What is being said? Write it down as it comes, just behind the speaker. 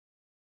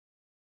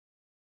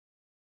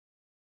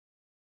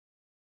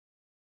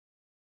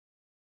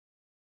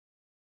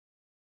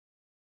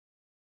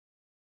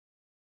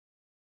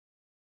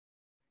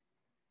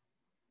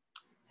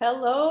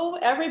Hello,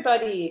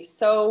 everybody.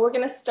 So we're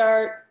going to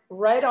start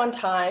right on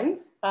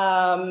time.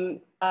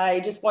 I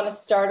just want to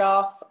start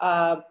off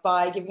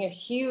by giving a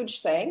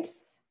huge thanks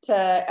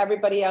to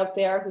everybody out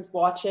there who's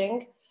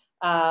watching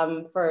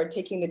for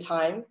taking the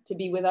time to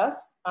be with us.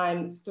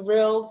 I'm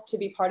thrilled to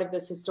be part of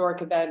this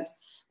historic event.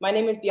 My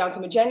name is Bianca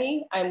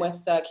Mageni. I'm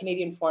with the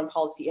Canadian Foreign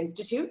Policy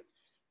Institute.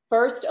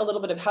 First, a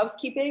little bit of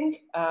housekeeping.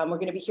 We're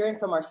going to be hearing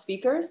from our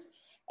speakers.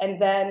 And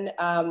then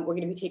we're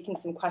going to be taking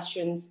some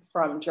questions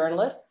from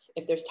journalists.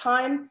 If there's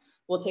time,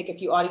 we'll take a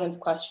few audience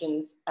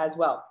questions as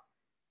well.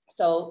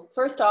 So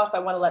first off, I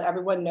want to let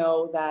everyone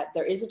know that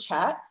there is a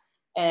chat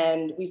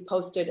and we've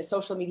posted a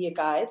social media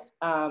guide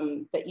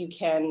that you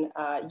can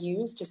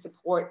use to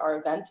support our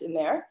event in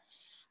there.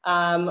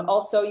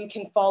 Also, you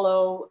can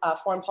follow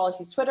Foreign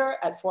Policy's Twitter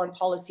at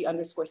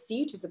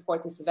foreignpolicy_C to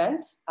support this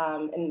event.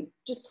 And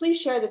just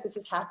please share that this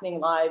is happening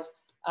live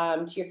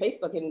to your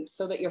Facebook, and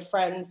so that your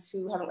friends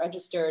who haven't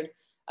registered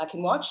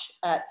can watch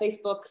at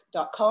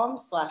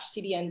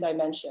facebook.com/CDN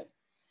Dimension.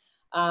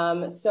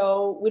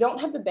 So we don't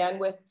have the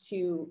bandwidth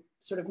to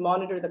sort of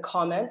monitor the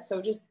comments.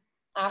 So just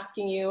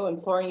asking you,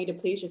 imploring you to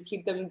please just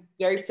keep them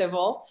very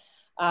civil.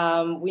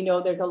 We know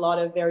there's a lot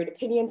of varied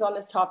opinions on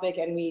this topic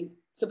and we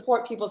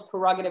support people's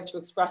prerogative to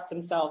express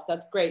themselves.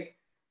 That's great.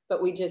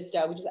 But we just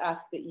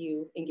ask that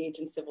you engage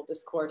in civil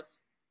discourse.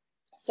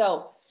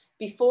 So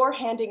before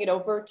handing it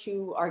over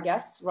to our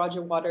guests,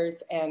 Roger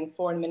Waters and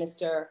Foreign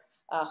Minister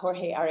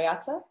Jorge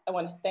Arreaza, I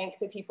want to thank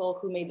the people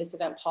who made this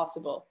event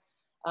possible.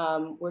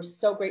 We're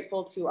so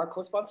grateful to our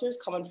co-sponsors,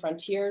 Common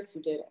Frontiers,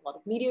 who did a lot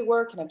of media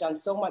work and have done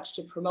so much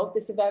to promote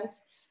this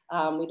event.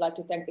 We'd like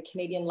to thank the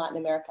Canadian Latin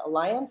America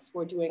Alliance.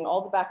 We're doing all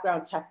the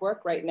background tech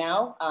work right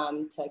now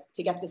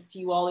to get this to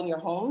you all in your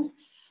homes.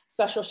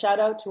 Special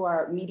shout out to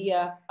our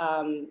media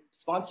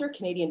sponsor,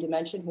 Canadian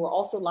Dimension, who are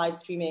also live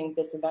streaming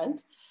this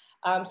event.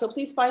 So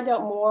please find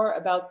out more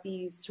about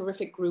these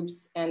terrific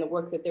groups and the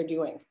work that they're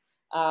doing.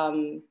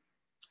 I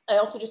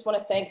also just want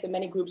to thank the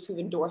many groups who've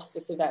endorsed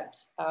this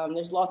event.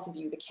 There's lots of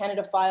you, the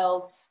Canada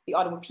Files, the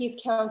Ottawa Peace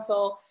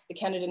Council, the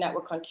Canada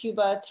Network on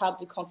Cuba, Table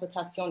de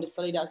Consultation de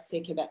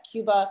Solidarité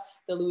Québec-Cuba,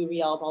 the Louis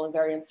Riel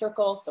Bolivarian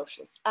Circle,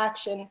 Socialist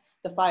Action,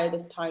 the Fire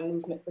This Time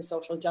Movement for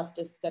Social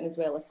Justice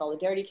Venezuela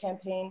Solidarity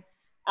Campaign,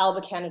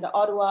 ALBA Canada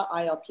Ottawa,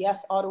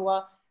 ILPS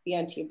Ottawa, the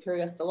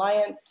Anti-Imperialist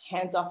Alliance,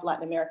 Hands Off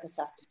Latin America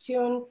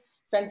Saskatoon,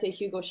 Frente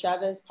Hugo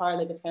Chavez para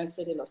la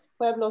Defensa de los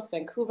Pueblos,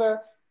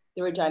 Vancouver,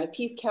 the Regina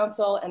Peace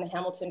Council, and the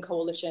Hamilton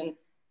Coalition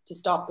to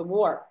Stop the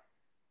War.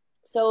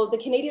 So the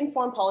Canadian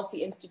Foreign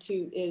Policy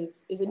Institute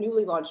is a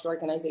newly launched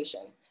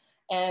organization.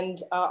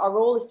 And our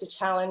role is to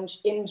challenge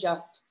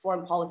unjust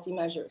foreign policy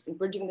measures and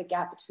bridging the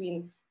gap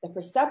between the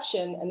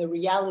perception and the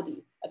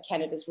reality of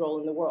Canada's role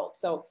in the world.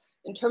 So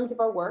in terms of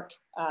our work,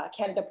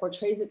 Canada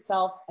portrays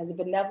itself as a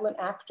benevolent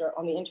actor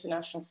on the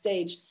international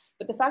stage,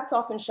 but the facts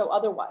often show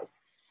otherwise.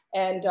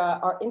 And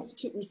our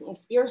institute recently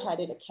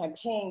spearheaded a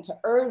campaign to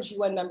urge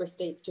UN member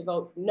states to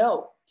vote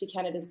no to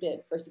Canada's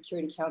bid for a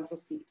Security Council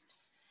seat.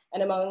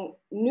 And among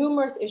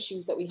numerous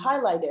issues that we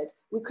highlighted,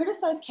 we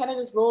criticized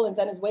Canada's role in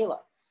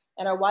Venezuela.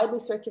 And our widely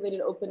circulated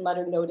open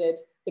letter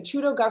noted, the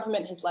Trudeau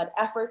government has led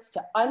efforts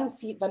to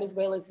unseat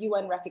Venezuela's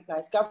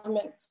UN-recognized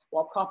government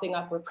while propping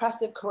up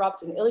repressive,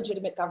 corrupt, and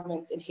illegitimate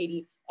governments in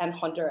Haiti and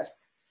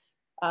Honduras.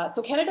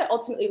 So Canada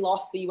ultimately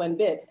lost the UN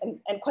bid,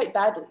 and quite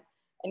badly.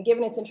 And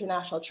given its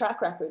international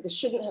track record, this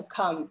shouldn't have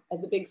come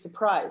as a big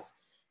surprise.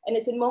 And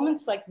it's in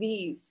moments like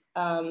these,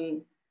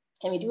 and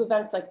we do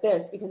events like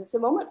this, because it's a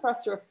moment for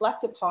us to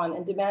reflect upon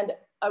and demand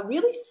a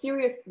really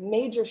serious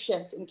major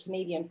shift in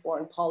Canadian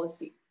foreign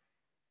policy.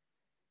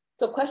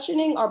 So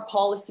questioning our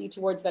policy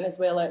towards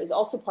Venezuela is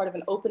also part of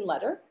an open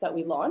letter that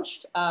we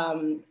launched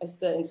as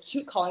the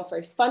Institute, calling for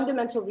a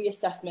fundamental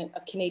reassessment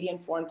of Canadian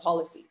foreign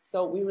policy.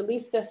 So we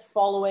released this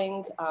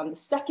following the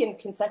second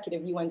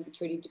consecutive UN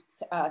Security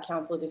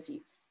Council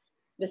defeat.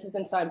 This has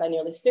been signed by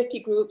nearly 50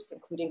 groups,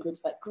 including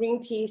groups like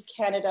Greenpeace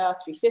Canada,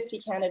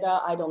 350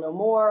 Canada, I Don't Know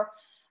More,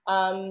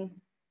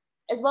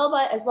 as well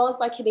as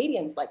by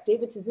Canadians like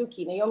David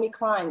Suzuki, Naomi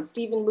Klein,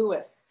 Stephen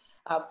Lewis.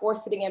 4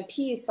 sitting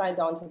MPs signed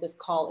on to this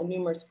call and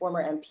numerous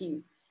former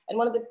MPs. And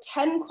one of the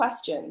 10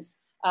 questions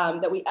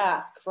that we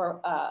ask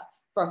for a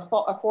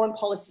foreign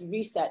policy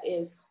reset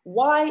is,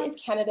 why is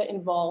Canada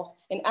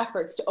involved in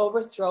efforts to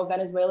overthrow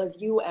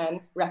Venezuela's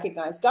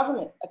UN-recognized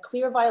government, a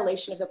clear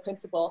violation of the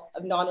principle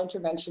of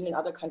non-intervention in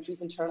other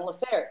countries' internal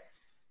affairs?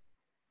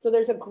 So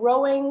there's a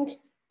growing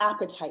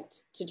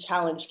appetite to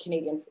challenge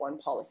Canadian foreign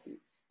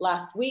policy.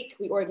 Last week,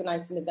 we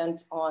organized an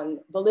event on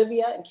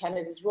Bolivia and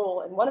Canada's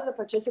role, and one of the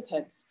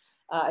participants,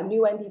 a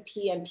new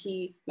NDP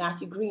MP,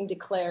 Matthew Green,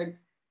 declared,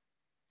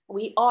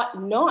 we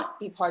ought not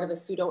be part of a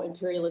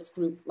pseudo-imperialist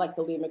group like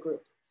the Lima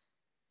Group.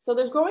 So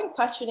there's growing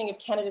questioning of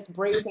Canada's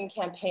brazen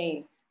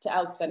campaign to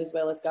oust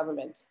Venezuela's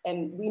government.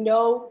 And we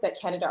know that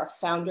Canada are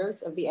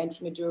founders of the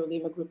anti-Maduro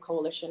Lima Group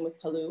coalition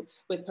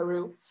with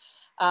Peru.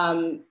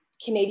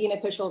 Canadian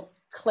officials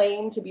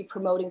claim to be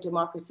promoting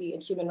democracy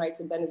and human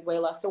rights in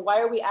Venezuela. So why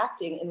are we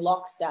acting in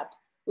lockstep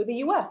with the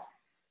US?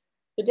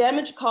 The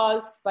damage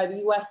caused by the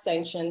US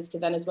sanctions to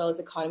Venezuela's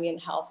economy and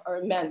health are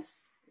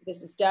immense.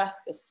 This is death,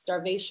 this is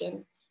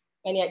starvation,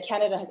 and yet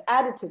Canada has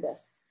added to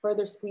this,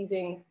 further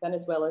squeezing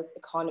Venezuela's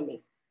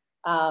economy.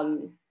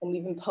 And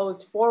we've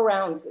imposed 4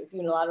 rounds of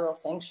unilateral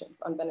sanctions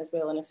on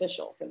Venezuelan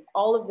officials, and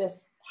all of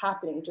this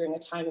happening during a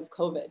time of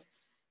COVID.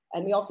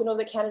 And we also know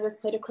that Canada has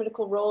played a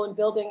critical role in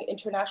building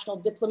international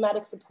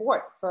diplomatic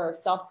support for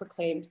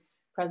self-proclaimed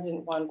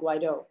President Juan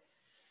Guaido.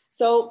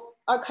 So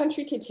our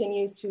country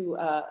continues to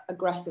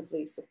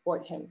aggressively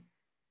support him.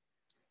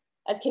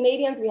 As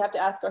Canadians, we have to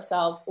ask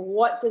ourselves,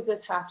 what does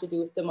this have to do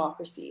with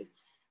democracy?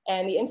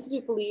 And the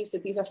Institute believes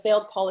that these are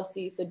failed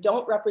policies that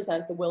don't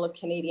represent the will of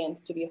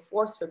Canadians to be a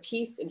force for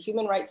peace and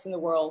human rights in the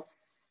world.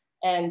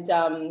 And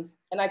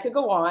I could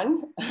go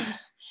on,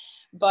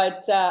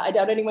 but I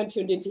doubt anyone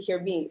tuned in to hear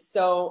me.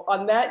 So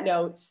on that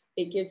note,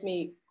 it gives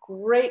me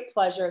great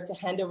pleasure to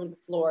hand over the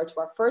floor to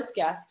our first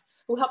guest,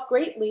 who helped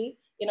greatly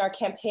in our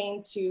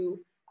campaign to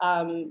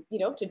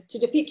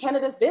defeat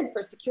Canada's bid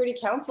for a Security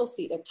Council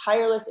seat, a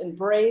tireless and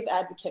brave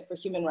advocate for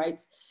human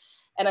rights.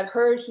 And I've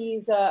heard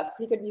he's a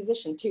pretty good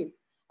musician too.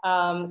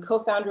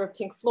 Co-founder of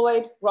Pink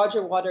Floyd,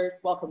 Roger Waters.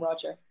 Welcome,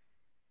 Roger.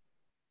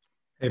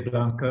 Hey,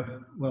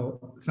 Blanca.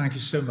 Well, thank you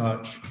so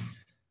much.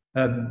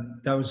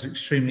 That was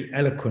extremely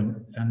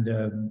eloquent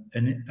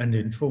and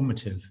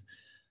informative.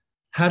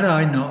 Had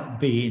I not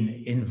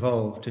been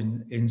involved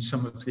in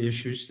some of the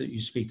issues that you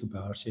speak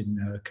about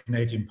in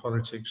Canadian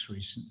politics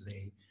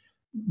recently,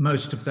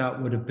 most of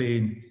that would have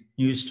been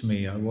news to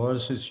me. I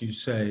was, as you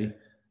say,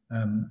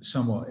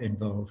 somewhat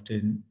involved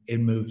in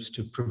moves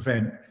to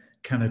prevent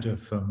Canada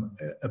from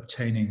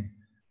obtaining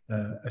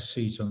a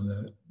seat on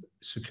the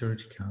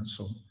Security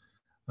Council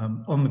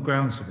on the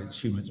grounds of its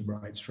human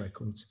rights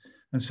records.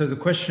 And so the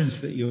questions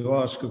that you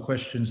ask are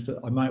questions that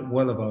I might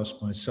well have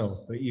asked myself,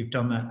 but you've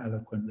done that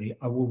eloquently.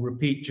 I will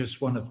repeat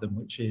just one of them,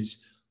 which is,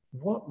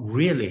 what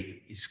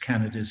really is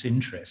Canada's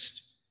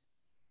interest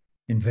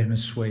in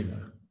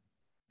Venezuela,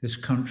 this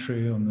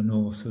country on the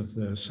north of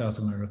the South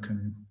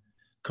American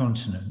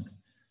continent,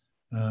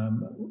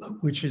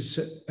 which is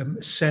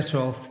set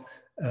off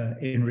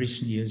in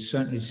recent years,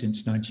 certainly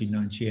since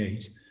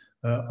 1998,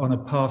 on a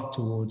path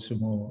towards a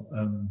more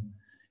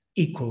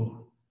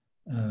equal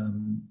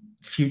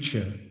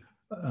future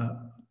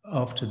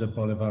after the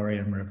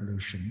Bolivarian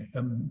Revolution,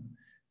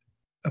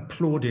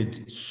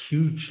 applauded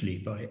hugely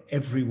by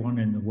everyone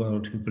in the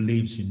world who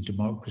believes in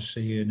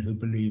democracy and who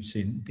believes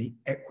in the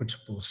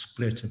equitable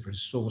split of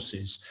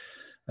resources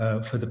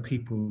for the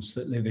peoples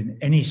that live in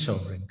any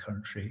sovereign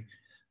country,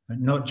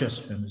 not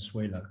just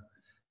Venezuela.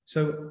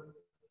 So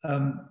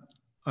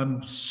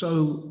I'm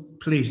so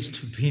pleased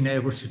to have been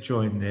able to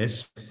join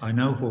this. I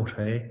know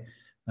Jorge.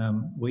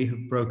 We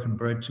have broken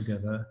bread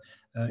together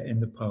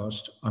in the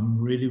past. I'm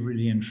really,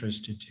 really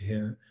interested to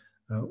hear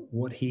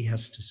what he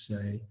has to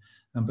say.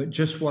 But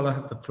just while I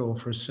have the floor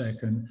for a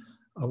second,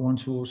 I want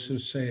to also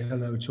say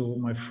hello to all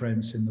my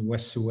friends in the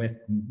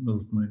Wet'suwet'en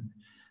movement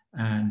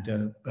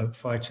and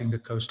fighting the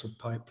coastal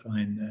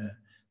pipeline there.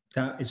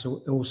 That is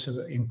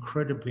also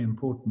incredibly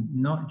important,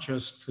 not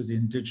just for the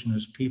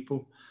indigenous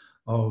people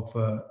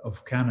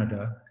of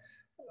Canada,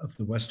 of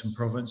the Western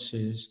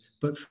provinces,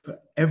 but for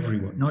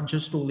everyone, not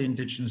just all the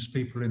indigenous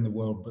people in the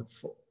world, but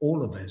for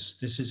all of us.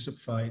 This is a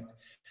fight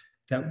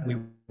that we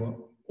were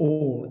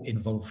all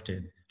involved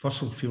in.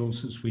 Fossil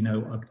fuels, as we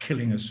know, are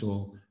killing us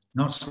all,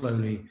 not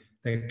slowly,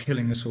 they're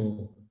killing us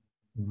all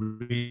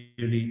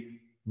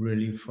really,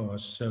 really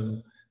fast.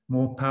 So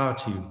more power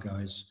to you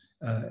guys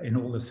in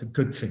all of the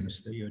good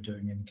things that you're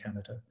doing in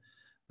Canada.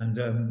 And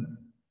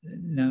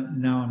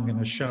now I'm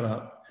gonna shut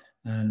up.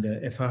 And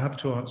if I have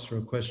to answer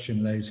a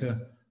question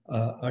later,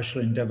 I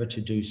shall endeavor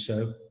to do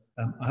so.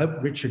 I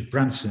hope Richard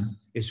Branson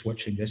is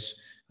watching this.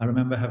 I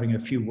remember having a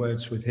few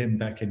words with him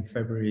back in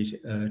February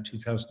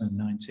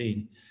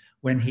 2019,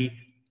 when he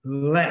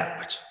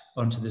leapt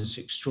onto this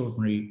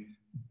extraordinary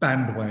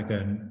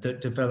bandwagon that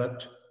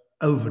developed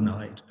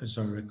overnight, as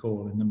I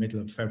recall, in the middle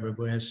of February,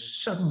 where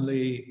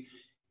suddenly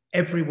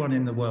everyone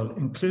in the world,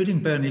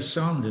 including Bernie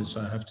Sanders,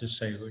 I have to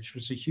say, which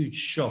was a huge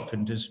shock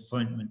and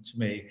disappointment to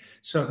me,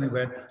 suddenly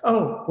went,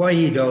 oh,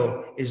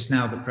 Guaido is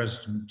now the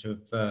president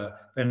of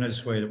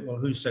Venezuela. Well,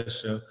 who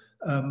says so?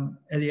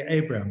 Elliot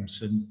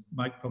Abrams and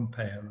Mike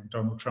Pompeo and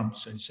Donald Trump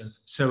say so.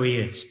 So he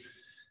is.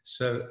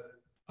 So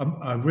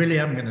I really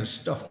am going to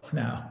stop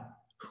now,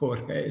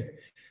 Jorge,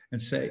 and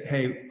say,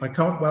 hey, I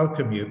can't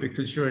welcome you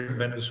because you're in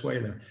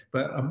Venezuela,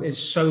 but it's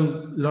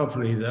so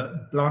lovely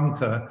that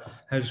Blanca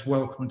has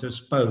welcomed us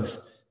both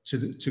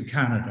to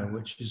Canada,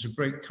 which is a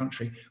great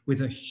country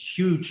with a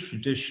huge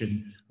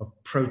tradition of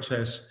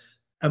protest,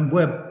 and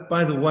where,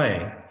 by the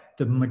way,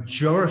 the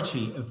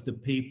majority of the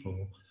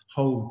people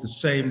hold the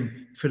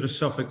same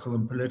philosophical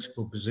and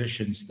political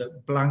positions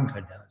that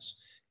Blanca does.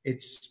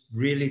 It's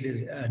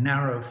really a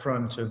narrow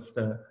front of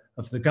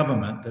the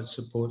government that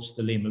supports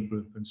the Lima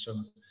Group and so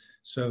on.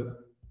 So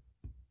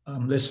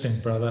I'm listening,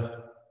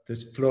 brother. The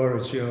floor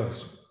is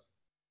yours.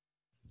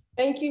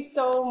 Thank you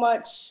so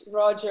much,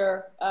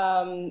 Roger.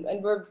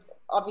 And we're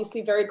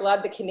obviously very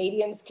glad the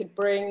Canadians could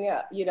bring,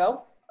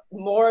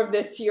 more of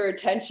this to your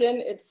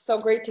attention. It's so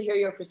great to hear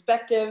your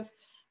perspective,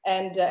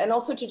 and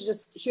also to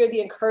just hear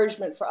the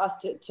encouragement for us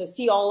to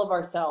see all of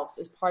ourselves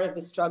as part of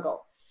the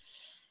struggle.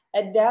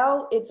 And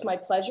now it's my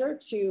pleasure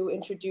to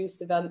introduce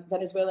the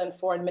Venezuelan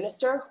Foreign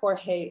Minister,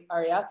 Jorge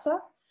Arreaza.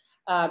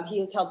 He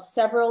has held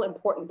several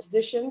important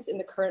positions in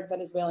the current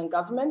Venezuelan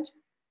government,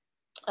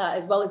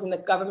 as well as in the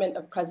government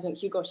of President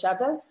Hugo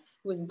Chavez,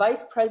 who was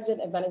Vice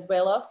President of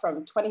Venezuela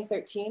from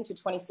 2013 to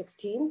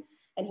 2016,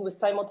 and he was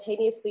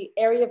simultaneously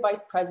Area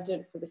Vice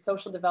President for the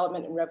Social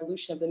Development and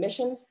Revolution of the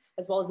Missions,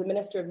 as well as the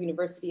Minister of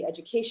University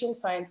Education,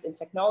 Science and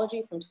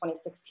Technology from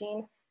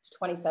 2016 to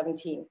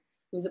 2017.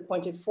 He was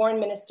appointed Foreign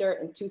Minister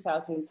in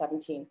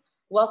 2017.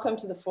 Welcome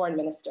to the Foreign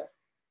Minister.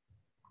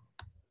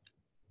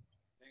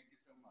 Thank you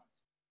so much.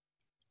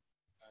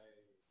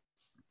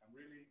 I'm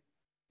really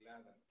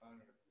glad and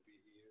honored to be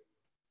here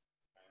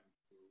and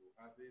to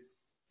have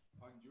this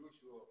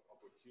unusual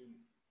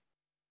opportunity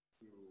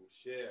to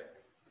share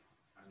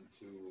and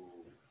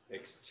to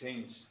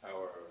exchange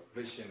our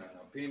vision and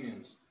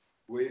opinions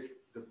with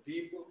the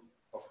people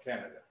of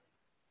Canada.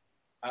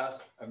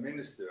 As a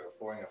Minister of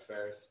Foreign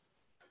Affairs,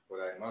 but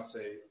I must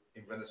say,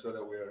 in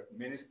Venezuela, we are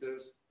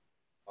ministers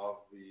of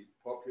the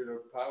popular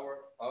power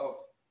of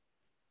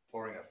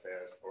foreign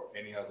affairs or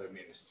any other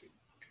ministry.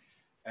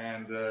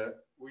 And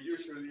we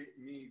usually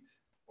meet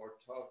or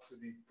talk to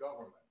the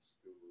governments,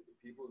 to the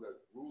people that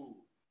rule.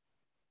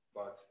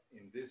 But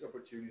in this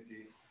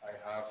opportunity, I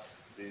have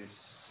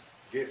this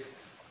gift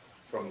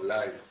from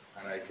life,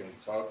 and I can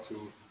talk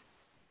to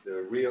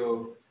the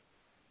real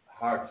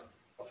heart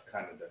of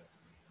Canada,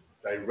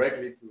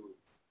 directly to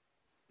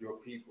your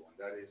people, and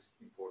that is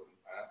important.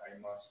 I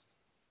must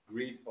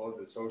greet all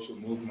the social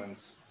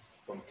movements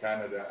from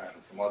Canada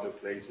and from other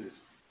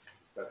places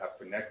that have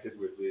connected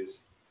with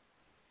this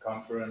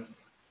conference.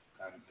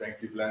 And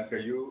thank you, Blanca.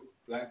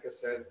 Blanca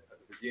said at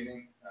the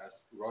beginning,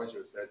 as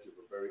Roger said, you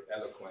were very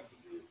eloquent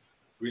and you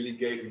really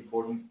gave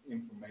important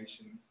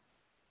information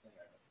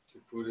to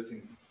put us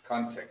in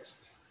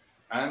context.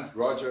 And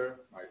Roger,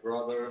 my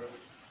brother,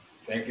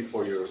 thank you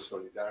for your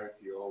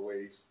solidarity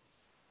always,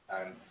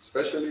 and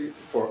especially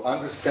for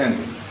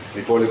understanding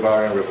the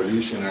Bolivarian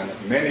Revolution and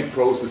many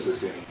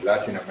processes in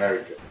Latin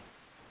America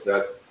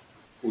that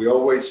we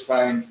always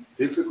find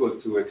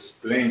difficult to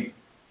explain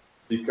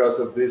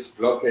because of this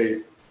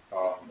blockade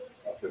of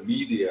the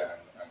media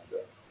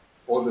and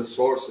all the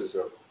sources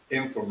of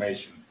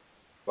information.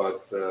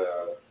 But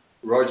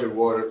Roger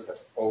Waters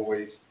has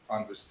always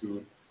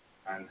understood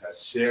and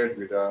has shared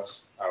with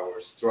us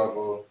our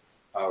struggle,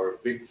 our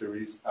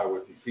victories, our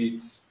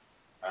defeats,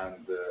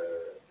 and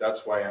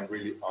that's why I'm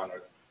really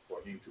honored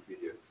for him to be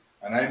here.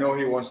 And I know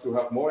he wants to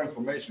have more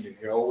information, and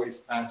he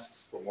always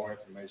asks for more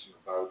information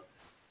about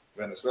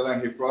Venezuela,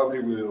 and he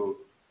probably will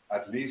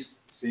at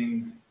least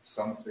sing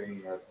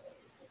something,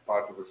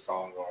 part of a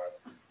song, or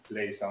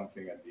play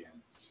something at the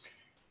end.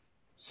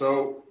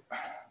 So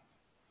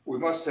we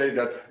must say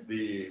that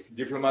the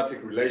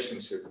diplomatic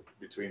relationship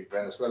between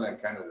Venezuela and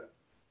Canada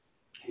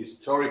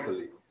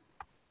historically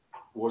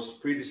was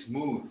pretty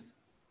smooth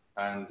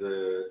and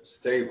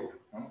stable.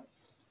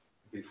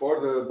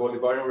 Before the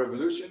Bolivarian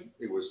Revolution,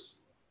 it was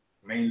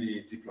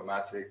mainly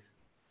diplomatic.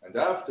 And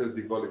after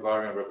the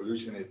Bolivarian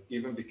Revolution, it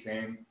even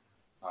became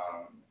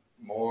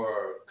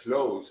more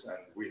close. And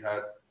we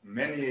had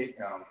many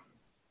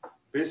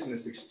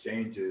business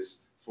exchanges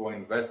for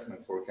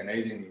investment, for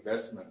Canadian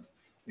investment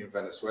in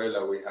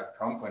Venezuela. We had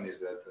companies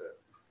that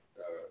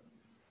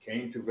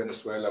came to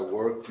Venezuela,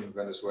 worked in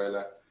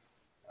Venezuela,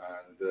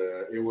 and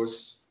it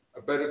was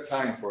a better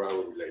time for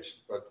our relation.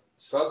 But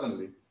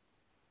suddenly,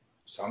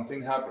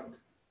 something happened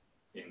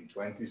in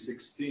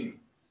 2016.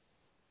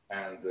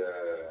 And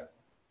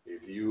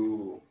if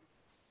you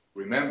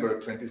remember,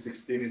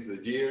 2016 is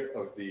the year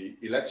of the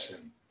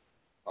election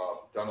of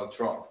Donald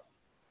Trump.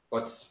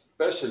 But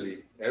especially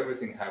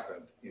everything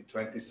happened in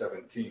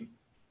 2017.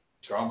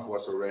 Trump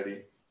was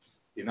already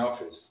in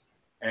office.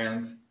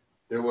 And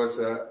there was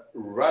a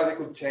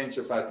radical change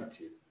of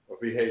attitude, of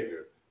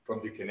behavior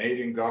from the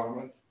Canadian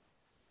government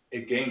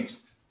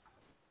against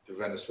the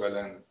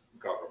Venezuelan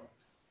government.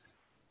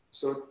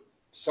 So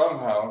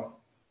somehow,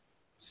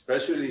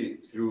 especially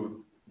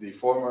through the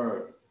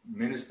former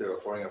Minister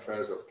of Foreign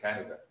Affairs of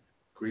Canada,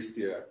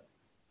 Chrystia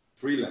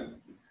Freeland,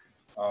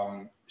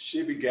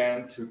 she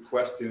began to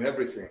question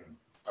everything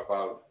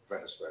about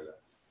Venezuela.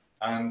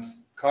 And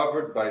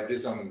covered by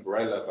this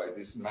umbrella, by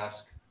this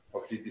mask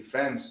of the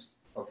defense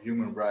of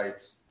human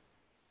rights,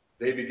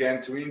 they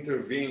began to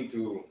intervene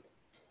to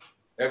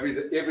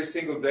every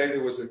single day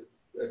there was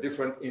a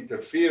different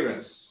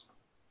interference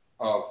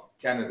of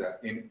Canada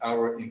in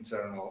our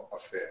internal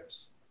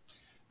affairs.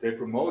 They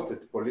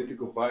promoted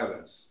political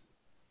violence.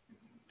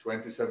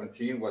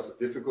 2017 was a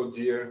difficult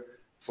year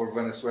for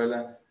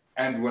Venezuela.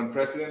 And when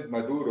President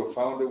Maduro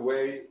found a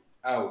way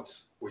out,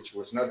 which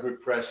was not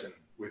repression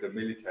with the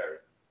military,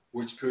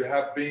 which could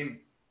have been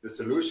the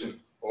solution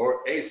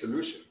or a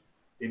solution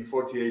in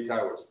 48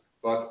 hours.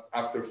 But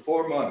after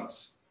 4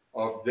 months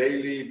of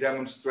daily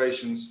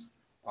demonstrations,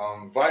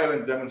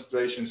 violent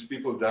demonstrations,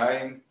 people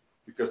dying,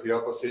 because the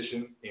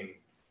opposition in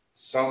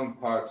some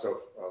parts of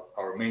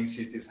our main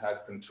cities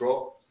had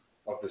control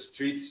of the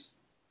streets,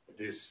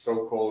 these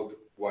so-called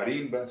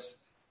guarimbas,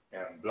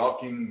 and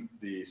blocking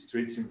the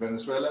streets in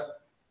Venezuela.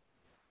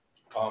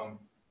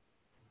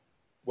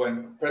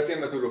 When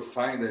President Maduro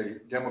found a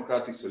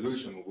democratic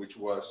solution, which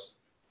was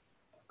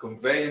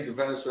conveying the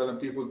Venezuelan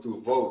people to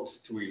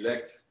vote to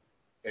elect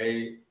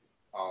a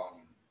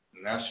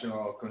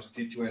National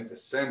Constituent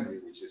Assembly,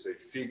 which is a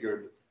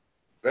figure,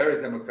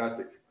 very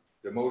democratic,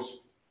 the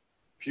most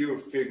pure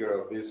figure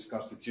of this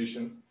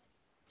constitution,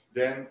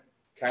 then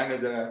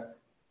Canada,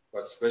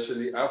 but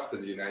especially after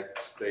the United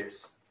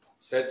States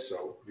said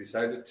so,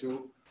 decided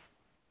to,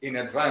 in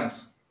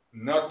advance,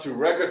 not to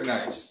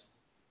recognize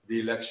the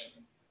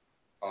election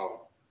of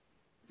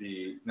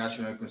the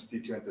National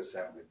Constituent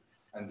Assembly.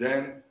 And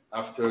then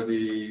after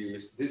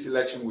this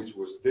election, which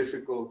was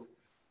difficult,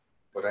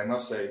 but I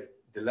must say,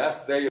 the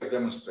last day of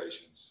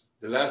demonstrations,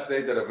 the last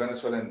day that a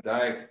Venezuelan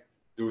died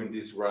during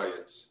these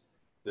riots,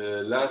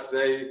 the last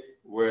day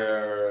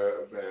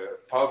where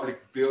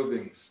public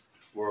buildings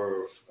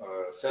were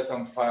set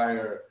on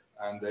fire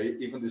and they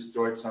even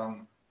destroyed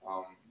some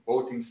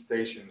voting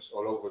stations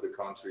all over the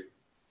country,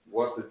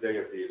 was the day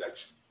of the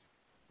election.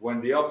 When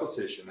the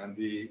opposition and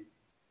the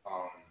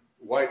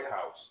White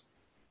House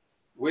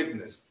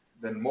witnessed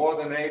that more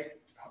than 8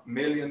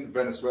 million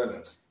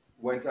Venezuelans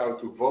went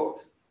out to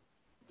vote,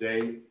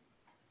 they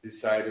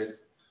decided,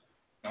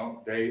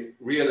 no, they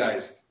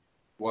realized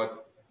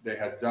what they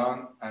had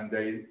done, and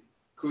they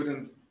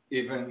couldn't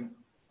even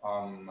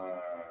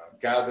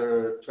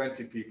gather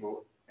 20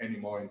 people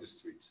anymore in the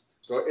streets.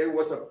 So it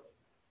was a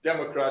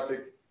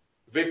democratic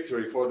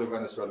victory for the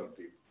Venezuelan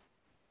people.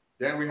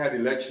 Then we had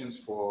elections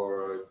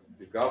for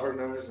the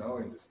governors,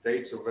 in the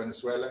states of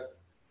Venezuela,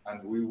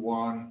 and we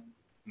won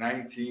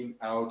 19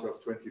 out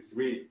of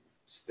 23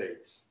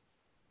 states.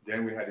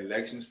 Then we had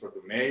elections for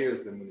the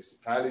mayors, the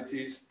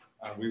municipalities,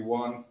 and we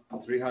won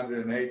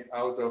 308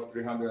 out of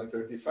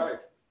 335.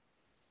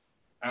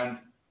 And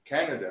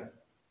Canada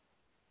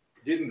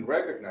didn't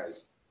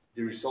recognize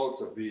the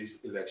results of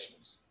these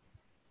elections.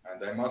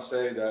 And I must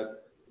say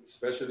that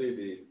especially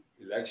the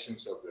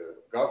elections of the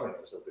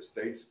governors of the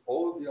states,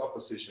 all the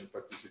opposition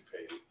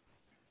participated.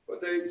 But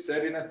they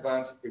said in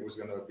advance there was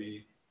going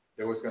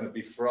to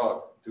be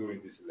fraud during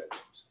these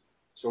elections.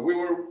 So we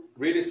were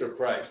really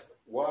surprised.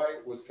 Why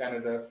was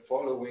Canada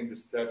following the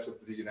steps of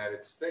the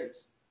United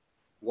States?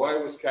 Why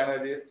was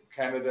Canada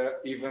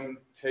even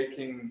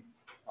taking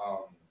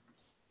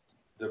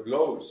the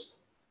blows,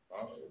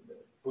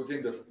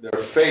 putting their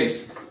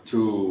face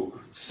to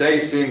say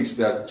things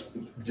that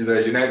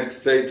the United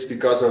States,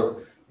 because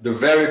of the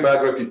very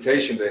bad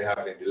reputation they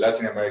have in the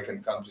Latin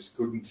American countries,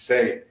 couldn't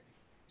say?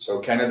 So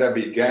Canada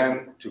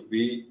began to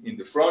be in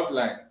the front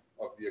line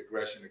of the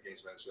aggression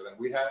against Venezuela. And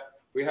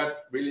we had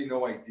really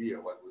no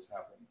idea what was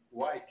happening.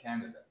 Why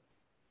Canada?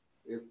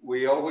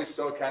 We always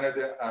saw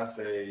Canada as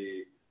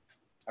a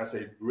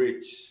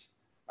bridge,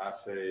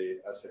 as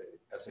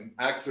an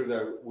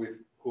actor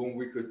with whom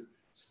we could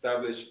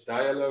establish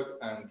dialogue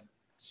and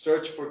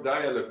search for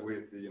dialogue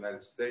with the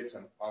United States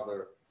and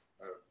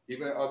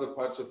even other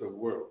parts of the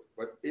world.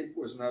 But it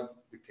was not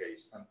the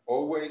case, and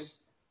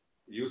always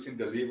using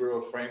the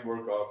liberal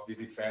framework of the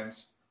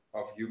defense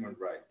of human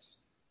rights.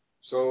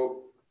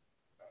 So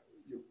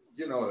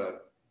you know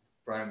that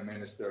Prime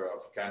Minister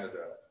of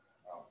Canada,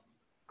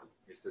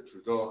 Mr.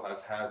 Trudeau,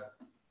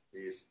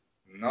 is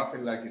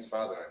nothing like his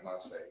father, I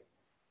must say.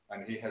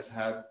 And he has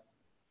had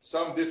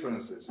some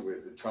differences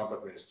with the Trump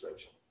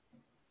administration,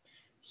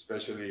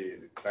 especially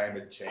the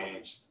climate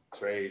change,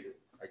 trade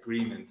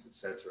agreements,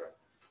 etc.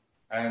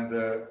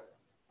 And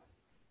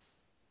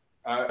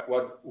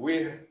what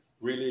we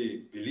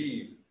really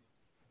believe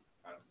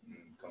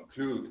and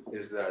conclude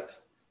is that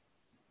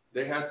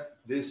they had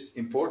these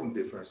important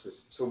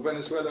differences. So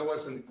Venezuela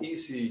was an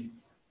easy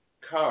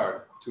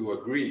card to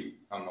agree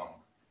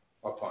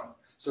upon.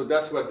 So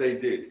that's what they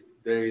did.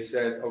 They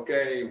said,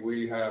 okay,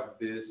 we have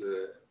these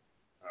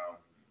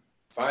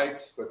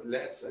fights, but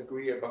let's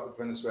agree about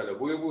Venezuela.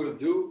 We will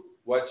do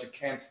what you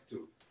can't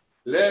do.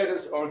 Let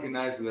us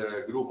organize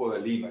the Grupo de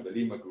Lima, the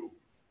Lima Group.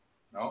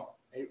 No,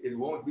 it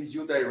won't be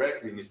you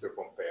directly, Mr.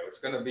 Pompeo. It's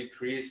going to be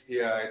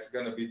Cristia, it's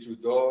going to be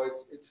Trudeau.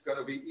 It's going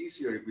to be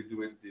easier if we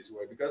do it this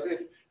way. Because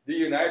if the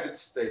United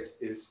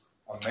States is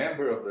a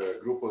member of the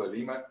Grupo de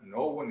Lima,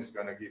 no one is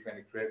going to give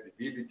any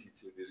credibility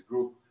to this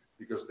group,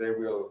 because they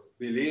will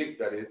believe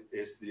that it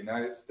is the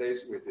United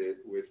States with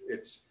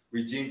its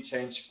regime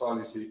change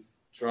policy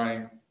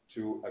trying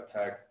to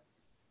attack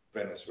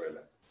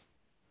Venezuela.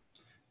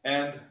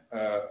 And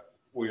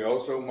we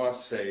also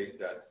must say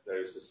that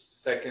there is a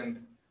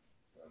second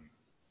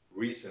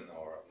reason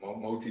or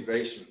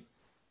motivation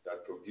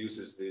that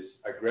produces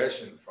this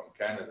aggression from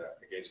Canada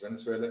against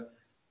Venezuela.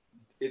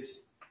 It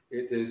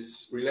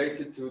is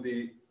related to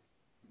the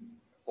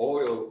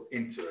oil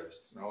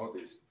interests,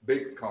 these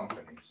big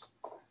companies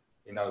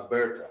in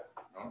Alberta,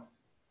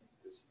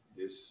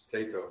 this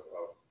state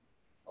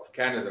of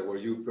Canada, where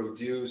you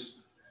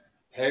produce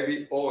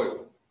heavy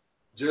oil,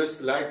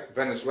 just like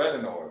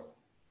Venezuelan oil.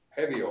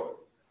 heavy oil.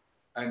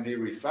 And the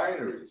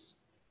refineries,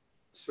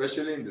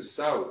 especially in the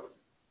south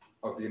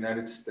of the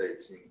United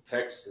States, in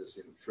Texas,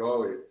 in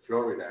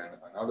Florida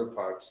and other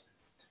parts,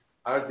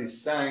 are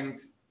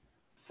designed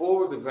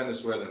for the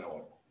Venezuelan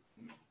oil,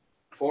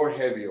 for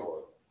heavy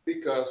oil,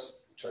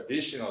 because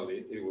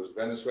traditionally it was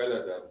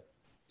Venezuela that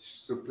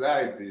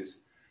supplied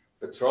this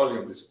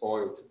petroleum, this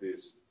oil to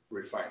these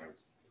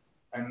refineries.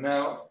 And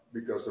now,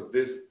 because of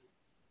this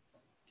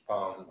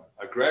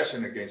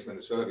aggression against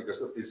Venezuela,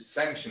 because of these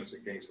sanctions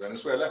against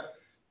Venezuela,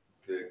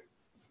 the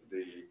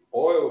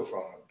oil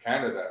from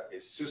Canada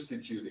is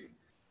substituting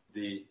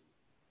the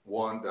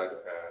one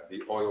that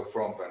the oil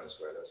from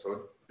Venezuela.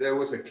 So there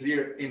was a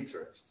clear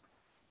interest,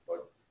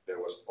 but there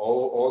was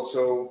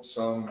also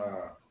some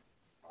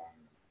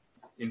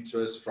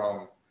interest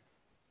from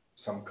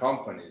some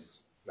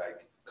companies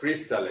like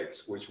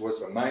Crystalex, which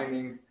was a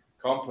mining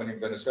company in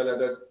Venezuela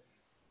that,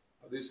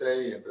 how do you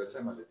say, empresa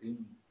maletín?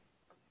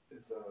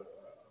 It's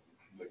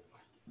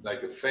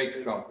like a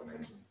fake company,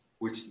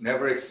 which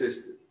never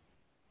existed,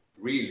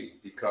 really,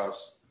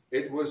 because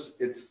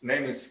its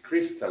name is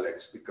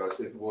Crystalex, because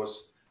it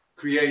was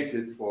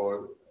created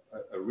for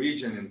a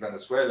region in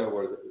Venezuela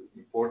where the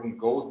important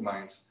gold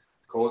mines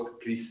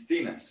called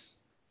Cristinas.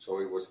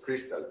 So it was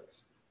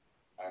Crystalex.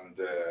 And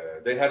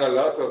they had a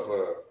lot of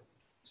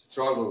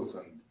struggles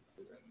and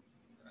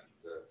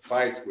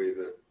fights with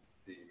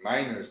the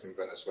miners in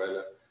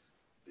Venezuela,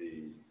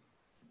 the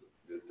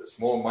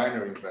small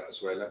miner in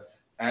Venezuela,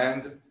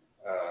 and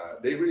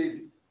they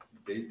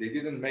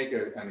didn't make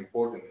an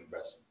important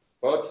investment.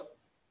 But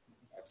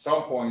at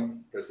some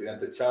point,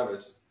 President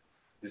Chavez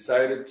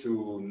decided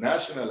to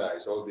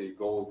nationalize all the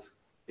gold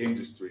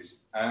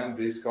industries, and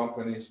these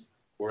companies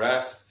were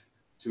asked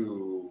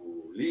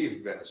to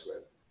leave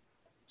Venezuela.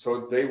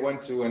 So they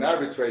went to an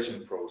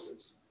arbitration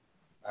process,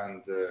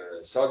 and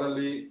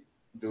suddenly,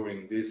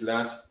 during these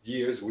last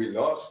years, we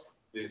lost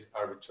this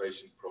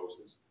arbitration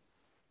process,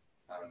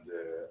 and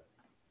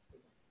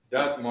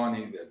that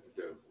money that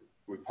the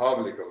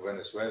Republic of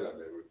Venezuela,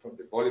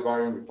 the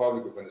Bolivarian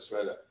Republic of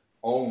Venezuela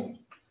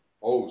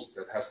owes,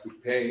 that has to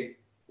pay,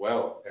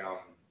 well,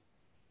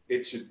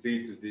 it should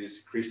be to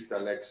this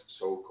Crystalex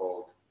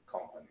so-called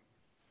company.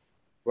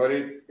 But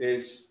it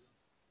is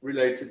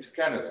related to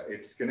Canada,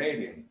 it's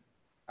Canadian,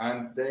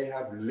 and they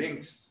have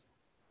links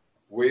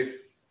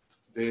with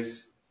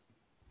this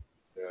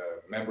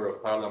member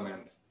of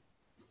parliament,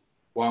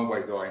 Juan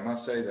Guaido. I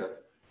must say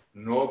that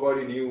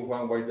nobody knew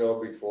Juan Guaido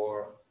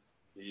before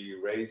he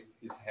raised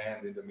his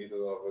hand in the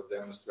middle of a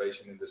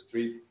demonstration in the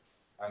street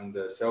and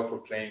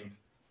self-proclaimed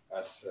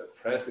as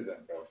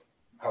president of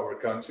our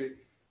country.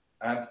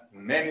 And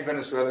many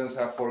Venezuelans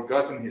have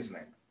forgotten his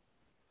name.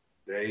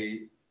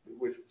 They,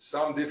 with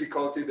some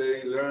difficulty,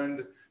 they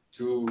learned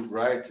to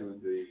write to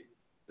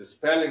the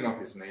spelling of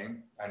his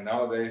name, and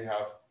now they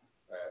have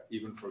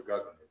even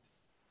forgotten it.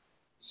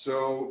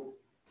 So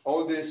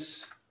all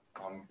this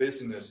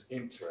business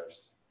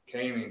interest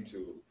came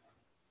into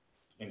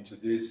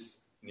this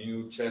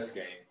new chess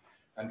game,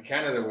 and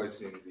Canada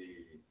was in the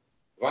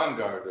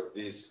vanguard of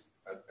this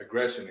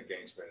aggression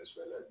against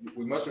Venezuela.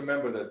 We must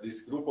remember that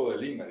this Grupo de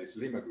Lima, this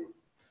Lima Group,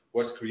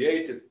 was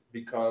created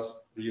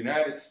because the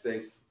United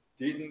States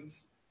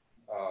didn't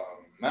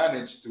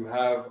manage to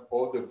have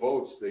all the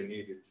votes they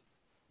needed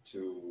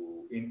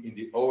in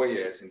the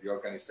OAS, in the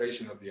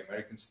Organization of the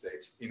American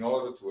States, in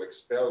order to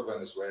expel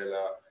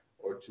Venezuela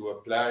or to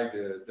apply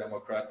the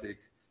Democratic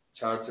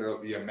Charter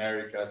of the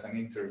Americas and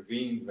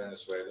intervene in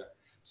Venezuela,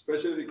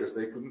 especially because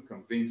they couldn't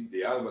convince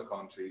the ALBA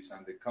countries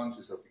and the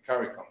countries of the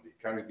CARICOM, the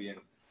Caribbean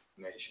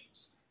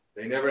nations.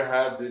 They never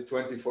had the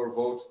 24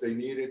 votes they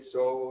needed,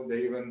 so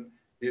they even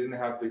didn't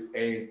have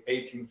the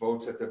 18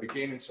 votes at the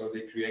beginning, so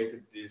they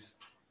created this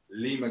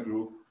Lima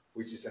Group,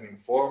 which is an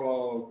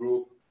informal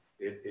group.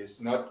 It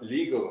is not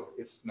legal,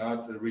 it's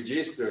not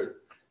registered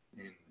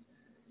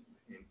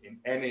in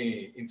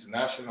any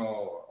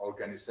international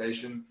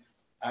organization,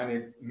 and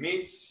it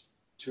meets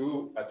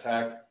to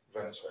attack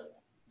Venezuela.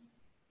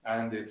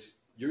 And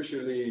it's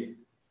usually,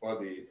 well,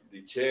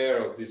 the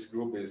chair of this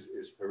group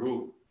is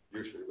Peru,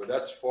 usually, but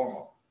that's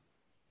formal.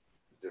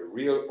 The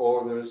real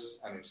orders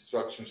and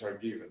instructions are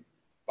given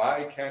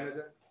by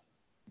Canada,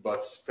 but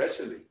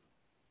especially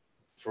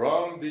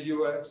from the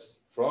US,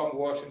 from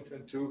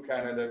Washington to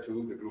Canada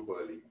to the Grupo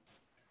de Lima.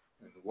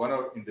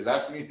 And in the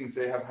last meetings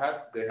they have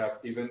had, they have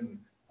even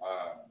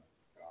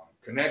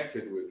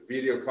connected with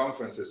video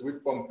conferences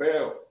with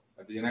Pompeo.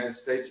 The United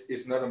States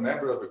is not a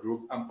member of the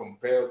group, and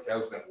Pompeo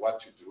tells them what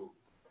to do.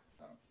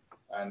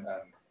 And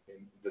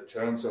in the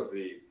terms of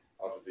the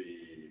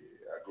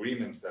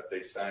agreements that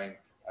they sign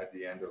at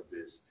the end of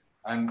this.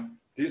 And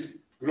this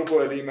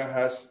Grupo de Lima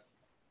has,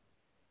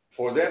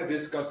 for them,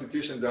 this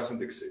constitution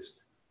doesn't exist.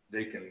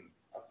 They can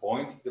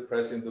appoint the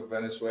president of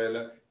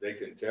Venezuela. They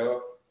can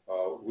tell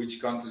which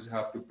countries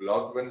have to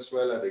block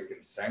Venezuela. They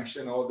can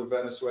sanction all the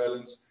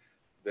Venezuelans.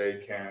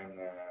 They can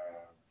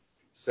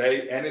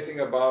say anything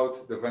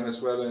about the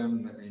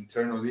Venezuelan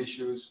internal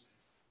issues.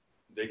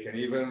 They can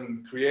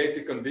even create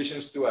the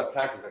conditions to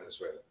attack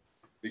Venezuela.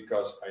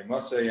 Because I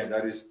must say, and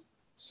that is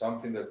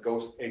something that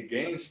goes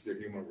against the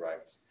human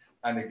rights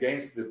and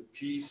against the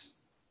peace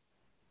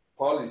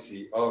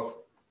policy of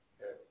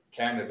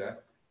Canada.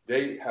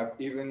 They have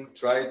even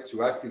tried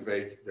to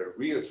activate the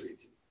Rio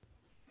Treaty.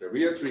 The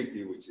Rio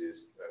Treaty, which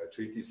is a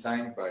treaty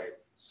signed by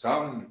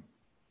some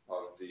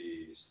of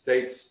the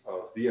states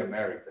of the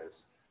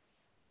Americas,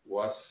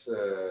 was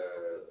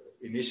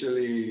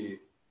initially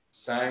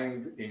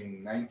signed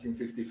in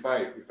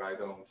 1955,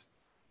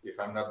 if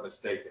I'm not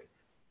mistaken.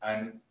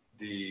 And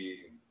the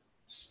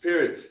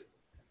spirit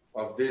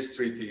of this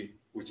treaty,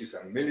 which is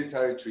a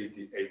military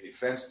treaty, a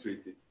defense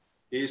treaty,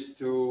 is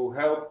to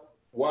help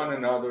one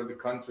another, the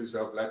countries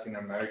of Latin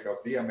America,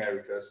 of the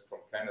Americas, from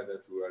Canada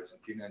to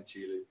Argentina and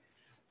Chile,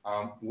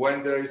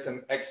 when there is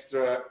an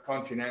extra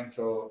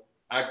continental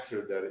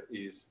actor that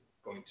is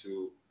going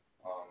to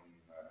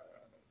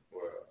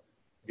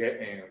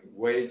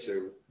wage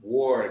a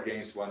war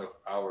against one of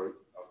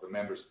the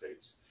member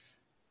states.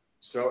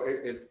 So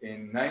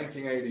in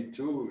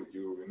 1982,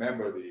 you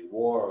remember the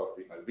War of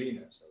the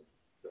Malvinas,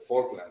 the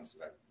Falklands,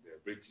 like the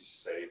British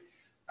say,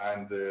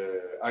 and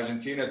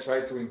Argentina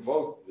tried to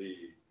invoke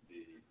the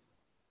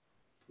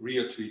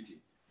Rio Treaty,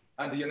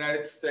 and the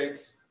United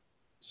States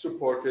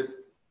supported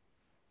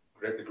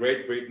the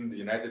Great Britain, the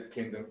United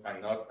Kingdom,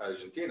 and not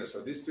Argentina.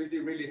 So this treaty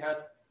really had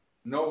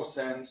no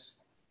sense.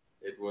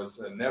 It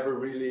was never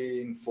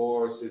really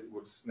enforced. It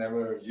was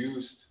never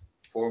used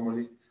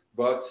formally.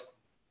 But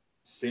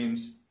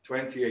since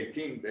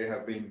 2018, they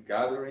have been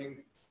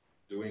gathering,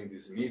 doing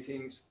these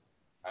meetings,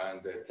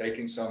 and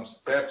taking some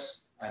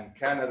steps. And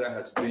Canada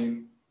has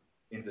been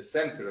in the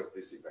center of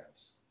these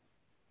events.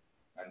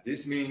 And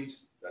this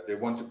means that they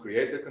want to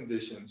create the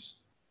conditions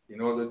in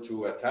order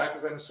to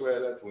attack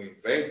Venezuela, to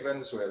invade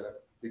Venezuela,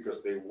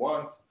 because they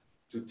want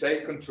to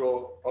take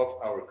control of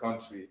our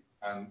country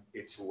and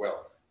its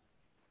wealth,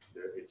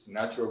 its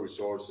natural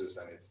resources,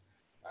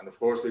 and of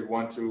course they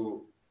want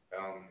to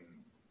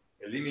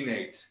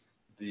eliminate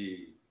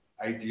the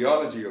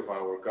ideology of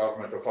our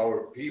government, of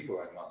our people,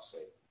 I must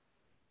say,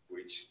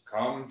 which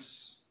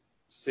comes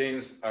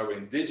since our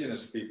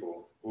indigenous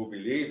people who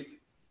believed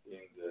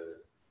in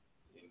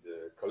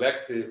the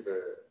collective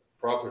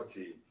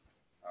property,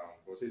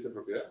 ¿cómo se dice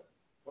propiedad?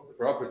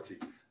 Property,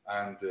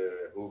 and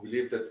who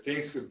believed that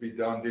things could be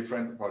done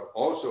different, but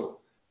also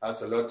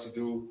has a lot to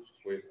do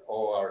with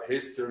all our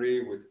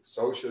history, with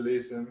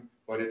socialism,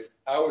 but it's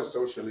our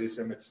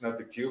socialism. It's not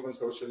the Cuban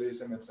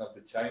socialism. It's not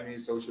the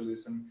Chinese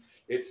socialism.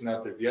 It's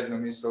not the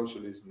Vietnamese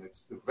socialism.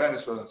 It's the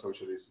Venezuelan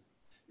socialism.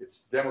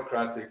 It's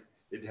democratic.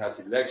 It has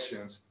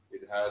elections.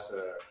 It has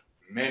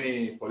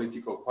many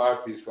political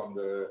parties from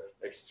the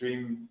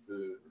extreme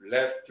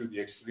left to the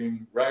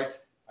extreme right.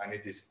 And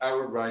it is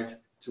our right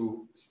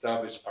to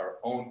establish our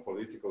own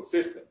political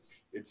system.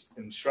 It's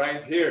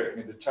enshrined here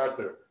in the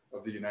Charter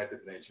of the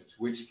United Nations,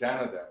 which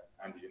Canada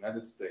and the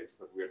United States,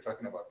 but we are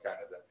talking about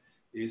Canada,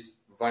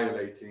 is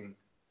violating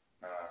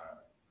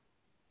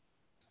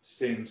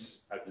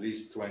since at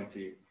least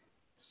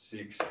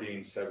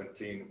 2016,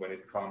 17, when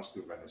it comes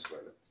to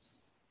Venezuela.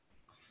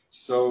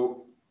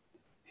 So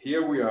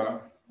here we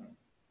are.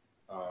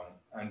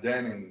 And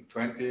then in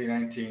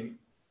 2019,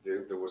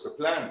 there was a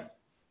plan,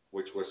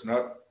 which was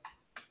not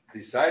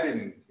decided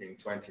in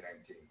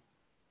 2019.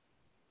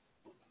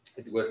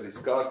 It was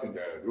discussed in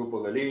the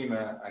Grupo de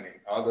Lima and in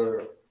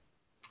other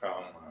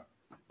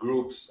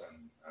groups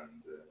and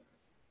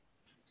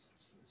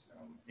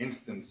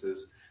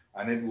instances,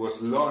 and it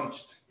was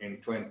launched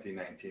in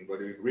 2019,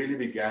 but it really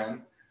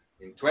began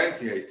in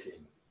 2018,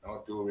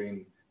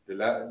 during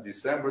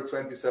December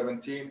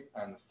 2017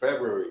 and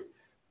February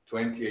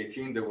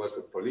 2018, there was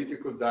a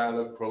political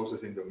dialogue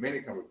process in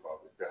Dominican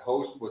Republic. The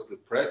host was the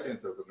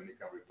president of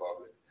Dominican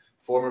Republic.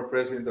 Former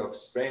president of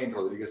Spain,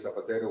 Rodriguez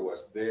Zapatero,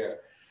 was there.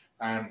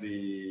 And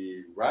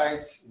the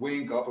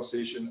right-wing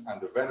opposition and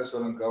the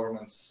Venezuelan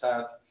government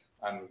sat,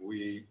 and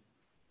we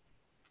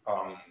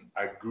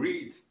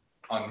agreed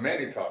on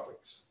many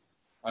topics.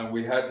 And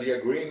we had the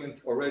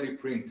agreement already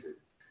printed.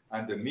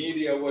 And the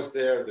media was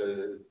there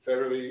the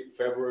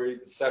February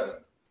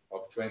 7th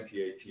of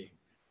 2018.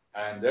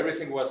 And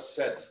everything was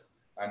set.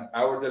 And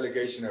our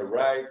delegation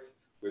arrived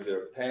with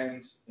their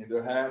pens in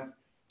their hand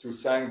to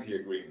sign the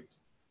agreement.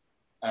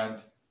 And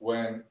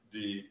when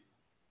the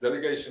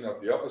delegation of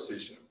the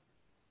opposition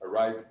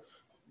arrived,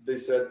 they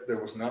said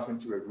there was nothing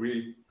to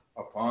agree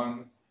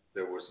upon,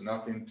 there was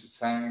nothing to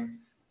sign,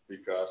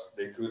 because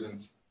they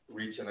couldn't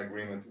reach an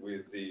agreement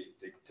with the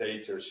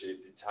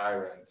dictatorship, the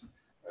tyrant,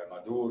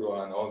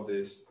 Maduro, and all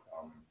this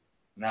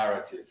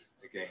narrative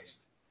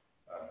against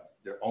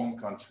their own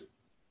country.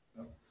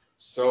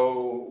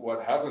 So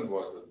what happened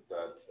was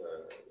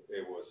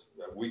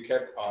that we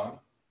kept on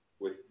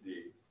with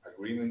the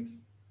agreement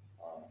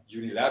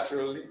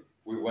unilaterally.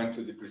 We went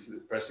to the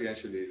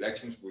presidential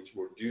elections, which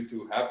were due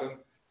to happen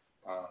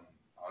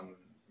in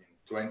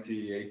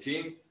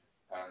 2018,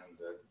 and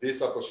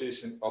this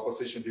opposition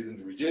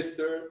didn't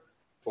register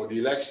for the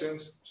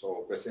elections,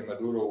 so President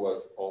Maduro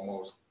was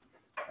almost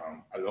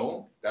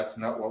alone. That's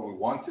not what we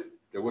wanted.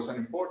 There was an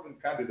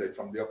important candidate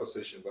from the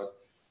opposition, but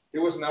he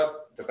was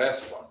not the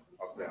best one.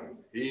 of them.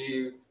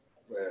 He,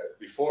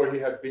 before he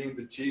had been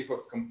the chief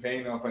of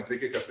campaign of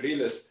Enrique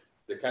Capriles,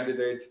 the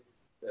candidate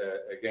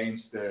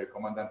against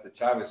Comandante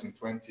Chavez in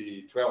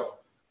 2012.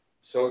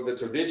 So the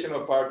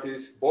traditional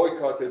parties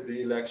boycotted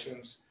the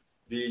elections.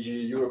 The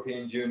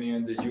European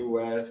Union, the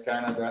US,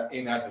 Canada,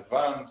 in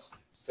advance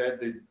said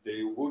that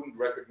they wouldn't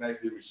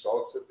recognize the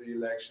results of the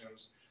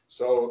elections.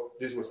 So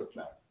this was a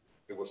plan.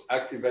 It was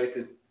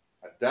activated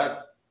at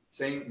that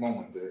same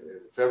moment,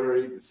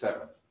 February the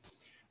 7th.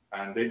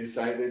 And they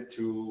decided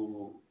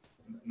to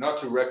not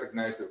to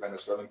recognize the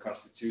Venezuelan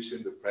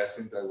constitution, the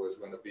president that was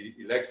going to be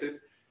elected,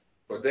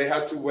 but they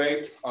had to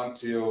wait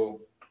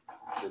until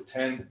the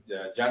 10th,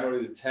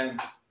 January the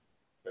 10th,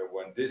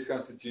 when this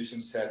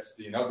constitution sets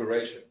the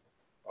inauguration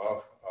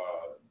of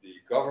the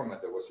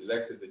government that was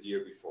elected the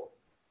year before.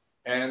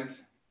 And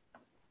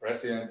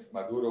President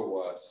Maduro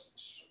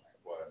was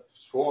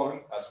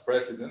sworn as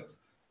president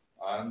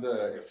and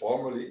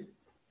formally,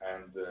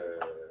 and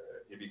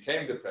he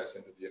became the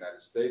president of the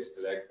United States,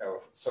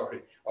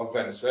 of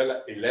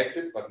Venezuela,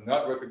 elected but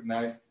not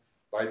recognized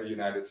by the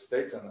United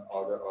States and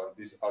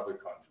these other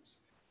countries.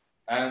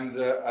 And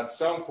at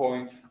some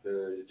point,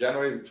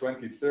 January the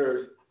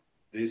 23rd,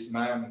 this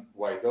man,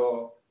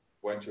 Guaido,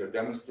 went to a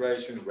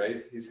demonstration,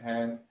 raised his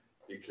hand,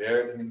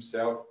 declared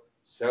himself,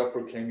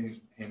 self-proclaimed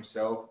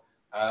himself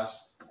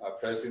as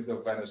president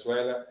of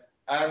Venezuela,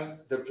 and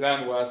the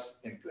plan was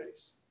in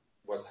place,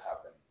 was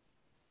happening.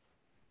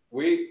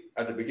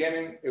 At the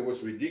beginning, it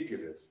was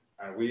ridiculous,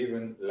 and we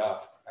even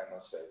laughed, I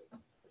must say. I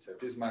said,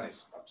 this man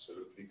is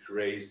absolutely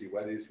crazy,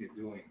 what is he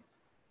doing?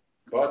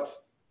 But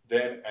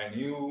then a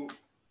new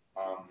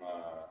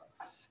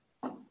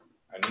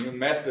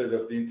method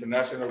of the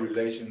international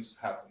relations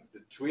happened.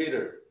 The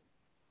Twitter,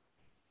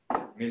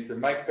 Mr.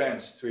 Mike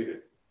Pence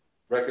tweeted,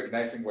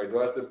 recognizing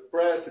Guaido as the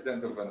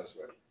president of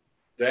Venezuela.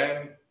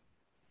 Then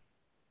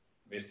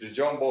Mr.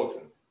 John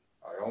Bolton,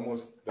 I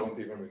almost don't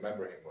even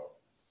remember him well.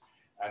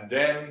 And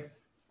then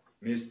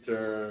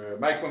Mr.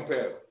 Mike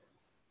Pompeo,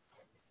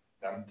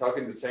 I'm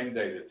talking the same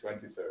day, the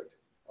 23rd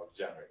of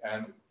January.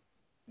 And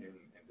in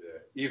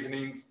the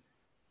evening,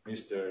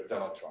 Mr.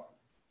 Donald Trump.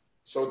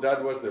 So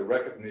that was the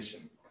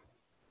recognition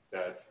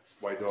that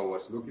Guaido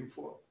was looking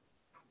for.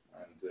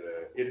 And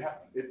it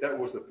happened. That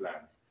was the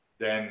plan.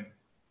 Then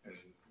a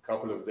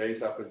couple of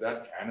days after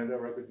that, Canada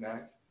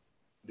recognized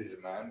this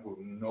man who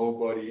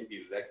nobody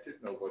elected,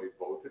 nobody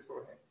voted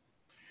for him.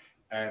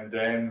 And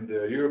then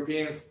the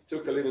Europeans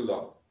took a little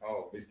long.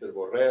 Oh, Mr.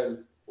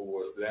 Borrell, who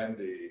was then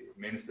the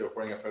Minister of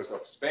Foreign Affairs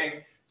of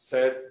Spain,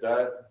 said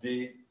that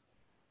the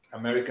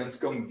Americans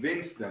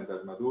convinced them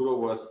that Maduro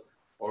was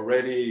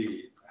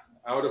already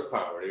out of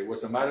power. It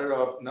was a matter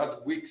of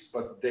not weeks,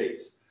 but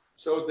days.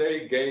 So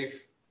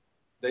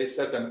they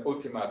set an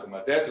ultimatum,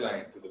 a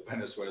deadline to the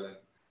Venezuelan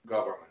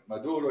government.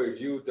 Maduro, if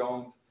you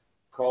don't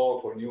call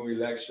for new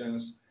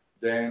elections,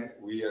 then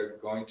we are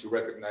going to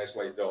recognize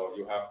Guaido.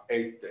 You have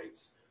 8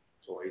 days.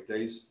 So 8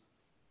 days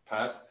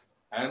passed,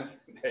 and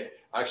they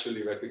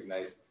actually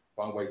recognized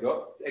Juan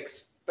Guaido,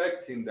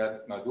 expecting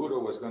that Maduro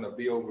was going to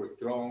be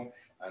overthrown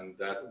and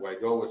that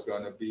Guaido was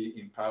going to be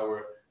in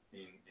power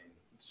in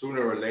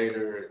sooner or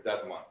later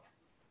that month.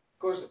 Of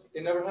course,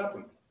 it never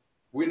happened.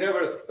 We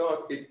never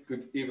thought it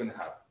could even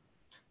happen.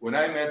 When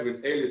I met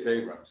with Elliot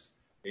Abrams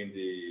in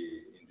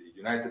the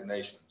United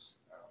Nations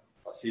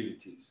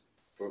facilities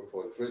for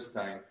the first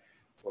time,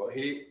 well,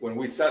 when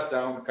we sat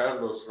down,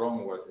 Carlos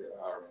Ron was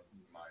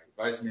my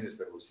vice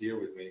minister, who was here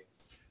with me.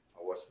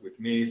 Was with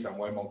me,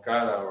 Samuel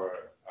Moncada,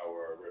 our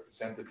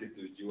representative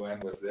to the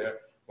UN, was there.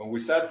 When we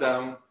sat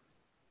down,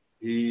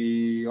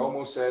 he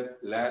almost said,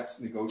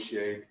 let's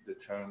negotiate the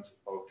terms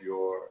of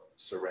your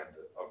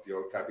surrender, of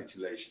your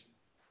capitulation.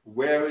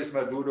 Where is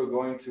Maduro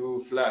going to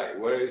fly?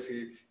 Where is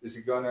he? Is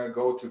he going to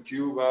go to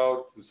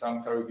Cuba, to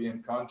some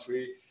Caribbean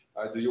country?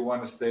 Do you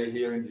want to stay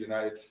here in the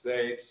United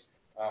States?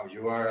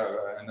 You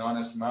are an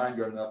honest man,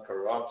 you're not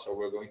corrupt, so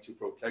we're going to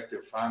protect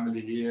your family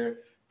here.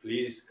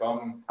 Please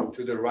come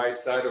to the right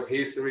side of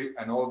history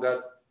and all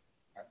that.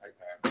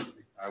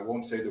 I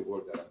won't say the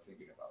word that I'm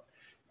thinking about.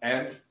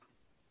 And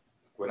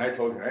when I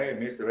told him, hey,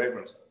 Mr.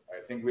 Abrams,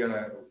 I think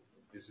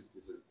this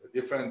is a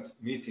different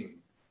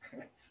meeting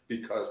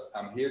because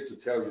I'm here to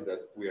tell you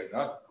that we are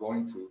not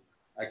going to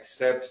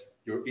accept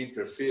your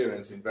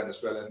interference in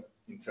Venezuelan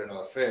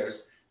internal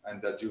affairs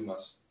and that you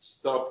must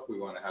stop. We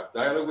want to have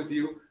dialogue with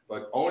you,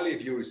 but only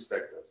if you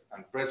respect us.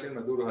 And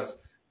President Maduro has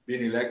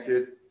been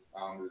elected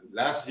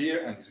last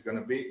year, and he's going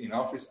to be in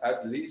office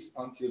at least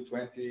until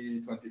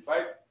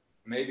 2025.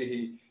 Maybe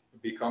he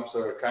becomes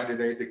our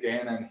candidate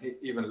again and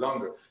even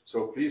longer.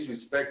 So please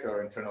respect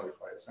our internal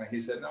affairs. And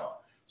he said no.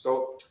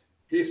 So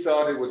he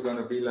thought it was going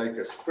to be like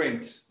a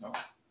sprint,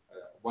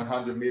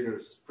 100-meter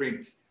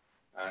sprint.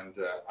 And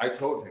I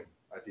told him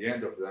at the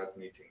end of that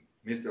meeting,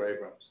 Mr.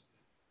 Abrams,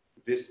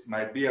 this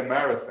might be a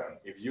marathon.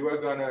 If you are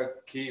going to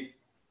keep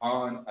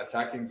on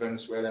attacking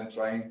Venezuela and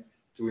trying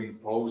to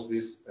impose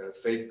this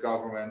fake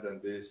government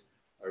and this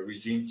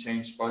regime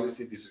change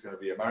policy, this is going to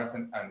be a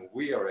marathon, and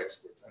we are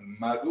experts. And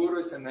Maduro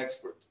is an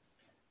expert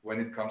when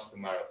it comes to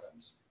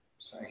marathons.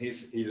 So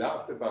he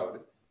laughed about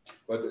it.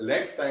 But the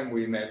next time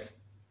we met,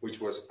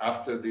 which was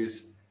after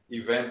this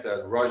event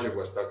that Roger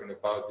was talking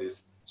about,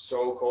 this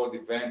so-called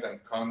event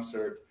and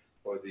concert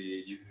for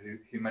the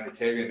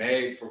humanitarian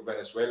aid for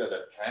Venezuela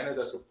that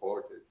Canada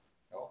supported,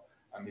 you know,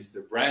 and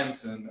Mr.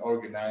 Branson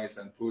organized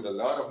and put a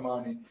lot of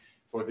money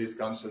for this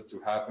concert to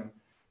happen.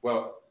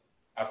 Well,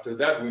 after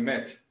that we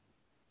met,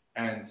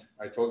 and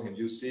I told him,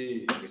 you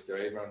see, Mr.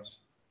 Abrams,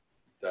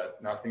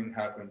 that nothing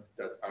happened,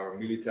 that our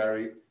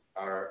military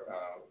are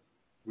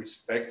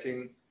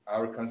respecting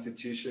our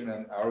constitution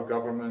and our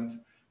government,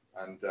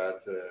 and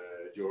that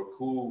your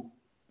coup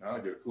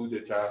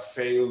d'etat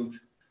failed.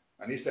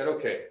 And he said,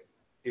 okay,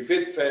 if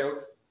it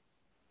failed,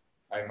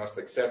 I must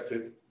accept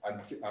it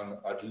until,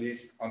 at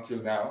least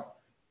until now.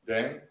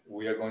 Then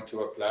we are going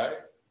to apply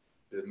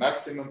the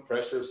maximum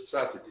pressure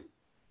strategy.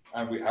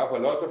 And we have a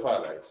lot of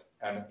allies.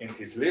 And in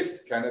his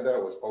list, Canada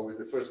was always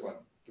the first one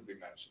to be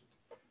mentioned.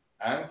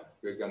 And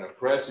we're going to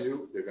press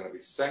you. There are going to be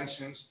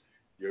sanctions.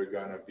 You're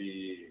going to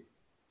be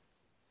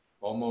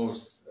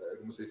almost,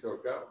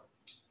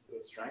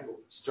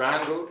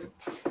 strangled.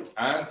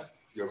 And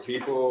your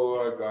people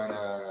are going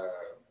to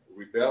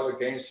rebel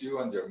against you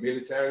and your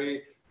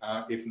military.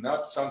 If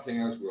not, something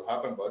else will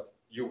happen, but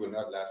you will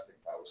not last in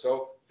power.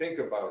 So think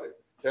about it.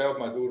 Tell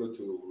Maduro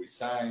to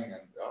resign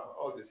and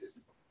all this is.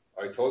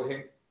 I told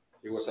him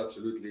he was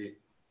absolutely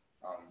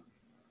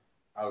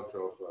out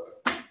of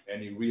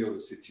any real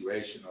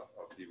situation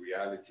of the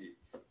reality.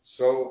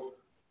 So,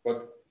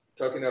 but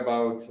talking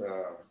about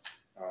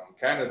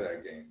Canada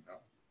again,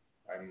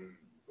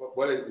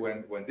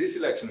 when these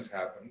elections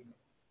happened,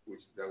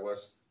 which that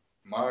was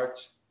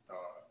March,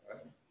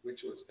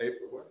 which was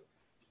April, what?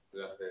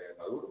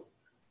 Maduro?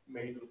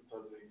 May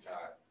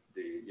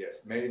 2018.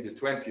 Yes, May the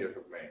 20th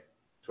of May,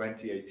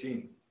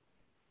 2018.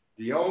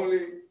 The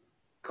only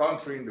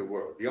country in the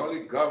world, the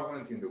only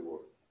government in the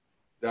world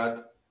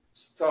that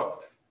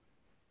stopped,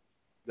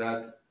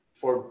 that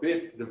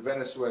forbid the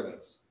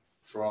Venezuelans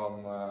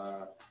from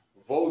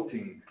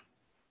voting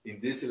in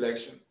this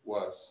election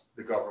was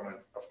the government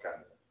of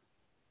Canada.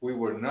 We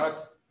were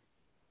not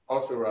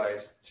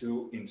authorized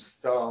to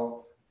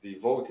install the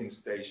voting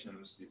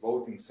stations, the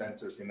voting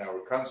centers in our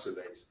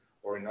consulates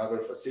or in other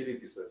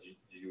facilities that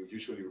you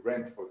usually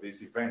rent for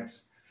these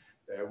events.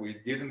 We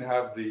didn't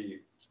have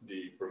the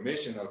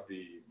permission of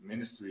the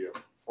Ministry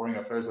of Foreign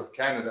Affairs of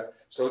Canada.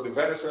 So the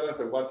Venezuelans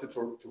that wanted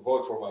to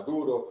vote for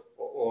Maduro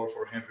or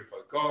for Henry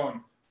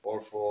Falcon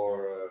or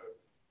for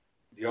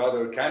the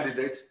other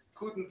candidates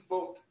couldn't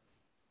vote.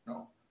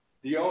 No.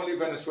 The only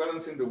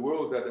Venezuelans in the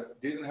world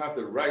that didn't have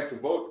the right to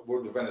vote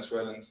were the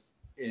Venezuelans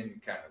in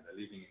Canada,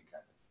 living in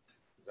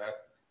Canada.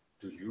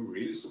 Do you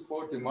really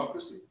support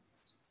democracy?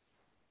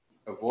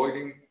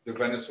 Avoiding the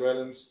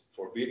Venezuelans,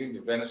 forbidding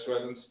the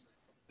Venezuelans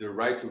the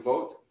right to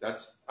vote?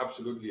 That's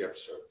absolutely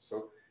absurd.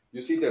 So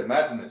you see the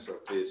madness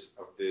of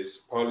this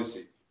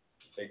policy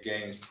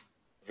against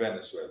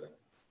Venezuela.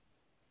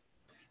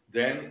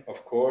 Then,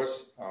 of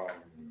course,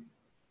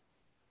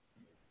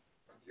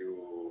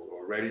 you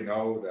already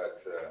know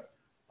that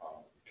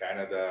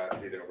Canada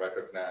didn't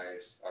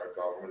recognize our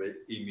government.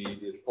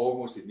 They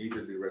almost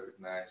immediately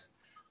recognized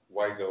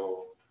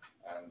Guaido,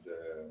 and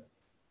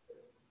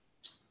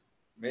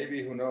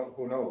maybe who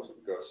knows,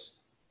 because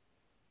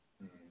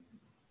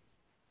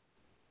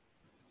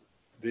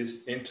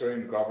this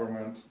interim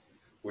government,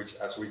 which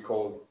as we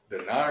call the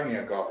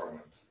Narnia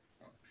government.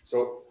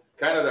 So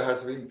Canada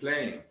has been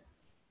playing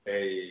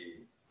a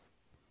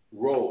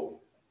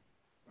role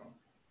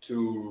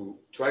to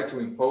try to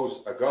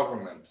impose a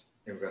government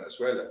in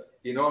Venezuela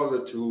in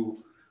order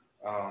to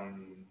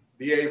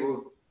be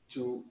able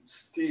to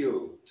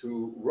steal,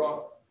 to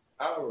rob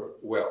our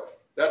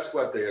wealth. That's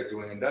what they are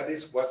doing, and that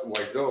is what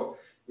Guaido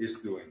is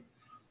doing.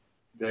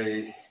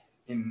 They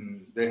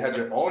had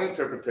their own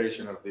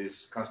interpretation of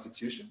this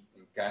constitution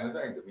in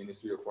Canada, in the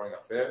Ministry of Foreign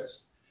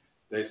Affairs.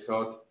 They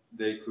thought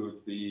they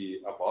could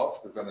be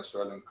above the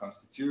Venezuelan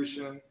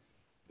constitution.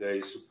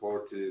 They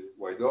supported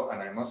Guaido,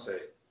 and I must say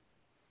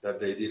that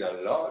they did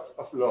a lot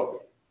of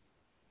lobbying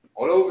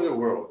all over the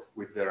world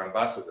with their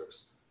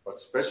ambassadors, but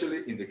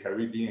especially in the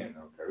Caribbean.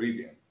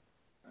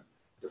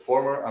 The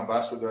former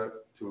ambassador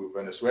to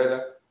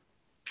Venezuela,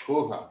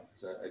 Kuhan,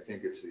 I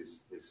think it's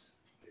his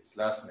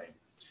last name,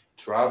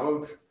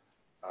 traveled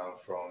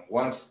from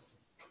one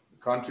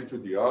country to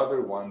the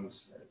other, one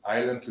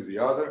island to the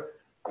other,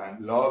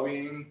 and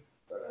lobbying,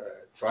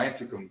 trying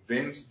to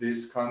convince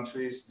these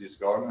countries, these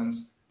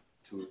governments,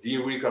 to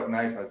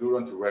de-recognize Maduro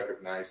and to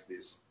recognize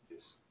this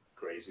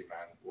crazy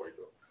man,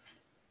 Guaido.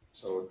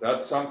 So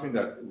that's something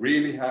that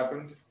really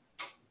happened.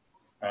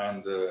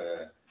 And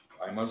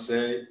I must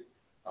say,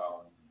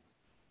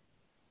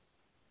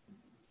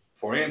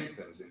 for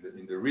instance,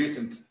 in the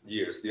recent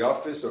years, the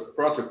Office of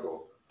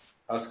Protocol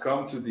has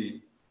come to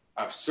the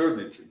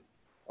absurdity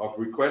of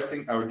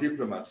requesting our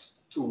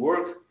diplomats to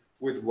work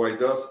with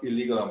Guaido's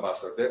illegal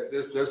ambassador.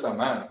 There's a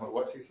man,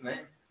 what's his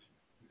name?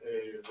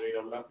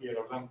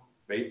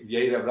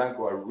 Vieira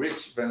Blanco, a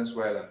rich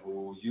Venezuelan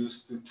who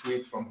used to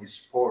tweet from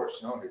his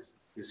Porsche,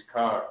 his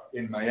car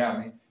in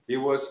Miami, he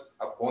was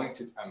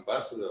appointed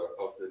ambassador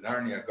of the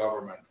Narnia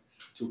government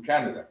to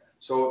Canada.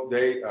 So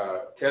they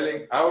are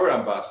telling our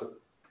ambassador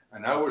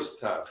and our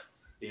staff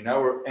in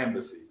our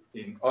embassy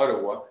in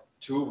Ottawa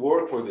to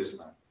work for this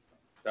man.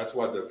 That's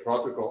what the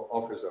protocol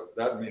office of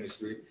that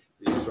ministry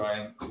is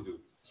trying to do.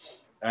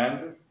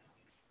 And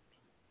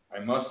I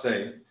must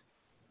say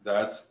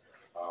that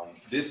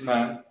this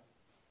man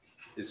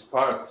is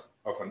part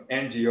of an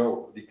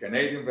NGO, the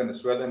Canadian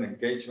Venezuelan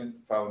Engagement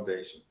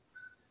Foundation,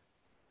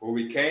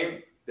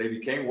 they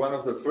became one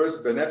of the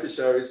first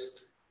beneficiaries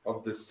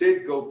of the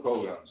CITGO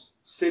programs.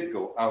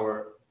 CITGO,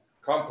 our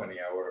company,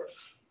 our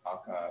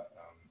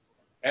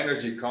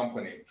energy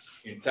company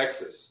in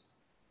Texas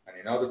and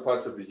in other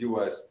parts of the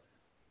US,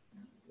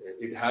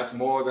 it has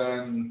more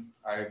than,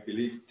 I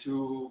believe,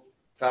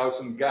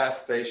 2,000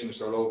 gas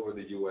stations all over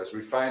the US,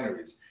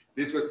 refineries.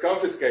 This was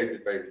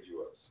confiscated by the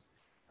US.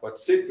 But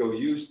CITGO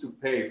used to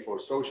pay for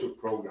social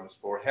programs,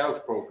 for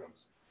health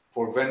programs,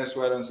 for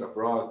Venezuelans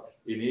abroad,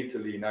 in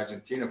Italy, in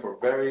Argentina, for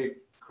very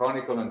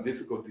chronic and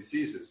difficult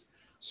diseases.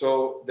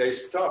 So they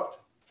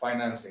stopped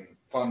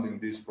funding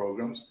these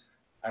programs,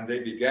 and they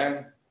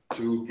began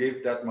to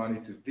give that money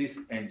to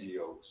these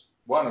NGOs.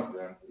 One of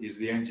them is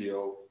the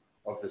NGO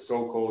of the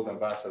so-called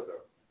ambassador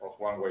of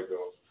Juan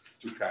Guaido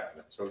to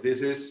Canada. So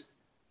this is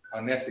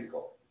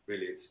unethical,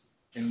 really. It's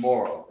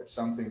immoral. It's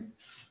something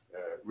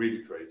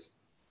really crazy.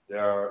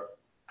 There are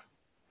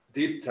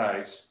deep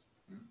ties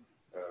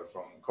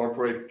from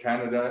corporate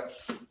Canada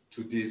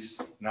to this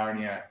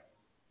Narnia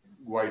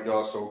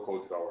Guaido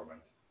so-called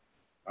government.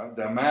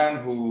 The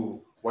man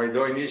who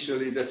Guaido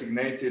initially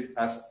designated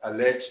as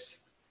alleged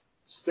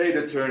state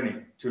attorney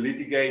to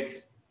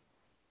litigate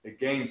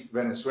against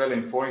Venezuela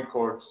in foreign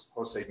courts,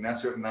 Jose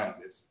Ignacio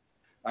Hernandez,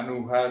 and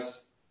who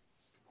has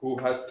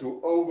to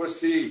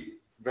oversee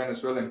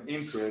Venezuelan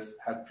interests,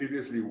 had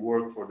previously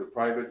worked for the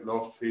private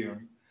law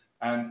firm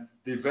and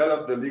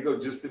developed the legal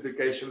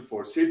justification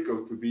for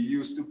CITGO to be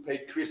used to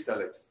pay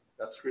Crystalex.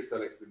 That's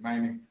Crystalex, the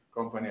mining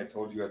company I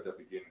told you at the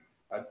beginning,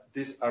 at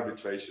this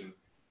arbitration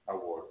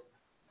award.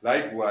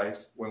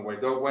 Likewise, when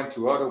Guaido went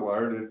to Ottawa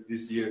earlier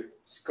this year,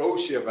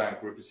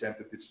 Scotiabank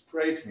representatives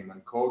praised him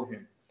and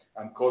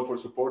called for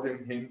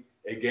supporting him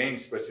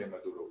against President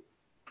Maduro.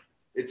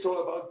 It's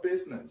all about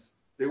business.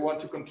 They want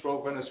to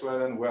control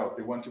Venezuelan wealth.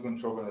 They want to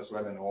control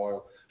Venezuelan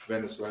oil,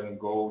 Venezuelan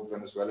gold,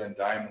 Venezuelan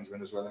diamonds,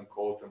 Venezuelan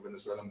coltan,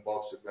 Venezuelan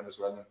bauxite,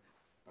 Venezuelan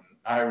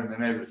iron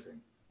and everything,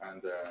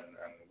 and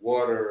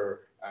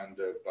water and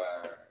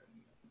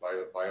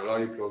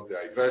biological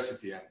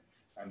diversity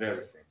and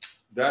everything.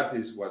 That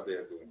is what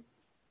they're doing.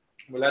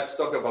 Well, let's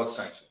talk about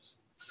sanctions.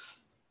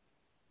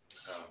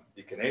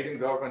 The Canadian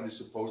government is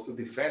supposed to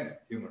defend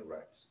human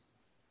rights.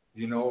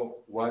 You know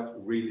what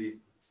really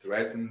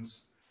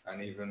threatens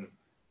and even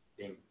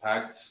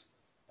impacts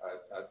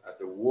at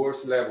the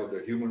worst level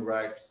the human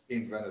rights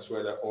in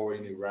Venezuela or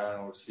in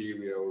Iran or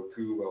Syria or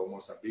Cuba or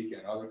Mozambique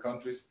and other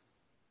countries?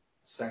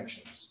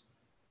 Sanctions.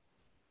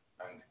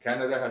 And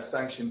Canada has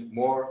sanctioned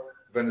more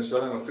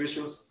Venezuelan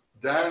officials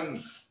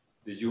than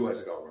the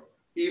US government,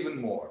 even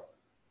more.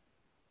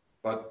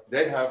 But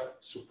they have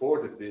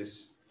supported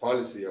this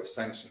policy of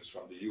sanctions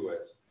from the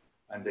US,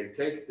 and they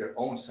take their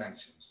own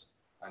sanctions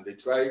and they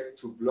try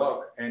to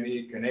block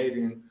any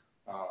Canadian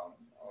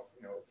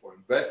for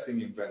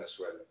investing in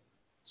Venezuela.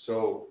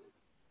 So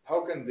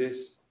how can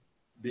this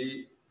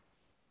be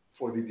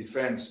for the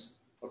defense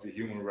of the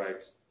human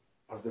rights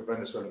of the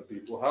Venezuelan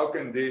people? How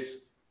can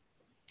this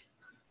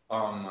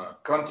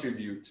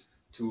contribute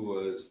to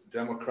a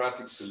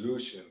democratic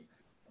solution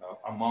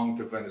among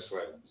the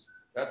Venezuelans?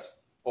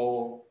 That's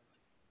all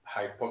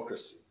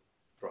hypocrisy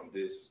from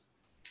this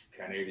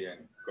Canadian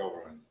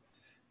government.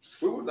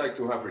 We would like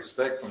to have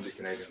respect from the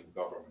Canadian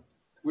government.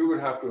 We would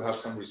have to have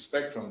some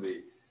respect from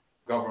the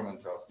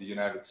government of the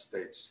United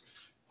States.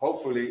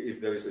 Hopefully, if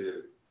there is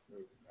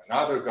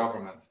another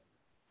government,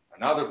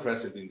 another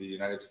president in the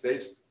United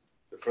States,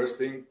 the first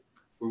thing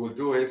we will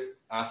do is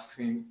ask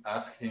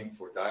him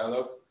for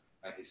dialogue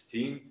and his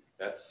team.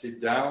 Let's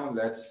sit down.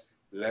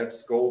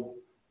 Let's go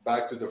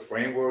back to the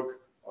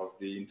framework of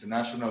the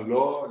international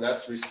law.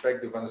 Let's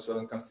respect the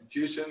Venezuelan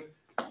constitution.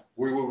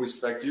 We will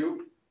respect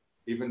you,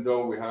 even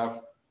though we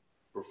have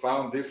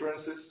profound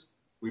differences.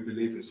 We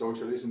believe in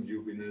socialism.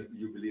 You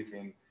believe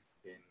in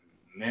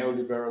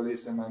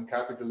neoliberalism and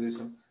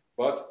capitalism,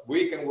 but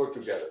we can work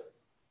together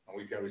and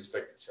we can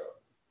respect each other.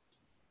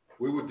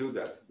 We would do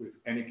that with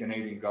any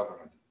Canadian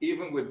government,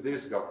 even with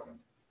this government,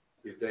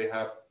 if they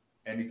have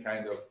any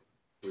kind of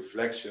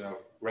reflection of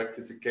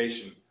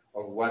rectification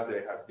of what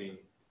they have been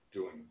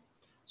doing.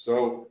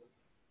 So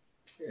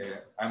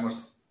I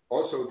must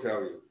also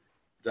tell you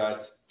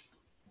that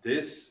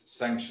these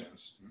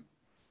sanctions,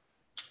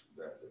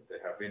 they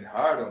have been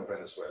hard on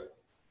Venezuela.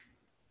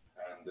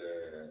 And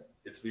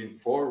it's been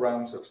 4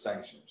 rounds of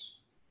sanctions.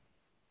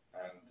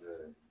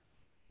 And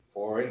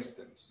for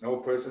instance, no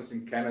persons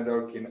in Canada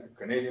or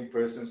Canadian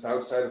persons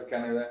outside of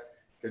Canada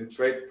can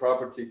trade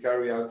property,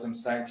 carry out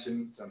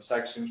transactions,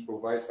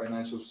 provide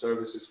financial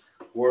services,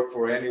 work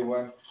for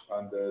anyone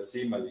on the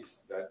CIMA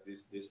list, that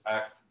is this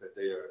act that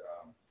they are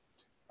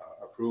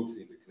approved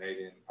in the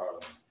Canadian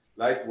Parliament.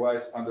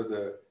 Likewise, under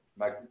the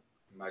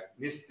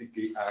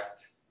Magnitsky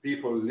Act,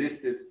 people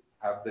listed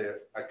have their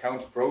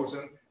accounts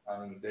frozen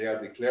and they are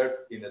declared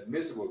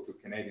inadmissible to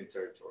Canadian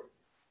territory.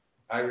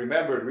 I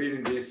remember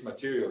reading this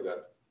material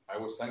that I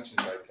was sanctioned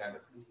by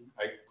Canada.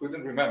 I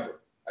couldn't remember.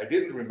 I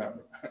didn't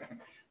remember.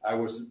 I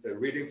was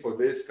reading for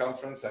this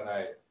conference and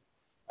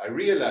I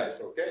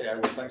realized, okay, I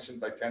was sanctioned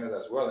by Canada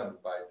as well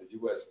and by the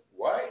US.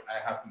 Why? I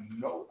have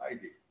no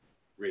idea,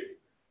 really.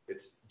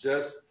 It's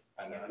just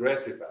an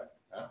aggressive act.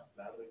 Huh?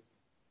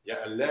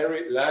 Yeah,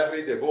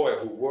 Larry DeBoy,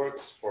 who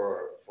works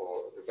for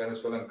the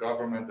Venezuelan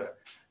government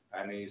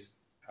and is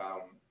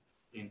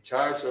in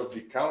charge of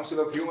the Council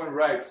of Human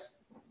Rights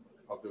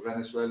of the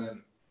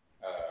Venezuelan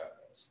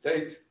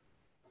state,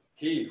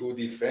 he who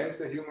defends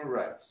the human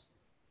rights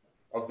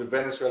of the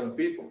Venezuelan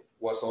people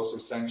was also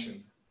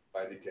sanctioned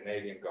by the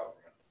Canadian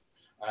government.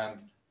 And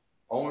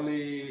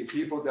only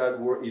people that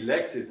were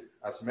elected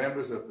as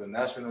members of the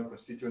National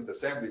Constituent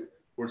Assembly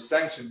were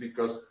sanctioned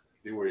because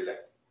they were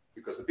elected,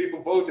 because the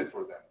people voted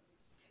for them.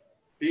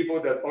 People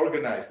that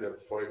organized them,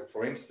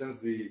 for instance,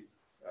 the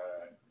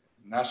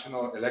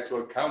National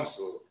Electoral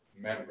Council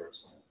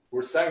members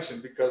were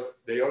sanctioned because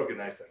they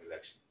organized an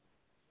election.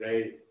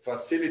 They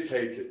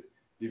facilitated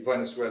the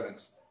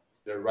Venezuelans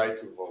their right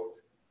to vote,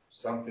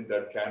 something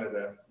that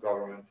Canada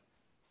government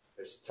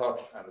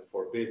stopped and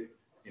forbid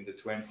in the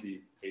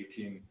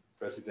 2018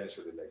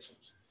 presidential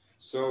elections.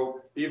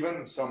 So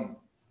even some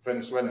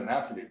Venezuelan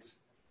athletes,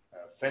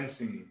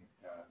 fencing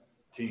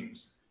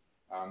teams,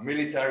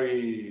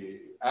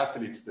 military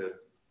athletes that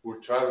were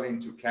traveling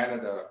to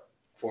Canada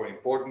for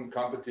important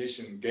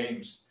competition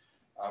games,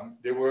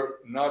 they were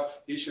not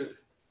issued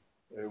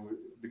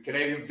the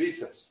Canadian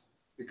visas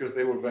because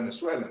they were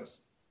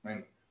Venezuelans. I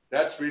mean,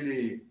 that's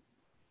really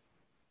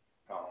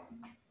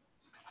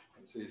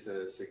it's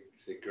a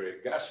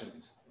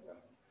segregationist,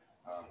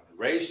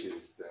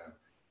 racist.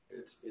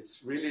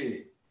 It's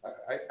really,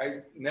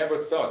 I never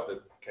thought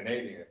that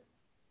any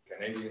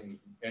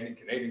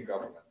Canadian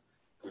government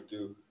could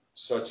do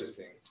such a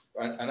thing.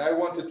 And I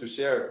wanted to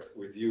share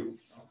with you,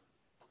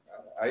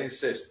 I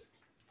insist,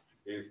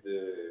 if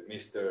the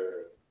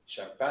Mr.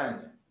 Champagne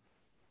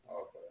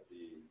of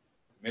the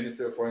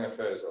Minister of Foreign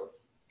Affairs of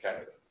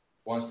Canada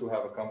wants to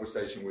have a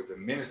conversation with the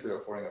Minister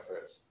of Foreign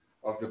Affairs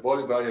of the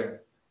Bolivarian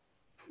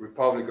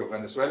Republic of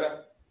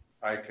Venezuela,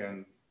 I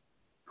can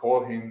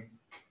call him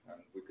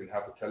and we can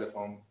have a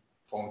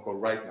phone call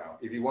right now.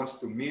 If he wants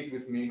to meet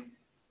with me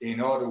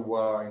in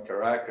Ottawa, in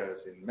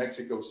Caracas, in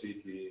Mexico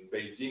City, in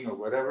Beijing or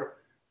whatever,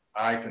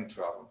 I can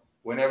travel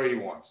whenever he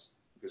wants,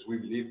 because we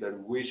believe that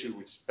we should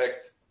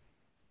respect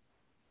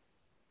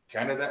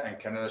Canada and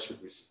Canada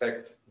should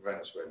respect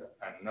Venezuela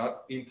and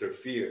not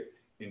interfere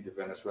in the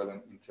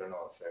Venezuelan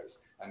internal affairs.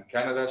 And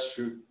Canada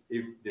should,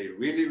 if they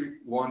really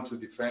want to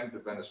defend the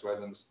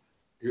Venezuelans'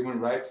 human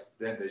rights,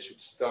 then they should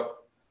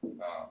stop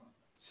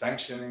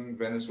sanctioning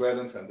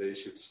Venezuelans and they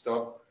should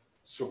stop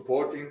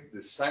supporting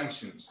the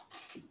sanctions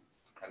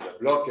and the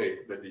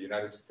blockade that the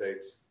United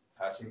States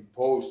has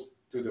imposed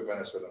to the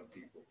Venezuelan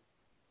people.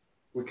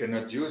 We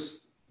cannot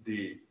use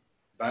the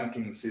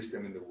banking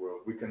system in the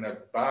world. We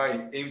cannot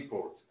buy,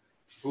 import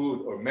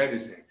food or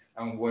medicine.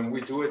 And when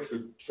we do it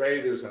through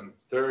traders and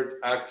third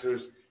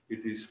actors,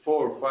 it is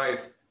 4 or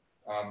 5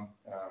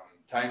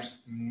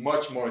 times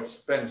much more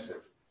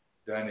expensive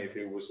than if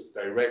it was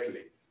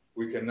directly.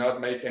 We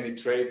cannot make any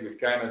trade with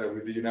Canada,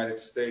 with the United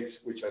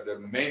States, which are the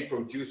main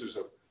producers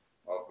of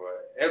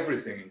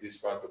everything in this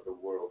part of the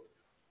world.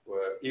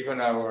 Where even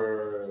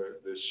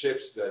the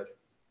ships the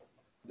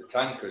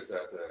tankers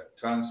that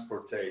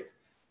transport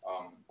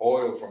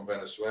oil from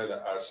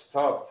Venezuela are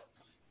stopped,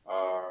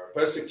 are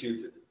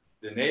persecuted.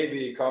 The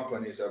Navy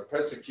companies are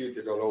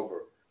persecuted all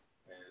over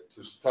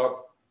to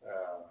stop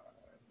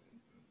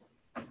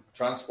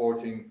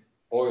transporting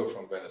oil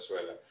from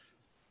Venezuela.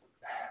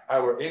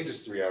 Our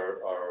industry,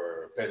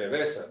 our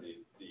PDVSA,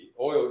 the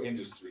oil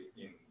industry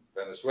in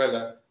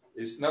Venezuela,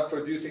 is not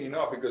producing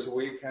enough because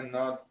we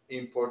cannot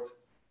import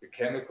the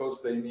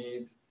chemicals they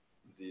need,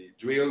 the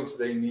drills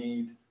they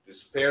need, the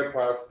spare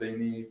parts they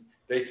need.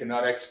 They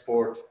cannot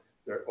export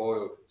their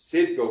oil.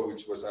 Citgo,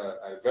 which was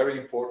a very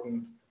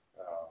important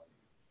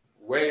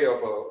way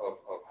of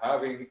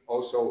having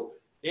also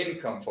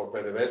income for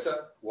PDVSA,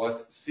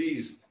 was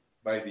seized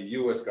by the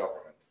US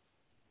government.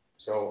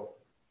 So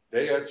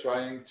they are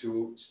trying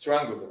to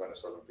strangle the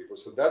Venezuelan people.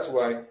 So that's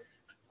why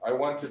I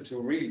wanted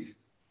to read.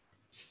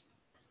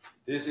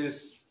 This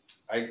is,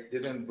 I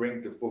didn't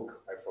bring the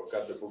book. I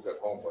forgot the book at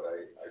home, but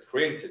I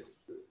printed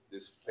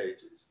these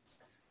pages.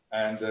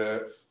 And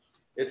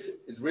it's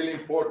really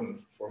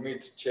important for me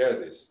to share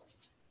this.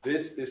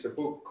 This is a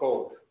book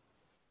called,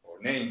 or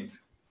named,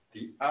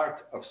 The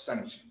Art of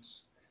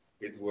Sanctions.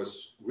 It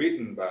was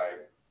written by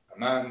a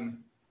man,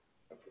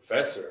 a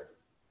professor,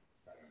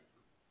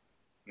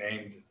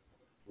 named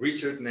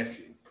Richard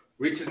Nephew,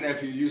 Rich's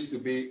nephew used to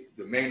be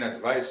the main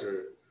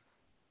advisor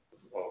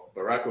of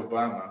Barack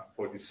Obama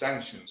for the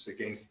sanctions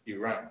against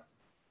Iran.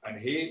 And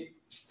he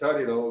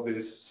studied all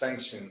this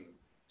sanction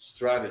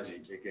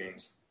strategy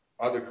against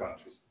other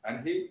countries.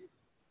 And he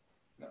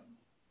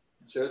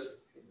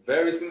just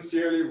very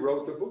sincerely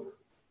wrote a book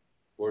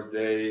where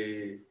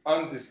they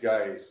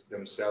undisguise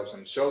themselves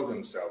and show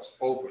themselves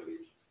openly.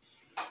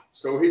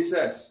 So he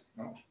says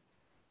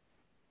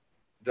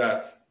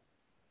that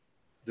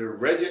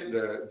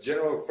the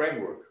general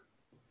framework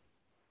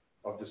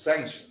of the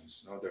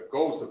sanctions, the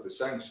goals of the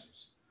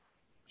sanctions,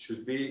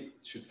 should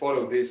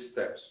follow these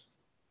steps.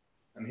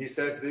 And he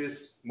says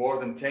this more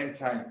than 10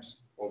 times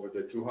over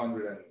the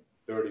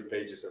 230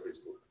 pages of his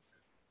book.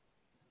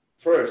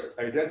 First,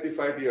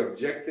 identify the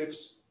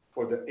objectives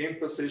for the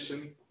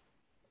imposition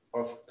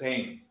of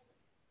pain.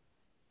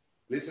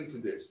 Listen to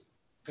this,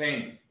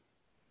 pain.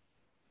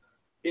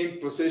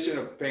 Imposition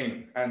of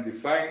pain, and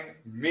define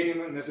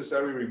minimum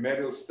necessary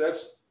remedial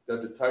steps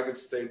that the target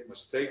state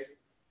must take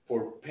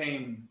for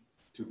pain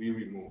to be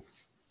removed.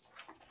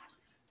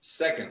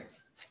 Second,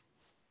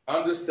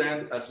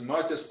 understand as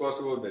much as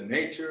possible the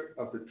nature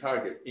of the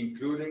target,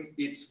 including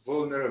its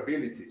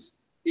vulnerabilities,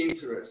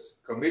 interests,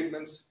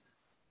 commitments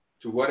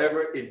to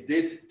whatever it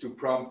did to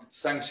prompt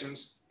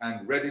sanctions,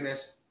 and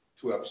readiness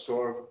to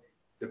absorb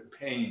the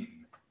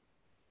pain.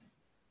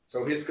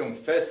 So he's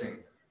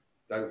confessing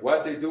that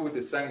what they do with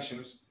the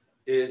sanctions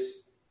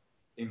is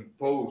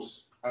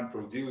impose and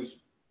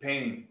produce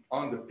pain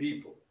on the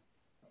people.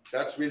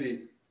 That's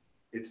really,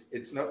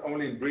 it's not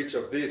only in breach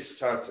of this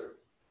charter,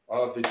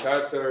 of the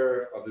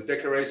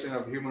Declaration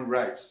of Human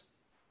Rights,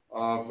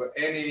 of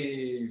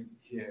any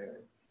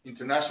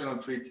international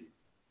treaty.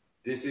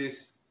 This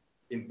is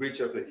in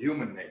breach of the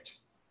human nature,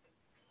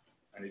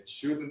 and it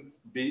shouldn't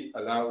be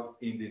allowed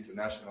in the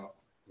international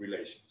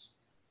relations.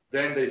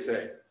 Then they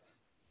say,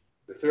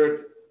 the third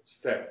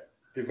step,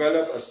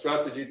 develop a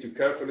strategy to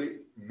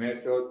carefully,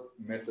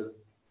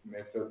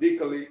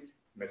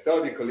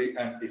 methodically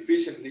and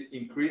efficiently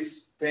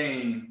increase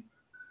pain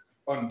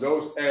on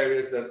those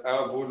areas that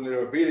are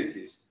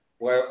vulnerabilities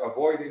while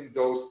avoiding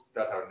those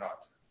that are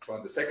not. So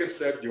on the second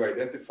step, you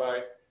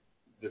identify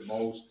the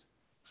most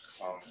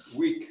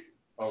weak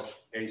of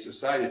a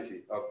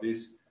society, of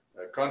this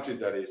country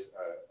that is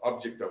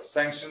object of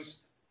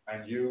sanctions,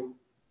 and you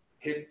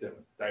hit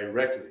them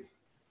directly.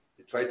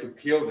 You try to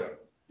kill them.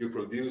 You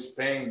produce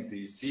pain,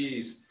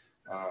 disease,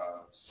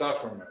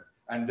 suffering,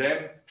 and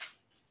then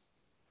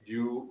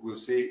you will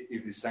see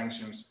if the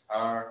sanctions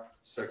are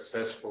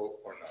successful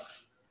or not.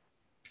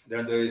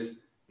 Then there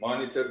is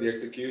monitor the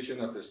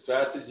execution of the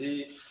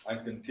strategy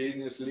and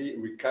continuously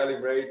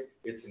recalibrate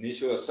its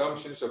initial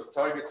assumptions of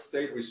target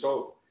state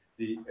resolve,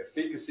 the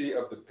efficacy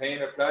of the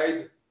pain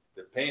applied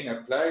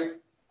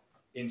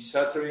in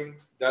shattering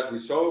that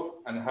resolve,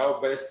 and how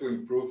best to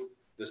improve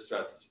the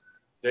strategy.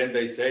 Then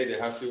they say they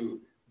have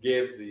to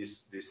give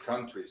these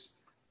countries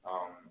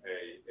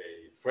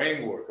a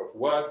framework of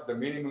what the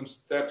minimum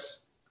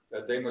steps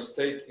that they must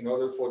take in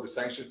order for the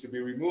sanction to be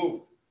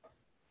removed.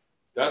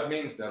 That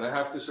means that I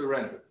have to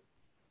surrender.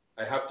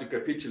 I have to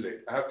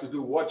capitulate. I have to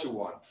do what you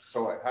want.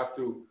 So I have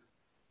to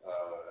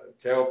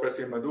tell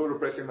President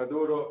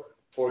Maduro,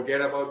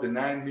 forget about the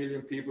 9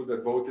 million people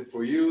that voted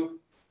for you,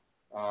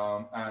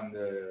 and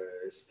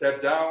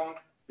step down,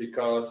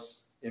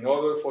 because in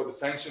order for the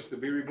sanctions to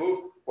be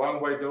removed, Juan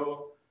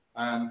Guaido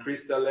and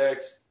Crystal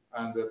X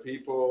and the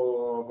people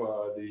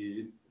of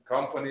the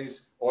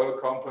companies, oil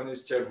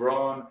companies,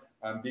 Chevron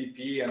and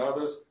BP and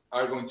others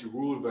are going to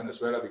rule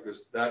Venezuela,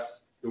 because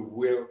that's the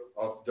will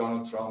of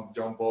Donald Trump,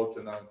 John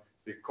Bolton, and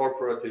the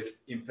corporative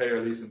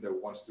imperialism that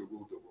wants to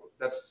rule the world.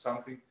 That's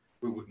something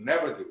we would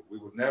never do. We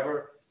would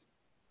never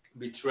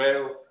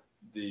betray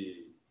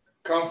the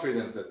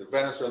confidence that the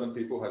Venezuelan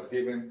people has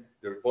given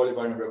the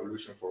Bolivarian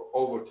revolution for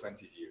over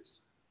 20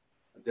 years.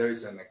 There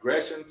is an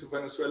aggression to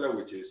Venezuela,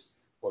 which is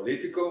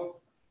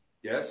political,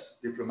 yes,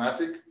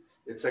 diplomatic,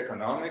 it's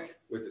economic,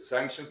 with the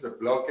sanctions, the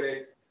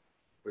blockade,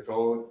 with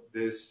all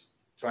this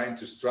trying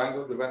to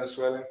strangle the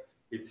Venezuelan.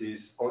 It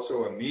is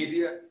also a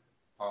media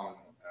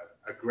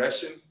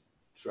aggression,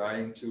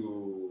 trying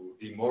to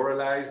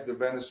demoralize the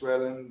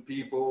Venezuelan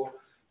people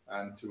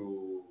and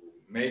to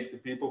make the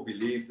people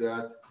believe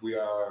that we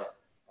are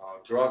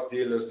drug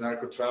dealers,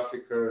 narco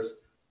traffickers,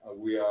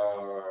 we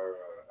are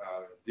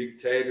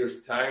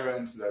dictators,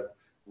 tyrants, that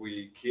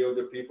we kill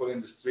the people in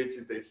the streets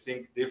if they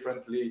think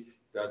differently,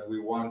 that we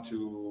want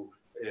to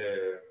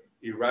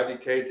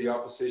eradicate the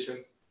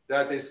opposition.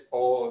 That is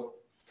all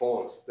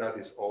false. That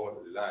is all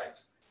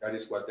lies. That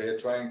is what they are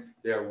trying.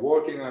 They are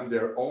working on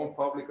their own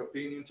public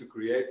opinion to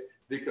create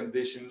the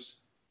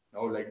conditions,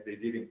 like they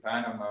did in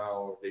Panama,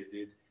 or they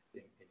did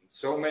in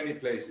so many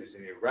places,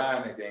 in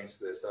Iran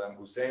against Saddam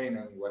Hussein,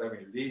 and whatever,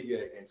 in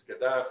Libya against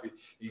Gaddafi,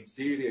 in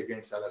Syria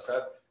against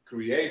al-Assad,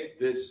 create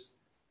this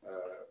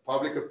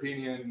public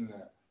opinion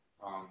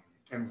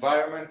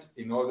environment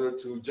in order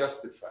to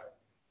justify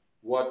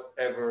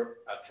whatever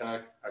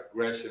attack,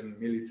 aggression,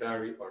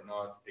 military or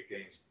not,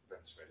 against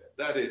Venezuela.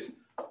 That is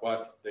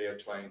what they are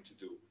trying to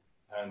do.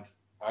 And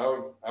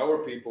our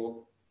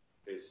people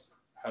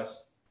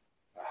has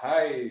a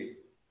high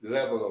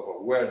level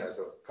of awareness,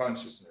 of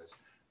consciousness,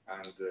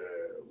 and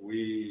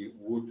we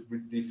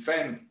would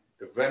defend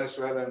the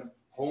Venezuelan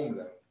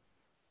homeland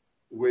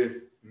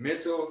with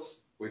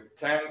missiles, with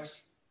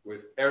tanks,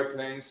 with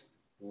airplanes,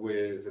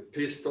 with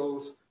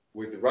pistols,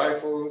 with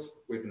rifles,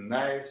 with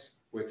knives,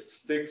 with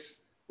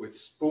sticks, with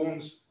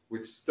spoons,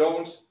 with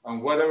stones,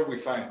 and whatever we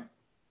find.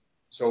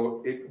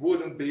 So it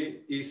wouldn't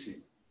be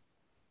easy.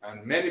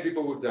 And many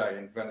people would die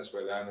in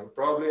Venezuela, and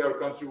probably our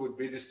country would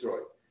be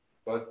destroyed.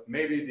 But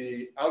maybe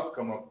the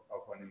outcome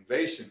of an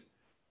invasion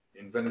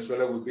in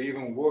Venezuela would be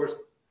even worse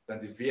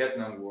than the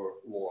Vietnam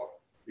War,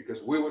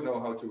 because we would know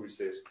how to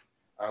resist.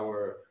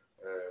 Our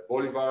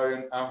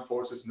Bolivarian armed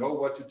forces know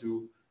what to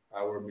do.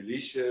 Our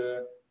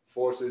militia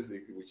forces,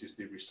 which is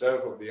the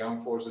reserve of the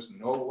armed forces,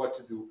 know what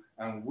to do.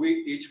 And we,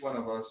 each one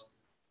of us,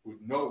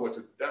 would know what to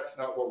do. That's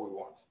not what we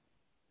want.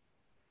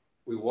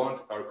 We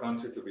want our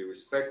country to be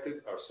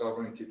respected, our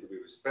sovereignty to be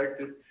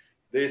respected.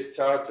 This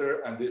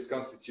charter and this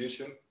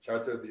constitution,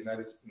 Charter of the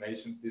United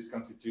Nations, this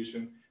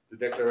constitution, the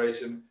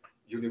Declaration,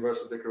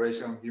 Universal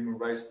Declaration on Human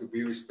Rights, to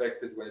be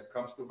respected when it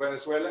comes to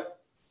Venezuela,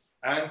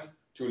 and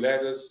to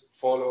let us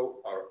follow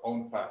our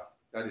own path.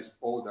 That is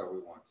all that we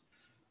want.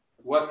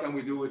 What can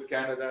we do with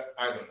Canada?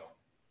 I don't know.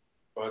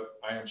 But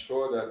I am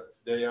sure that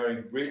they are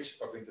in breach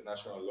of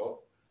international law.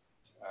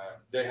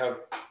 They have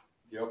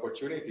the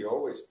opportunity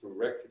always to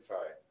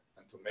rectify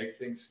and to make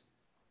things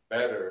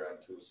better and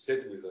to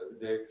sit with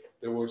it.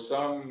 There were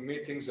some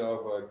meetings of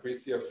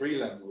Chrystia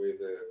Freeland with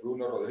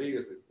Bruno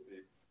Rodriguez, the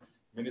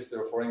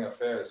Minister of Foreign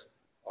Affairs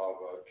of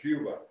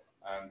Cuba,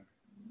 and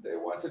they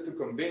wanted to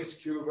convince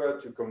Cuba,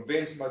 to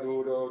convince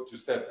Maduro to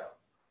step down.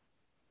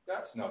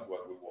 That's not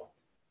what we want.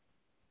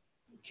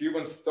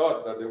 Cubans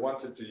thought that they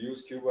wanted to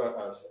use Cuba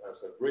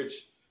as a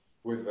bridge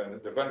with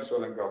the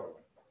Venezuelan government.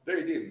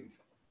 They didn't.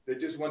 They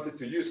just wanted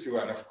to use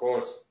Cuba, and of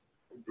course,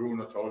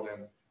 Bruno told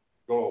them,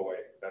 go away.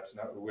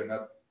 We're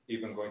not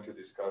even going to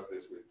discuss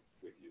this with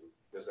you.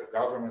 There's a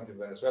government in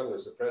Venezuela,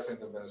 there's a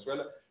president in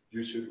Venezuela.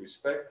 You should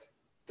respect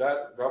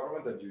that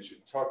government and you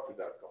should talk to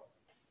that government.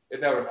 It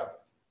never happened.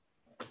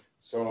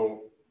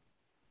 So,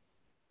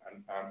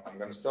 I'm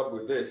going to stop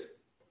with this.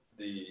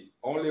 The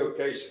only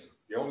occasion,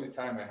 the only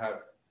time I had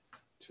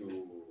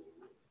to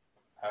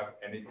have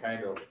any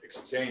kind of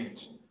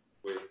exchange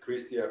with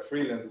Chrystia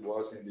Freeland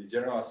was in the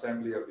General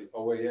Assembly of the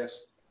OAS.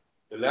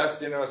 The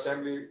last General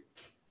Assembly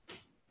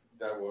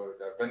that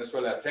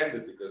Venezuela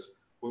attended, because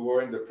we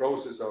were in the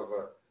process of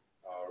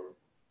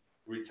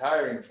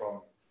retiring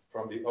from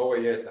the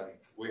OAS, and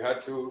we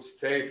had to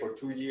stay for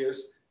 2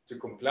 years to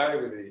comply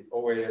with the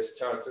OAS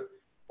charter,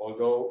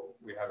 although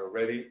we had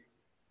already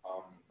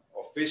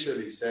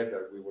officially said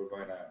that we were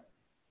going to,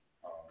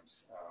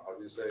 how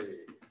do you say,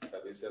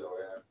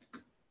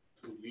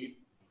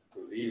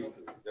 to leave.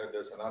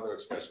 There's another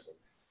expression.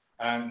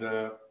 And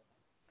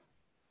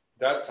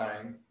that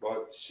time,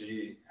 but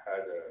she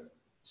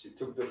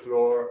took the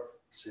floor.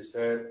 She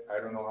said, I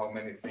don't know how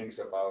many things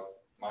about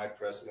my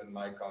president,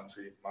 my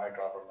country, my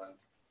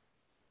government.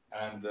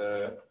 And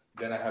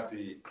then I had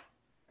the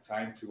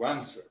time to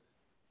answer.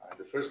 And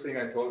the first thing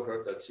I told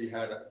her that she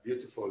had a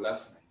beautiful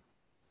last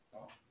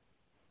name,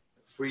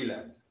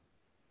 Freeland,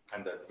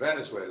 and that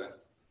Venezuela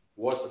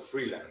was a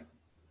free land,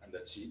 and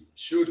that she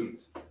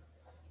shouldn't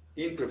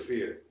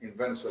interfere in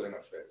Venezuelan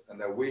affairs, and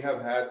that we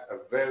have had a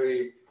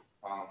very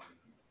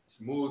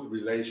smooth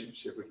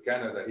relationship with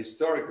Canada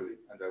historically,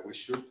 and that we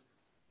should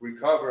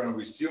recover and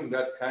resume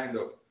that kind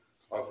of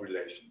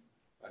relation,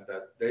 and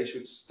that they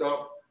should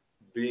stop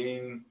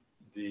being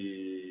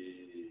the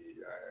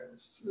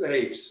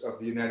slaves of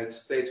the United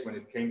States when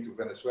it came to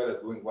Venezuela,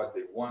 doing what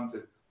they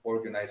wanted,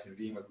 organizing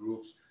Lima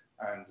Groups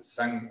and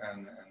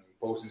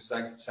imposing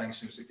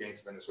sanctions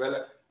against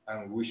Venezuela,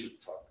 and we should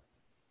talk.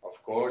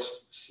 Of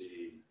course,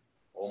 she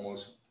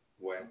almost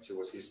went, she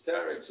was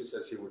hysterical. She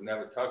said she would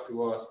never talk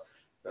to us,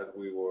 that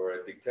we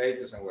were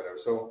dictators and whatever.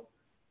 So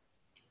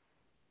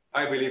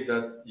I believe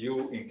that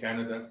you in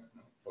Canada,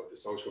 for the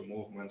social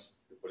movements,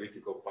 the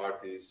political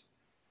parties,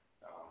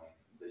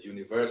 the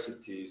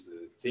universities,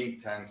 the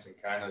think tanks in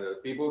Canada,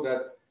 people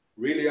that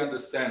really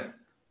understand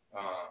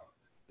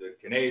the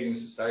Canadian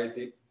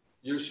society,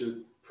 you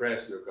should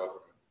press your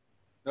government.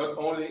 Not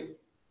only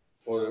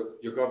for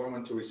your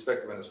government to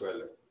respect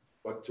Venezuela,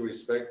 but to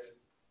respect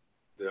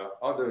the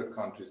other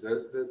countries. There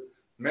are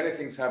many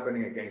things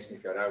happening against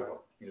Nicaragua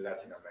in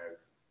Latin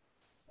America.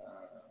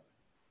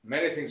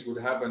 Many things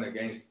would happen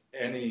against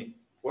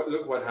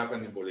look what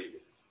happened in Bolivia.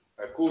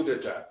 A coup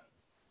d'etat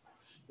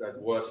that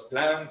was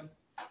planned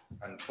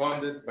and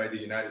funded by the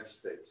United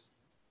States.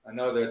 And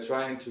now they're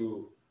trying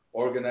to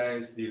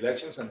organize the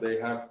elections, and they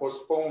have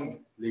postponed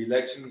the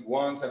election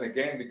once and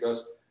again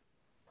because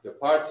the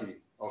party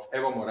of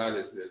Evo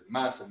Morales, the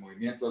MAS, el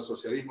Movimiento al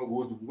Socialismo,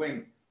 would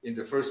win in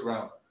the first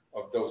round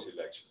of those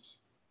elections.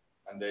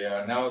 And they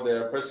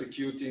are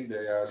persecuting,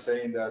 they are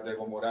saying that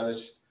Evo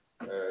Morales,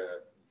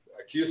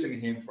 accusing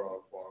him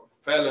for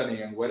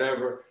felony and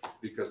whatever,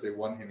 because they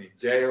want him in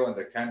jail, and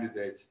the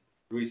candidate,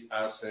 Luis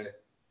Arce,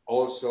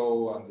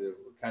 also I'm the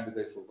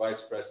candidate for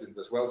vice president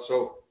as well.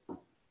 So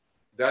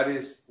that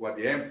is what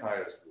the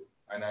empires do.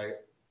 And I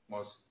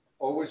must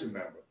always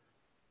remember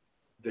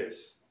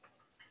this.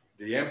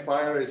 The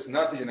empire is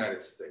not the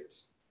United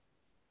States.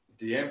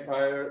 The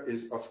empire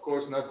is, of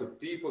course, not the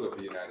people of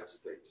the United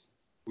States.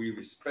 We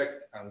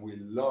respect and we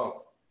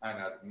love and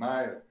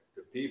admire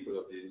the people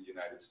of the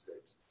United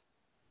States.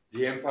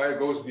 The empire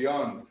goes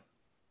beyond.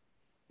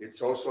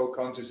 It's also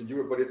countries in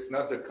Europe, but it's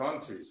not the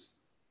countries.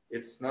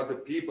 It's not the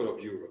people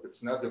of Europe.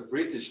 It's not the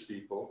British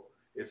people.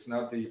 It's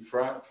not the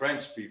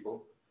French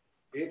people.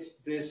 It's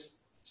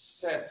this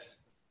set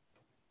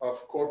of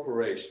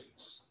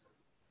corporations,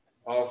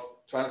 of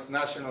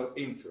transnational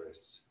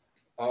interests,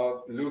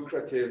 of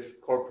lucrative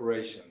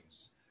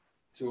corporations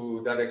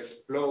that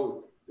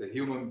exploit the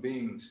human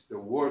beings, the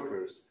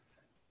workers,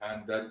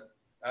 and that,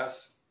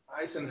 as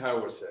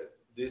Eisenhower said,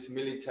 this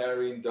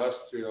military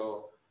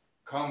industrial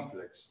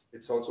complex,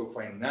 it's also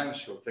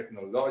financial,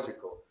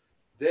 technological,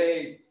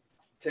 they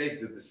take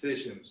the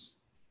decisions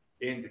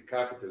in the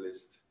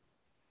capitalist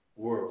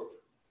world.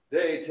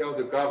 They tell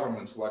the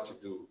governments what to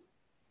do.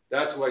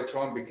 That's why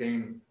Trump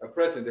became a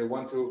president. They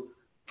want to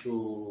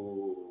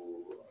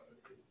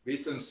be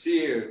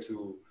sincere,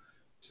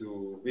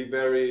 to be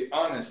very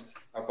honest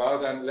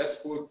about, and let's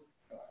put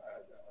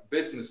a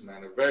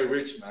businessman, a very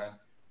rich man,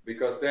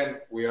 because then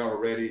we are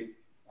already,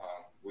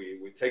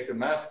 we take the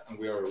mask and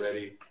we are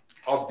already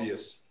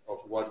obvious of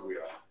what we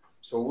are.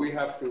 So we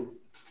have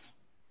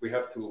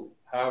to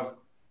have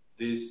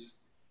this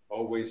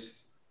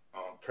always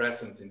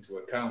present into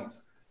account.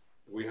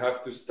 We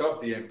have to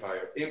stop the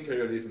empire.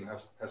 Imperialism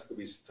has to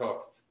be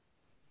stopped.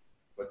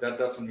 But that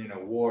doesn't mean a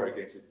war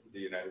against the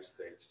United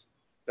States.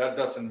 That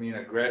doesn't mean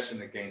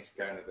aggression against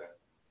Canada.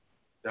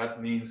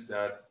 That means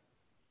that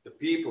the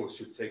people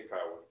should take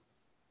power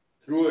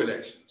through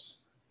elections,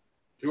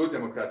 through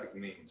democratic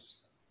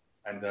means,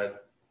 and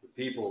that the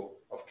people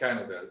of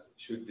Canada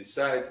should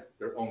decide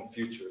their own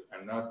future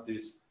and not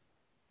this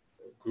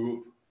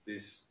group,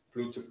 this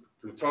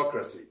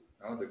plutocracy,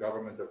 the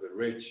government of the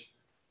rich,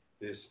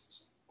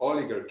 these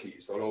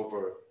oligarchies all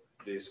over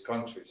these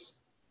countries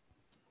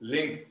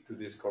linked to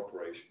these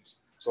corporations.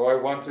 So I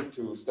wanted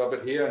to stop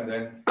it here, and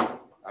then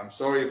I'm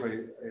sorry if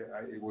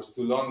it was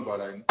too long,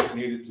 but I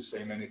needed to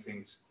say many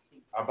things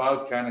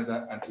about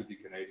Canada and to the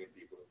Canadian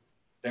people.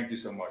 Thank you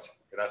so much.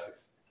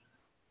 Gracias.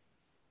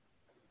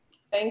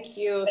 Thank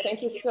you.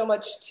 Thank you so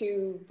much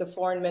to the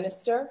foreign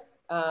minister.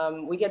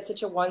 We get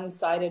such a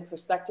one-sided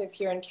perspective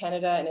here in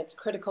Canada, and it's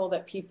critical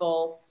that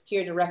people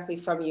hear directly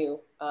from you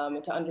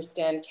and to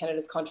understand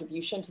Canada's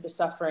contribution to the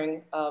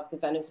suffering of the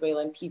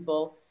Venezuelan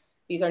people.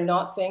 These are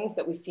not things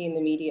that we see in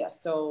the media.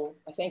 So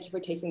I thank you for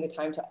taking the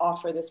time to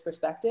offer this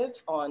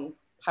perspective on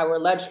how we're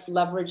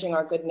leveraging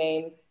our good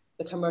name,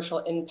 the commercial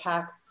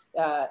impacts,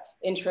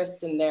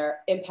 interests and their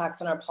impacts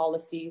on our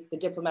policies, the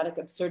diplomatic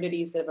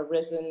absurdities that have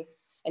arisen.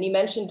 And you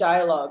mentioned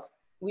dialogue.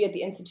 We at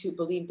the Institute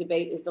believe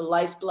debate is the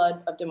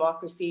lifeblood of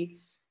democracy.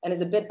 And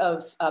as a bit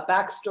of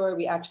backstory,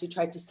 we actually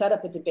tried to set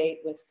up a debate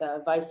with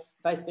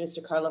Vice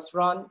Minister Carlos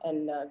Ron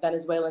and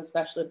Venezuelan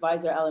Special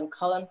Advisor Alan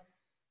Cullen.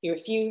 He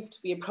refused.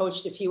 We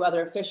approached a few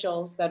other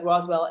officials, Ved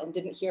Roswell, and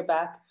didn't hear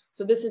back.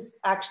 So this is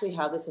actually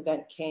how this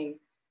event came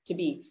to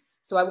be.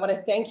 So I want to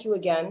thank you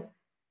again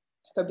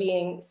for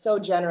being so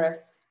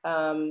generous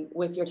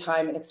with your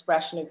time and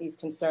expression of these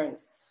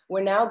concerns.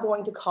 We're now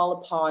going to call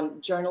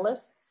upon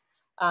journalists.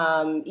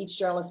 Each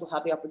journalist will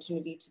have the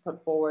opportunity to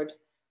put forward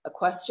a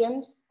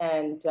question.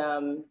 And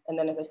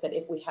then, as I said,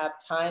 if we have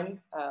time,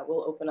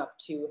 we'll open up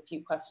to a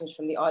few questions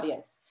from the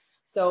audience.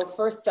 So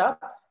first up,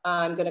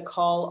 I'm going to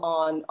call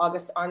on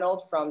August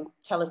Arnold from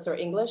Telesur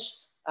English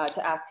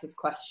to ask his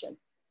question.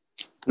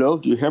 Hello,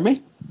 do you hear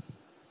me?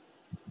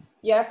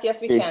 Yes,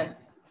 we can.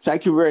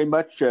 Thank you very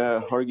much,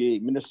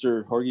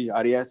 Minister Jorge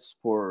Arreaza,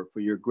 for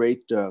your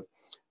great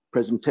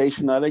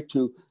presentation. I'd like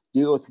to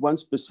deal with one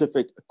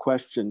specific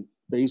question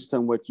based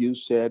on what you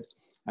said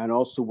and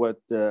also what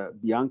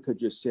Bianca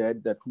just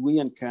said, that we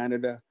in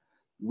Canada,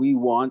 we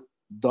want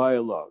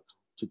dialogue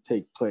to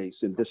take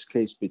place, in this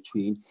case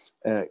between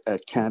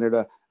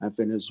Canada and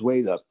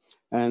Venezuela.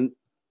 And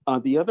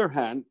on the other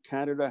hand,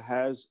 Canada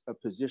has a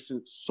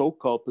position,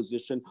 so-called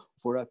position,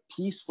 for a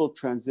peaceful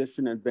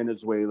transition in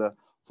Venezuela,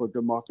 for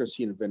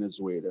democracy in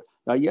Venezuela.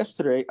 Now,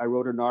 yesterday, I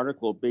wrote an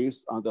article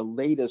based on the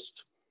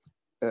latest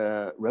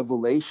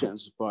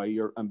revelations by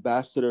your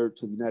ambassador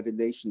to the United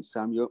Nations,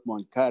 Samuel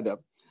Moncada,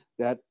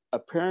 that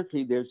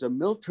apparently there's a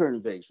military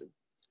invasion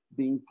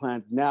being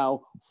planned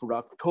now for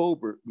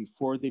October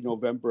before the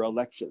November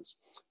elections.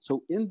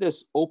 So in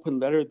this open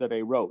letter that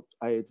I wrote,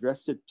 I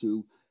addressed it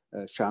to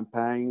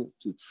Champagne,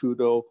 to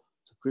Trudeau,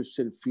 to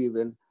Christian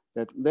Phelan,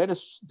 that let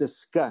us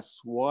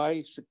discuss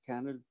why should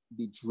Canada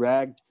be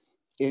dragged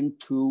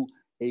into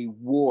a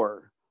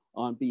war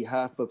on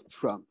behalf of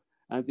Trump.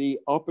 And the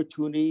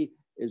opportunity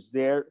is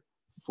there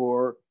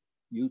for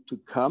you to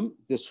come.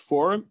 This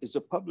forum is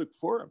a public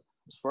forum.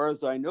 As far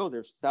as I know,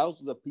 there's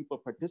thousands of people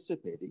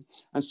participating.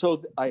 And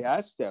so I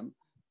asked them,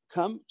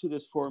 come to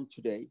this forum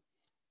today,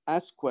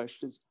 ask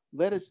questions,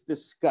 let us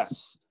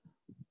discuss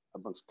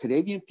amongst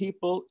Canadian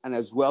people and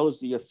as well as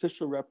the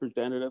official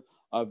representative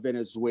of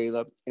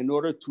Venezuela in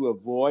order to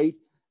avoid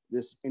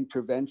this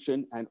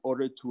intervention, in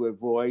order to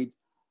avoid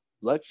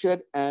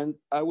bloodshed, and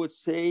I would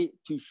say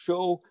to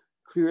show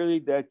clearly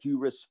that you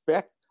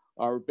respect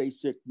our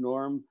basic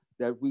norm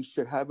that we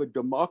should have a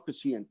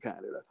democracy in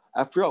Canada.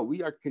 After all,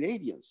 we are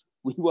Canadians.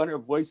 We want our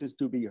voices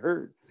to be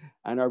heard.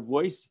 And our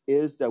voice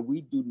is that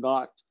we do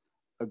not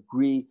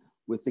agree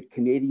with the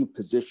Canadian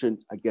position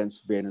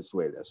against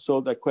Venezuela. So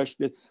the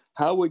question is,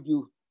 how would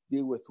you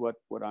deal with what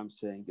I'm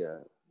saying,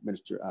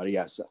 Minister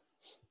Arreaza?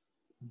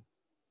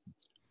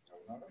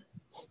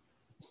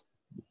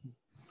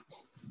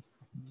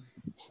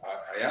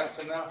 I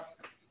answer now?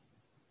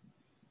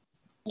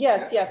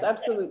 Yes,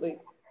 absolutely.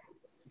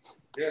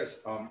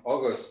 Yes,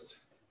 August,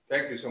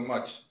 thank you so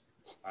much.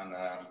 And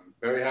I'm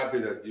very happy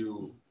that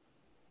you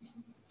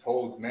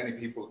told many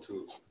people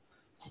to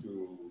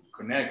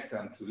connect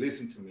and to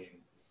listen to me.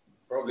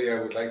 Probably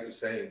I would like to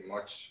say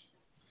much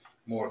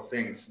more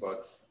things,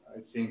 but I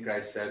think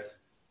I said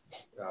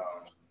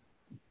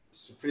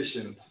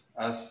sufficient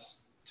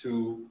as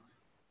to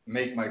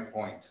make my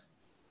point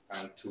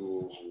and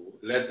to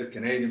let the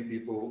Canadian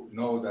people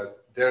know that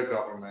their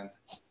government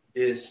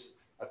is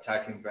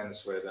attacking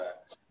Venezuela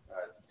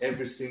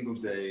every single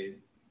day.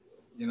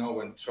 You know,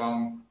 when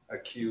Trump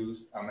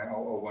accused,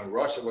 or when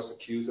Russia was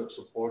accused of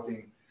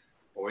supporting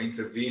or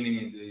intervening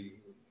in the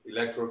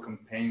electoral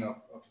campaign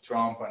of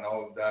Trump and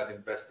all that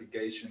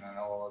investigation and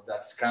all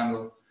that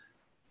scandal,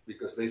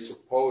 because they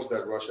suppose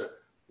that Russia,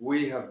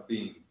 we have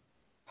been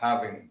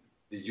having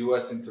the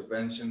US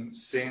intervention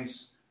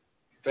since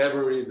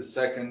February the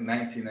 2nd,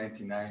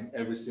 1999,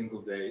 every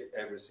single day,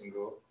 every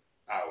single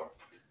hour.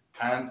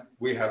 And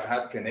we have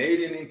had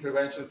Canadian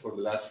intervention for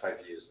the last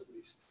 5 years at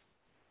least.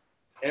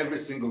 Every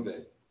single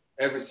day,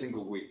 every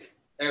single week,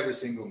 every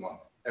single month,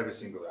 every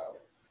single hour.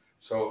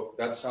 So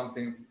that's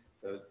something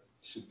that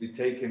should be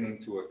taken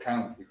into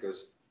account,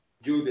 because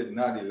you did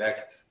not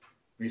elect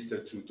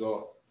Mr.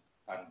 Trudeau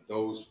and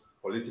those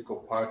political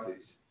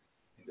parties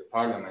in the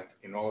parliament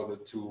in order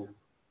to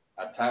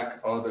attack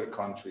other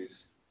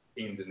countries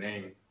in the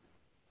name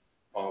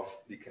of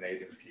the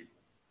Canadian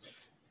people.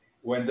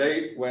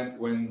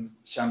 When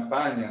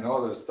Champagne and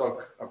others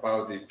talk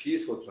about the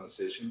peaceful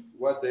transition,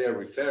 what they are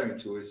referring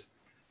to is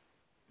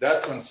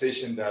that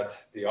transition that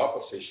the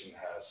opposition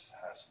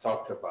has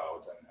talked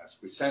about and has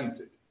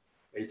presented,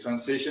 a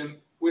transition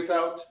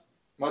without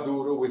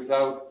Maduro,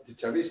 without the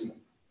Chavismo.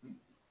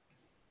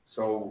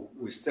 So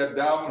we stepped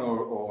down,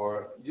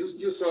 or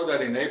you saw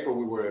that in April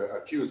we were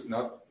accused,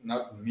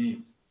 not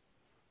me,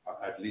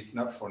 at least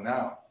not for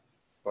now,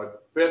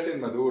 but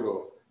President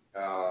Maduro,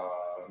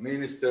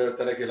 Minister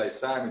Tarek El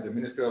Aissami, the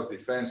Minister of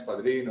Defense,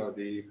 Padrino,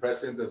 the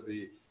President of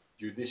the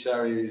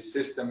Judiciary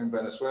System in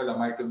Venezuela,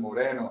 Michael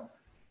Moreno,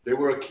 they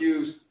were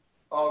accused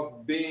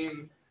of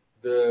being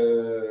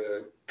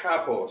the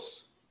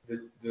capos,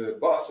 the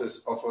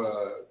bosses of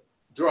a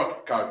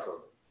drug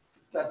cartel.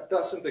 That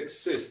doesn't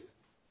exist.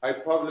 I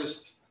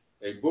published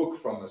a book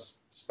from a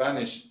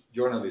Spanish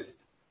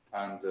journalist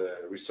and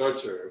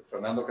researcher,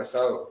 Fernando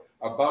Casado,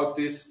 about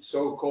this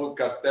so-called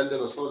cartel de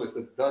los soles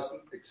that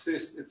doesn't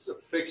exist. It's a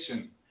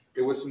fiction.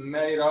 It was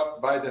made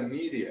up by the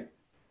media,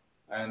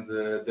 and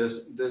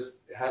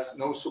has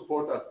no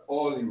support at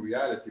all in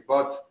reality.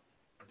 But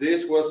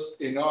this was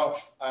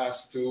enough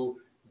as to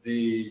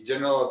the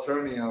general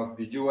attorney of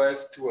the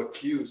US to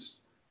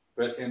accuse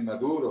President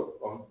Maduro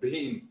of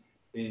being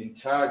in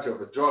charge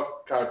of a drug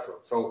cartel.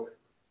 So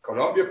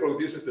Colombia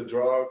produces the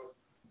drug,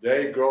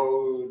 they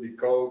grow the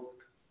coke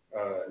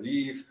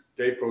leaf,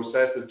 they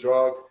process the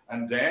drug,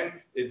 and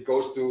then it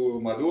goes to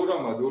Maduro.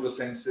 Maduro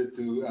sends it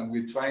to, and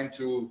we're trying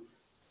to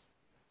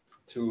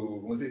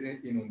what's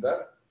it,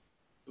 inundar?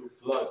 To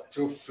flood.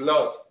 To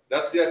flood.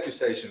 That's the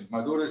accusation.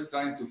 Maduro is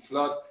trying to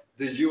flood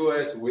the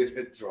US with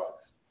the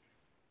drugs.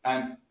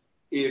 And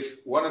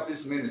if one of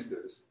these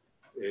ministers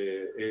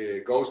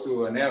goes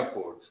to an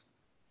airport,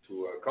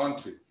 to a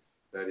country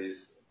that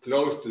is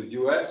close to the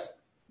US,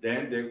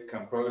 then they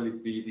can probably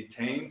be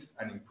detained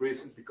and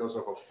imprisoned because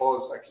of a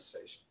false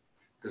accusation.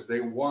 Because they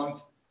want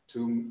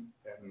to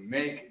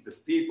make the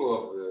people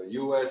of the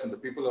US and the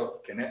people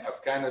of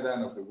Canada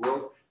and of the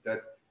world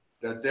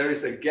that there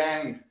is a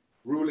gang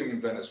ruling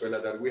in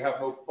Venezuela, that we have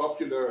no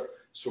popular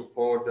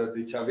support, that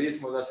the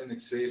Chavismo doesn't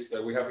exist,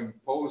 that we have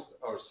imposed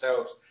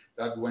ourselves,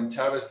 that when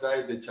Chavez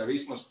died, the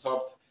Chavismo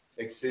stopped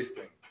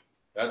existing.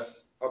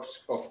 That's,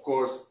 of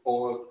course,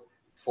 all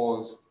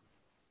false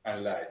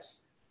and lies.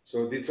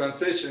 So the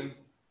transition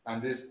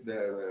and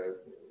the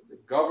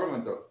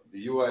government of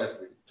the US,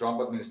 the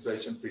Trump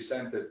administration,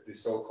 presented the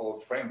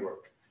so-called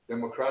framework,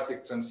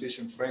 democratic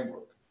transition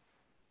framework,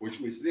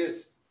 which was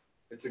this.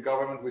 It's a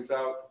government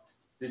without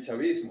the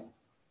Chavismo.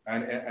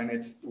 And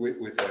it's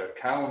with a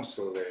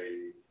council,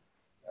 a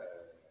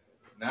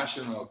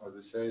national, how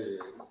to say,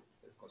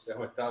 Consejo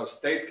de Estado,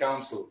 state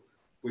council,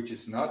 which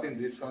is not in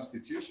this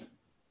constitution.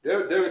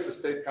 There is a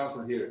state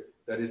council here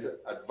that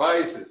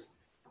advises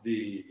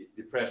the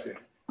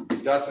president.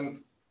 It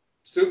doesn't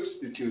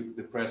substitute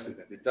the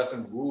president. It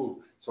doesn't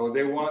rule. So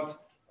they want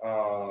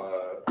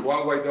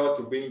Juan Guaido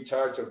to be in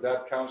charge of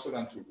that council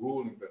and to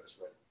rule in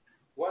Venezuela.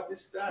 What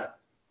is that?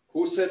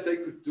 Who said they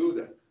could do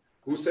that?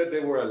 Who said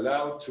they were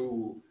allowed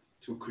to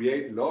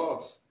create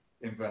laws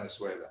in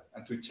Venezuela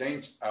and to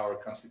change our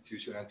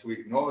constitution and to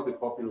ignore the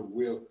popular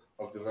will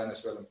of the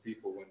Venezuelan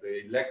people when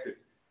they elected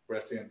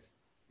President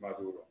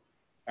Maduro?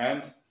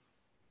 And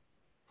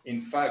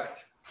in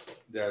fact,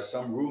 there are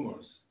some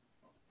rumors.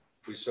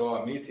 We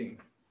saw a meeting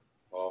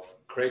of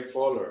Craig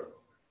Fowler,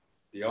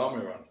 the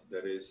almirant,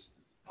 that is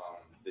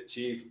the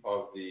chief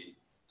of the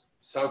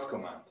South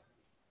Command,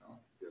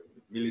 the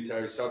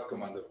military South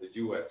Command of the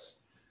US,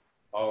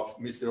 of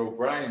Mr.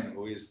 O'Brien,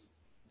 who is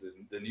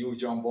the new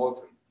John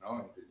Bolton,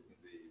 in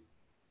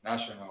the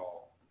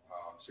National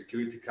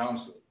Security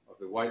Council of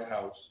the White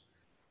House,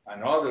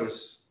 and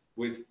others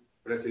with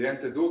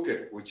Presidente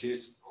Duque,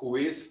 who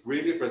is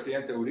really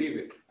Presidente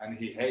Uribe, and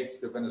he hates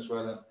the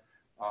Venezuelan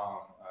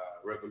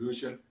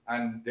revolution,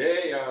 and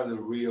they are the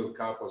real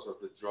capos of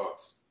the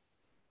drugs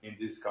in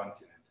this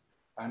continent.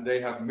 And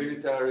they have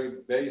military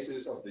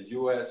bases of the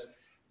US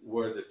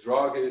where the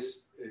drug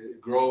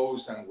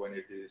grows, and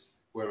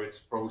where it's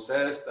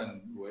processed,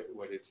 and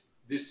where it's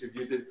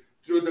distributed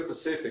through the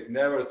Pacific,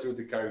 never through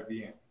the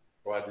Caribbean,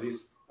 or at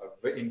least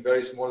in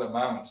very small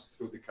amounts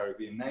through the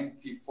Caribbean.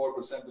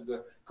 94% of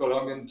the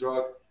Colombian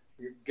drug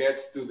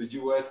gets to the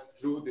US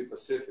through the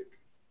Pacific,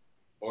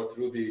 or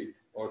through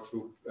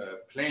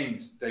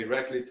planes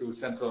directly to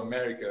Central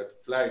America,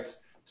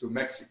 flights to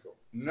Mexico,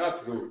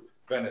 not through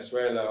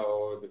Venezuela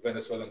or the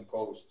Venezuelan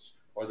coasts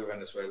or the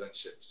Venezuelan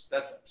ships.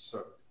 That's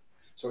absurd.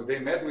 So they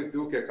met with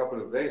Duque a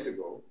couple of days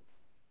ago,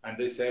 and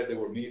they said they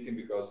were meeting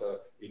because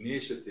of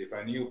initiative,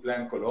 a new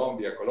plan,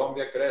 Colombia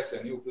Crece,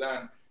 a new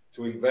plan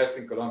to invest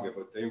in Colombia,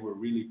 but they were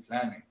really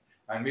planning.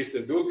 And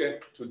Mr.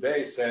 Duque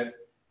today said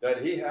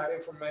that he had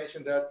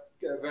information that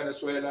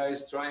Venezuela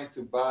is trying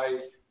to buy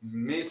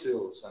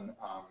missiles and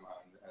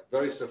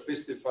very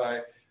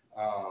sophisticated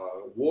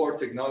war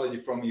technology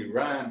from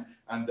Iran,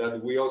 and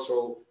that we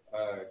also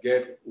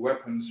get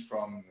weapons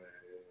from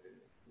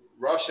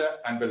Russia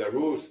and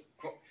Belarus.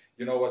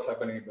 You know what's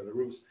happening in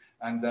Belarus.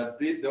 And that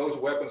those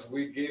weapons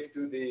we give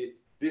to the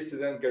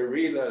dissident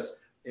guerrillas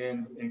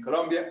in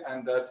Colombia,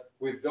 and that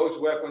with those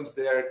weapons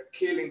they are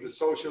killing the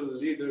social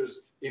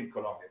leaders in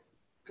Colombia.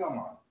 Come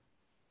on.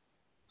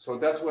 So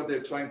that's what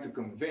they're trying to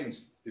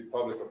convince the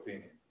public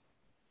opinion.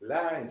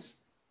 Lies.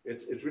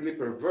 It's really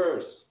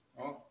perverse.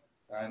 No?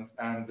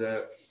 And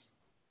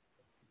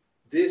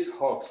this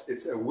hoax,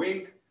 it's a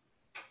wink.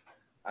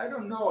 I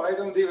don't know. I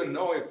don't even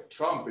know if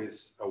Trump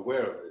is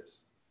aware of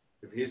this,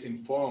 if he's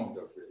informed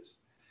of this,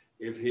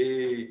 if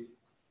he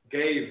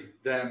gave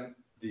them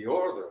the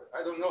order.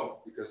 I don't know,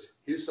 because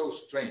he's so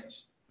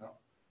strange,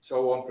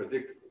 so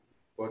unpredictable.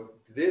 But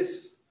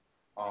this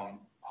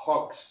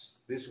hoax,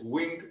 this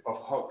wing of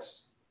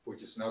hoax,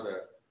 which is not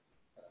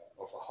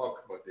of a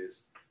hawk, but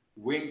this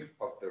wing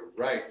of the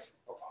right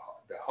of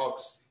the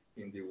hoax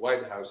in the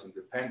White House, in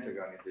the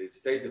Pentagon, in the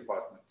State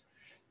Department,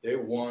 they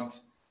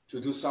want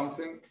to do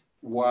something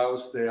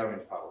whilst they are in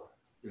power.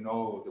 You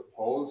know, the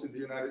polls in the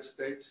United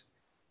States,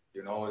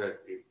 you know that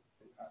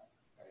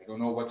I don't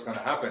know what's going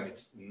to happen.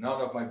 It's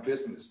none of my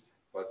business.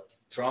 But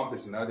Trump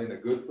is not in a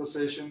good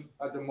position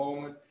at the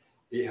moment.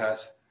 He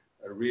has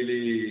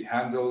really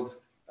handled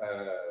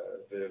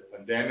the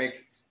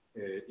pandemic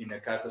in a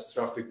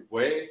catastrophic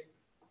way,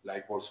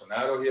 like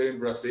Bolsonaro here in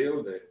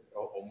Brazil,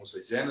 almost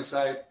a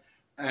genocide.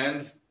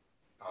 And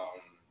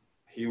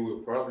he will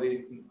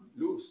probably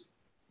lose,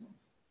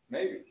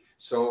 maybe.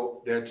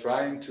 So they're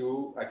trying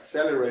to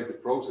accelerate the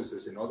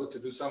processes in order to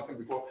do something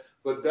before.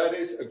 But that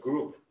is a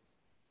group.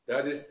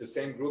 That is the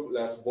same group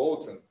last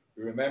Bolton.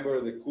 You remember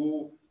the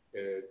coup,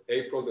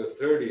 April the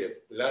 30th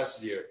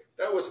last year.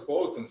 That was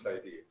Bolton's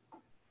idea.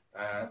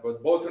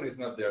 But Bolton is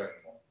not there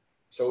anymore.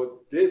 So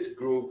this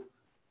group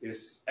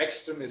is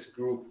extremist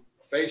group,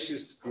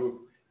 fascist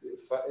group,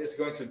 is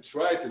going to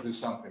try to do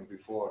something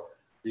before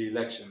the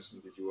elections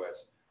in the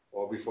US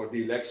or before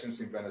the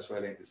elections in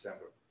Venezuela in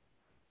December.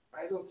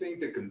 I don't think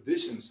the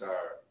conditions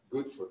are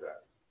good for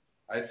that.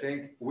 I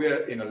think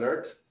we're in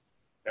alert.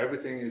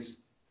 Everything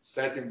is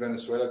set in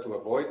Venezuela to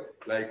avoid,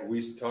 like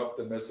we stopped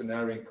the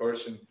mercenary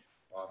incursion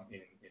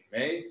in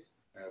May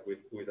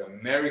with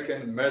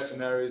American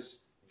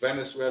mercenaries,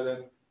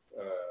 Venezuelan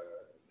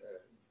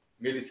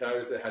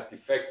militaries that had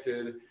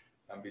defected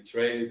and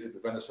betrayed the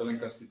Venezuelan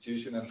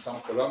constitution, and some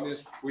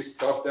Colombians. We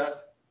stopped that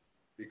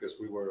because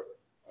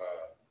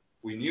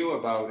we knew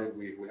about it.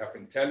 We have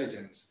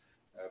intelligence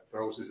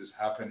processes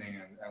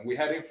happening, and we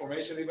had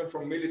information even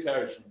from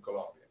militaries from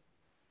Colombia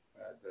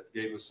that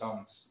gave us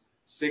some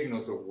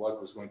signals of what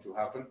was going to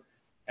happen,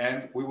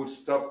 and we would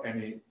stop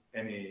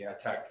any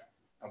attack,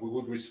 and we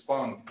would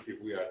respond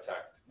if we are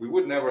attacked. We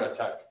would never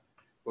attack,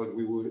 but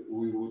we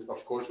would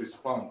of course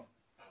respond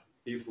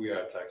if we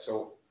are attacked.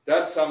 So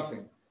that's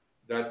something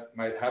that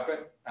might happen,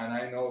 and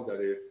I know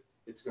that if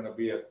it's going to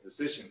be a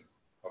decision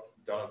of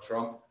Donald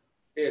Trump,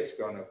 it's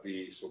going to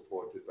be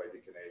supported by the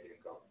Canadian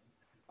government.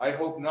 I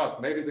hope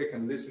not. Maybe they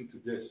can listen to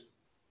this,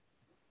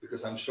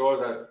 because I'm sure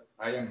that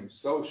I am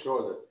so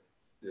sure that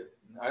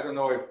I don't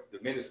know if the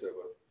minister,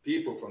 but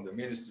people from the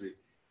Ministry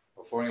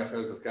of Foreign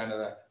Affairs of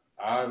Canada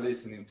are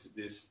listening to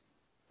this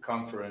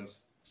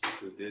conference,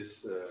 to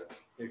this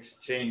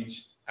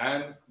exchange,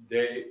 and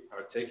they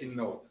are taking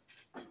note.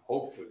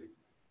 Hopefully,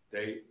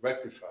 they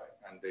rectify,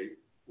 and they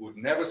would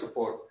never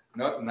support,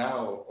 not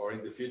now or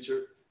in the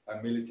future,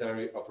 a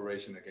military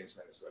operation against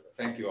Venezuela.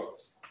 Thank you,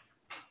 August.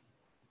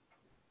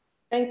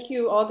 Thank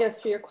you,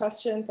 August, for your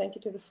question. Thank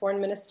you to the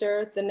Foreign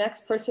Minister. The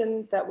next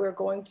person that we're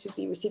going to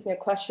be receiving a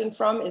question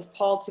from is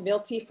Paul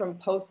Tumilty from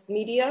Post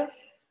Media,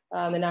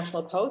 the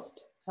National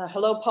Post.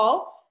 Hello,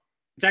 Paul.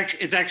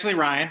 It's actually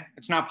Ryan.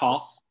 It's not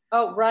Paul.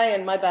 Oh,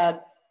 Ryan, my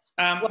bad.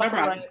 No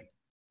problem.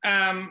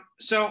 Ryan.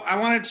 So I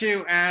wanted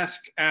to ask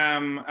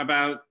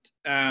about,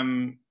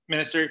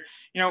 Minister,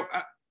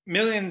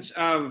 millions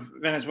of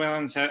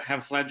Venezuelans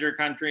have fled your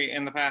country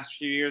in the past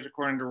few years,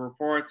 according to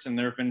reports, and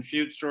there have been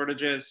food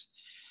shortages.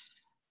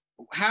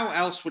 How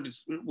else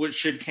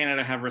should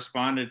Canada have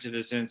responded to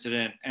this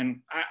incident?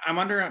 And I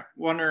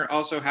wonder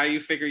also how you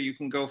figure you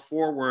can go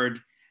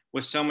forward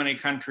with so many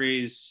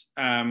countries,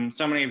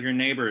 so many of your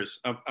neighbors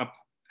of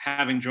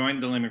having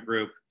joined the Lima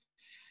Group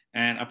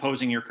and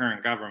opposing your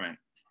current government.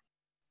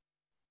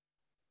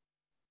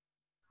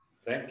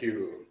 Thank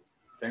you,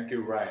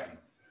 Ryan.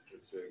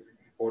 It's an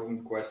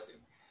important question.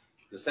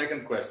 The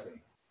second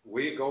question,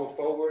 we go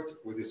forward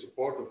with the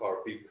support of our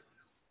people.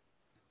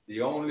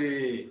 The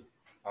only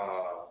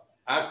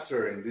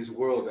actor in this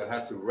world that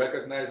has to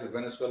recognize the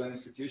Venezuelan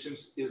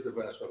institutions is the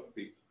Venezuelan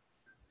people.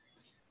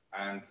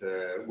 And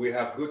we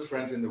have good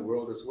friends in the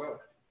world as well.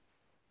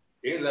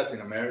 In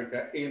Latin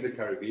America, in the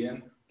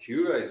Caribbean,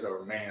 Cuba is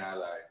our main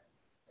ally.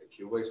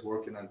 Cuba is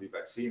working on the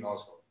vaccine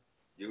also.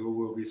 You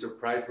will be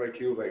surprised by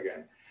Cuba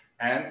again.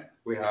 And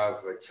we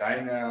have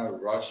China,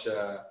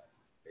 Russia,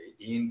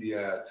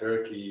 India,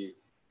 Turkey,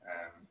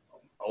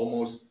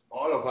 almost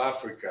all of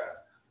Africa.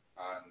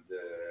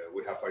 And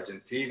we have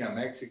Argentina,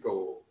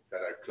 Mexico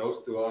that are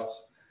close to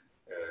us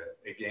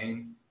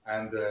again.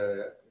 And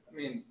I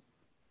mean,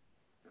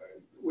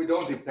 we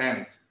don't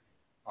depend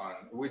on,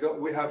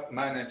 we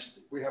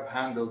have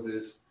handled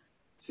this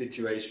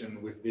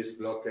situation with this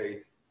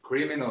blockade,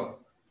 criminal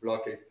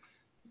blockade.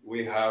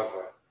 We have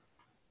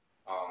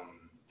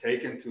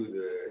taken to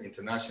the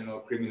International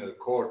Criminal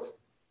Court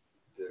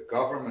the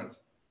government,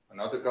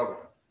 another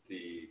government,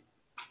 the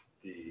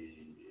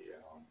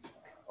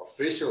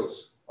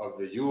officials of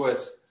the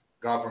US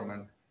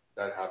government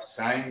that have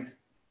signed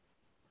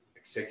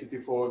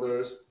executive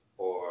orders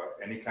or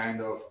any kind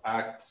of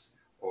acts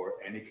or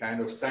any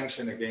kind of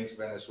sanction against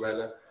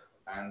Venezuela.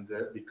 And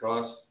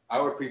because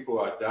our people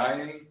are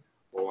dying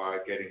or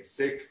are getting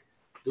sick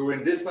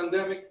during this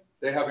pandemic,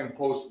 they have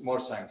imposed more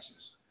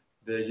sanctions.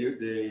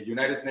 The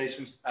United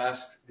Nations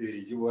asked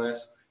the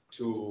US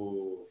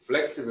to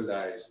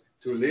flexibilize,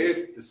 to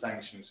lift the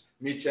sanctions.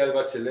 Michelle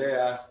Bachelet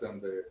asked them,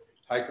 the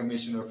High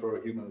Commissioner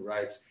for Human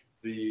Rights,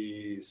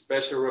 the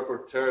Special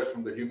Rapporteur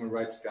from the Human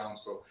Rights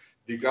Council,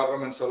 the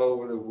governments all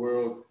over the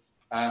world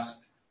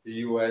asked the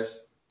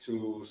US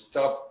to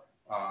stop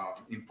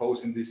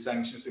imposing these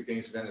sanctions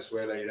against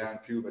Venezuela, Iran,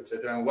 Cuba,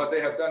 etc. And what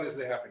they have done is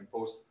they have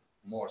imposed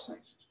more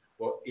sanctions.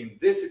 Well, in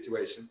this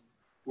situation,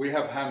 we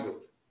have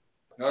handled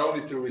not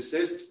only to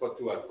resist, but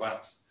to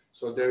advance.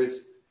 So there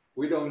is,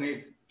 we don't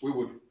need, we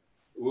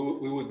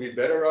would be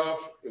better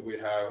off if we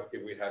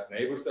had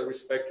neighbors that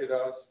respected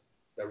us,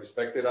 that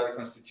respected our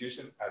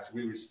constitution as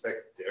we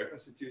respect their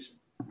constitution.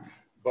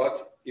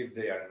 But if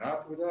they are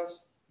not with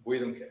us, we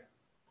don't care.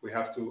 We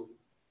have to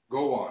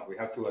go on. We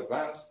have to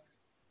advance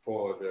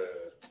for the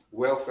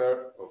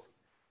welfare of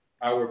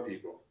our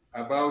people.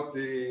 About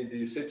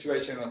the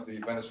situation of the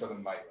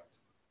Venezuelan migrants,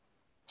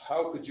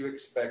 how could you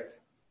expect,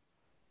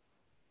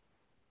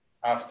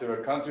 after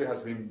a country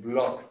has been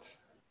blocked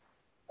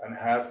and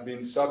has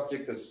been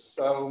subject to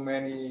so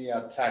many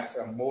attacks,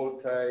 a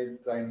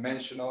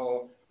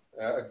multi-dimensional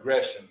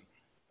aggression,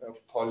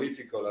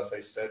 political, as I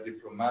said,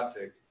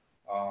 diplomatic,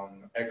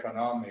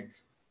 economic,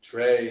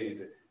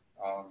 trade,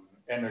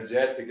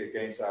 energetic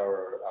against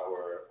our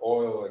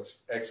oil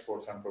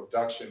exports and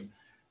production.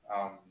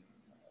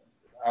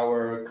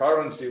 Our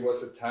currency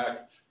was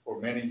attacked for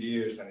many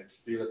years and it's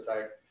still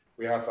attacked.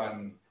 We have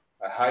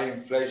a high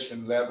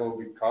inflation level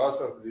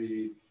because of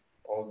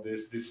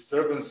these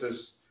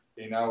disturbances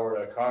in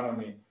our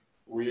economy.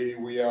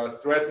 We are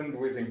threatened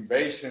with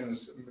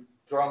invasions.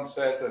 Trump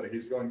says that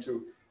he's going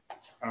to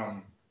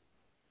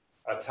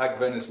attack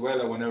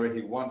Venezuela whenever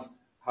he wants.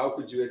 How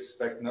could you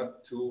expect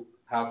not to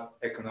have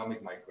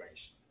economic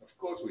migration? Of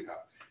course we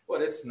have,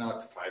 but it's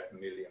not 5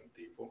 million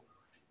people.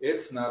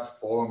 It's not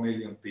 4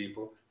 million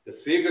people. The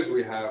figures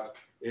we have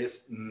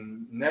is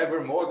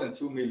never more than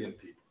 2 million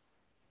people.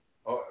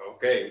 Oh,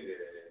 okay,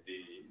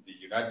 the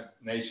United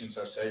Nations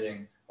are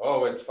saying,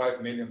 oh, it's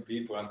 5 million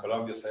people, and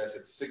Colombia says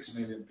it's 6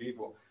 million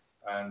people.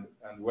 And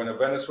when a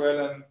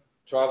Venezuelan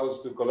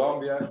travels to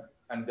Colombia,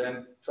 and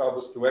then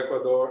travels to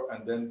Ecuador,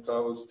 and then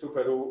travels to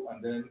Peru,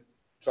 and then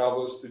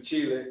travels to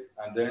Chile,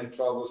 and then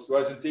travels to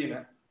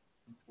Argentina,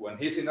 when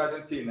he's in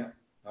Argentina,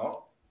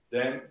 no,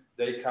 then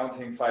they count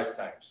him 5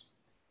 times.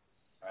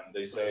 and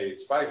they say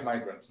it's 5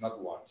 migrants, not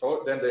 1.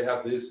 So then they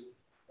have these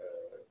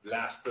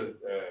blasted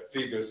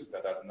figures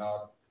that are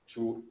not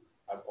true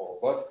at all.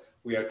 But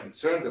we are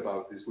concerned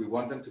about this. We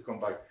want them to come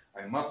back.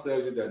 I must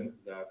tell you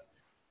that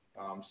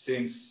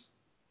since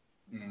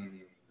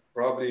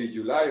probably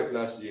July of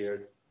last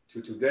year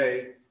to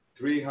today,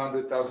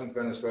 300,000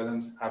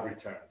 Venezuelans have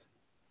returned.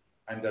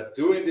 And that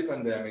during the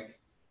pandemic,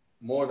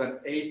 more than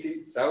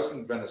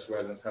 80,000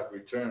 Venezuelans have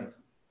returned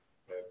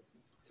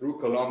through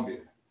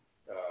Colombia.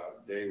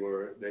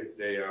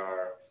 They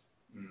are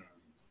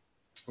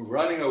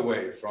running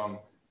away from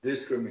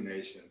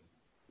discrimination,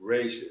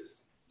 racist,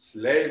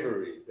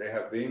 slavery. They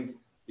have been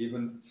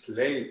even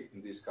slaved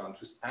in these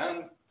countries,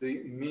 and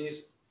the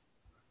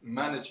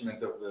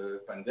mismanagement of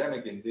the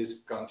pandemic in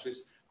these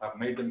countries have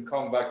made them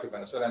come back to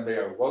Venezuela, and they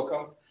are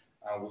welcomed.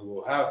 And we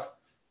will have,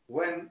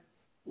 when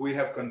we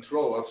have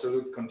control,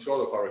 absolute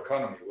control of our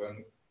economy,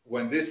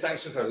 when these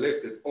sanctions are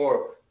lifted,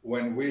 or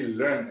when we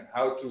learn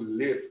how to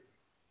live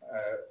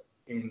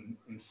in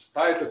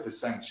spite of the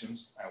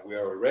sanctions, and we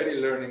are already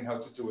learning how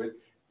to do it,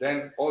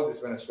 then all these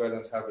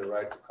Venezuelans have the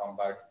right to come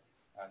back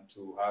and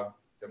to have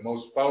the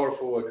most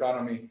powerful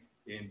economy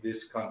in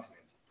this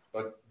continent.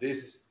 But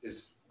this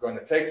is going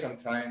to take some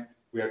time.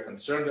 We are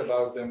concerned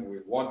about them. We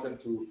want them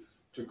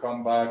to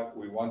come back.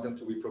 We want them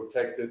to be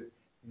protected.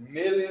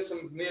 Millions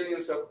and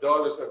millions of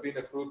dollars have been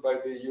approved by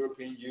the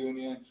European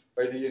Union,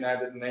 by the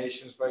United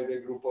Nations, by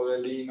the Grupo de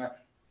Lima.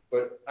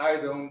 But I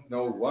don't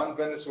know one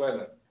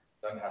Venezuelan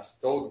that has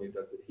told me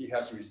that he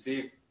has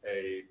received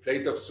a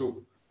plate of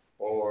soup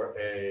or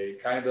a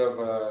kind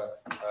of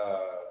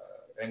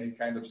any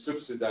kind of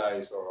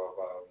subsidized or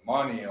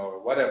money or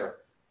whatever,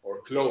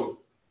 or clothes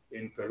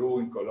in Peru,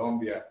 in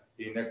Colombia,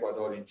 in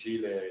Ecuador, in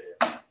Chile,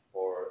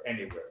 or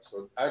anywhere.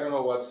 So I don't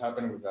know what's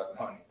happening with that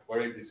money, where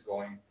it is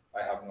going.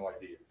 I have no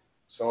idea.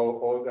 So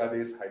all that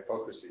is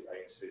hypocrisy,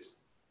 I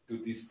insist, to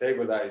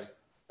destabilize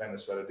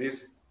Venezuela.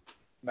 This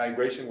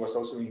migration was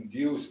also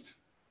induced,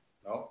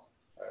 no?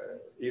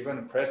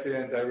 Even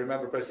president, I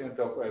remember president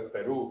of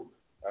Peru,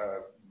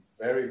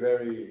 very,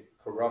 very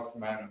corrupt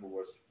man who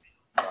was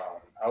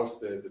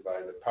ousted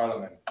by the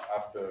parliament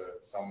after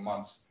some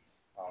months,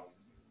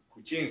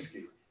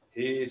 Kuczynski.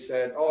 He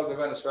said, oh, the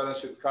Venezuelans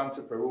should come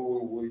to Peru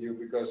with you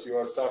because you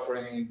are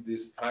suffering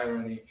this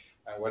tyranny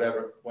and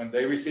whatever. When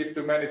they received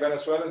too many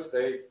Venezuelans,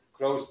 they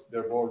closed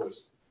their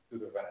borders to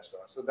the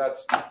Venezuelans. So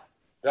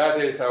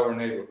that is our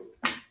neighborhood.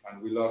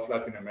 And we love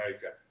Latin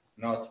America,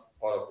 not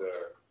all of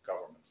their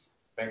governments.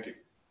 Thank you.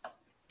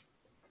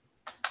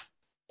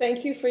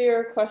 Thank you for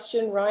your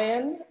question,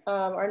 Ryan.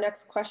 Our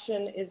next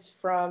question is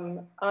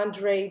from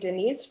Andre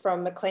Denise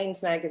from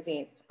Maclean's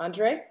Magazine.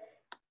 Andre?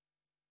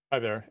 Hi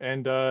there,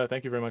 and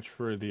thank you very much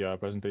for the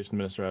presentation,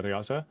 Minister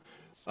Arreaza.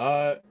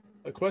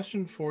 A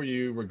question for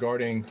you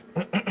regarding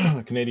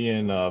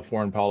Canadian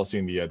foreign policy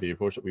and the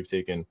approach that we've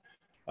taken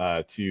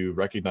to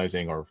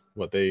recognizing, or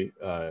what the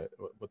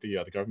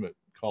government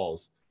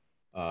calls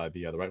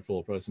the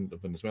rightful president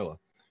of Venezuela.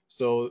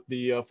 So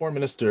the foreign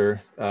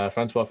minister,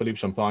 Francois Philippe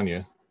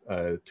Champagne,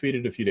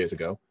 tweeted a few days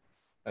ago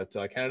that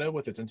Canada,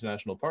 with its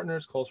international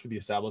partners, calls for the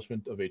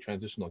establishment of a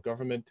transitional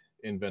government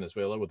in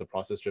Venezuela with a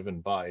process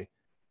driven by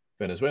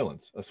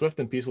Venezuelans. A swift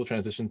and peaceful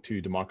transition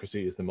to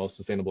democracy is the most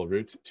sustainable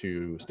route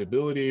to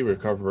stability,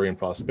 recovery, and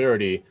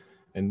prosperity,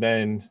 and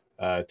then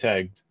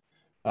tagged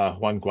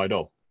Juan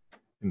Guaido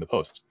in the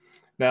post.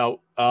 Now,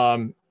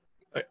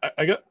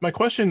 I got, my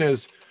question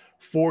is,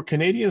 for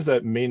Canadians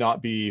that may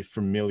not be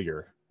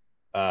familiar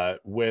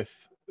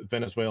with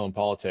Venezuelan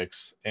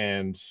politics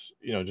and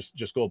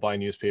just go by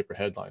newspaper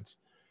headlines,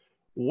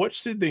 what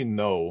should they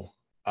know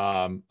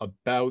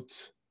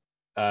about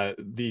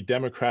the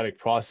democratic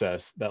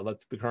process that led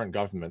to the current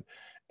government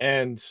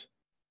and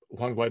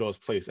Juan Guaido's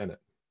place in it?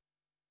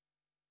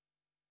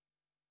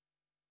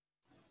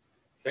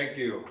 Thank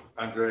you,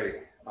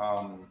 Andre.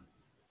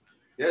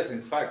 Yes,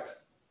 in fact,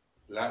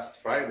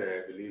 last Friday,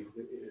 I believe,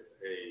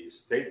 a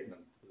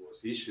statement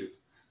was issued.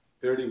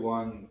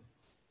 31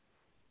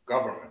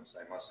 governments,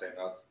 I must say,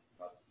 not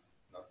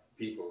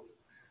people,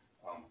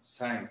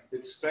 signed.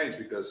 It's strange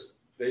because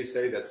they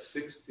say that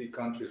 60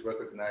 countries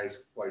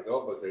recognize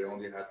Guaido, but they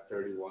only had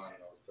 31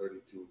 or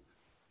 32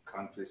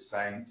 countries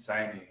signing,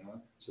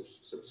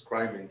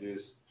 subscribing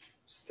this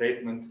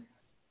statement,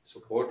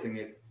 supporting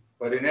it.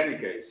 But in any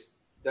case,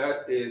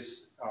 that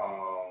is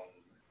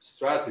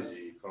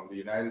strategy from the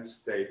United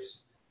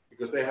States,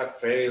 because they have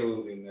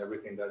failed in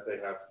everything that they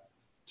have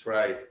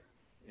tried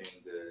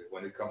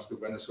when it comes to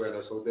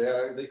Venezuela. So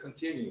they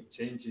continue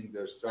changing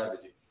their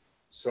strategy.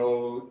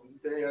 So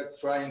they are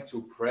trying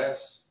to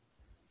press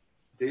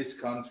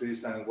these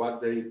countries and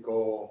what they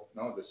call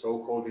the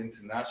so-called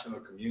international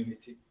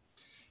community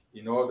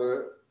in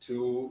order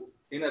to,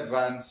 in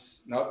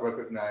advance, not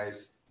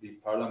recognize the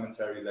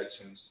parliamentary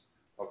elections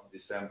of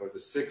December the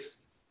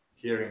 6th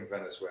here in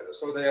Venezuela.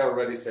 So they are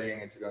already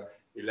saying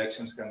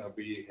elections cannot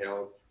be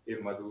held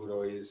if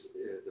Maduro is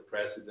the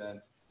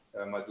president.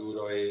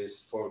 Maduro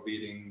is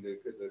forbidding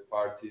the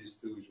parties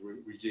to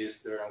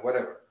register and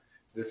whatever.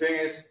 The thing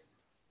is,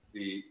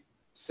 the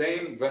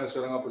same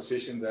Venezuelan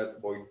opposition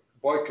that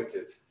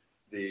boycotted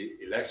the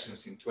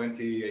elections in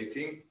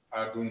 2018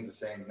 are doing the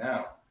same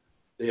now.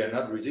 They are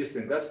not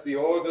registering. That's the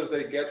order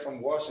they get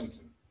from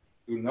Washington.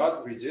 Do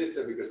not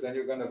register, because then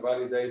you're going to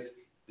validate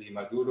the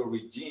Maduro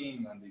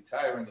regime and the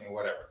tyranny and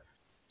whatever.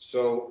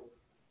 So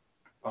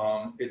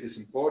it is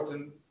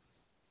important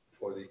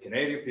for the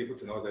Canadian people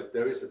to know that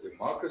there is a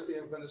democracy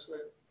in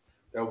Venezuela,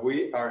 that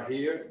we are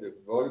here, the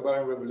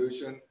Bolivarian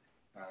Revolution,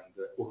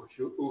 and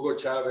Hugo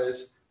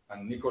Chavez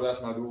and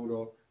Nicolás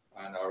Maduro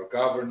and our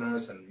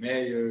governors and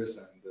mayors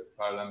and the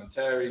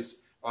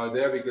parliamentaries are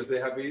there because they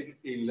have been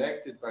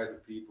elected by the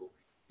people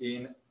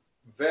in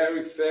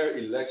very fair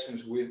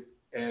elections with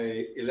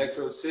an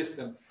electoral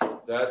system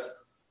that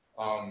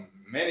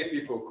many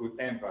people could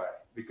aim by,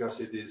 because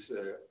it is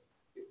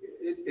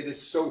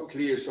so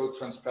clear, so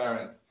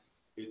transparent,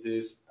 it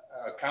is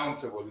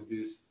accountable, it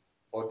is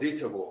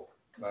auditable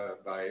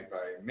by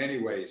many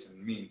ways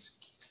and means.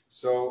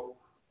 So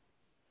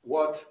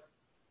what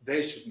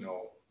they should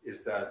know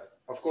is that,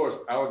 of course,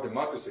 our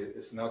democracy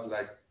is not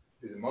like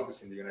the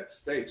democracy in the United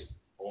States.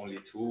 Only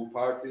two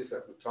parties,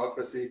 a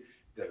plutocracy,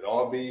 the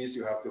lobbies,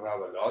 you have to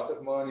have a lot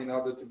of money in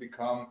order to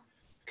become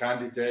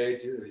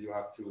candidate. You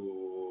have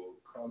to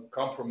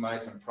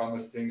compromise and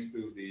promise things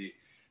to the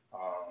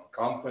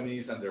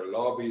companies and their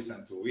lobbies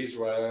and to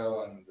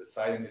Israel and the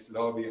Zionist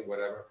lobby and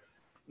whatever.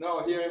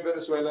 No, here in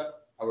Venezuela,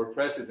 our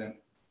president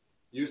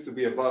used to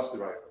be a bus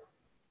driver,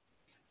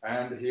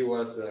 and he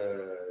was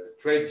a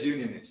trade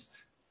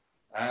unionist.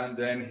 And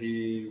then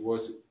he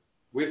was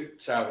with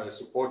Chavez,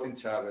 supporting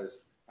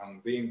Chavez,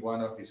 and being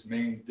one of his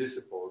main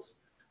disciples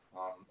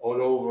all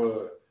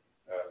over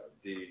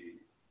the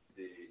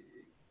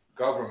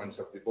governments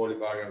of the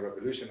Bolivarian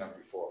Revolution and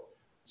before.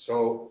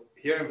 So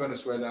here in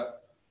Venezuela,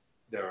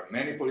 there are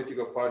many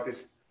political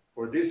parties.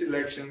 For this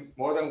election,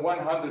 more than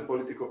 100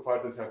 political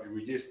parties have been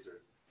registered.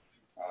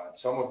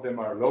 Some of them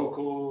are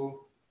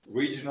local,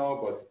 regional,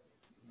 but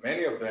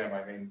many of them,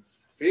 I mean,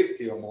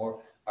 50 or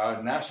more,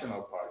 are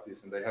national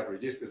parties, and they have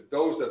registered.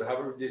 Those that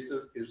haven't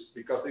registered is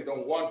because they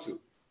don't want to,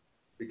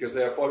 because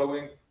they are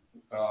following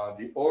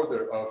the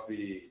order of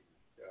the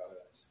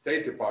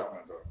State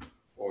Department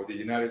or the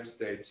United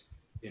States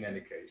in any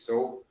case.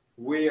 So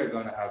we are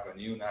going to have a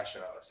new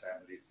National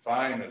Assembly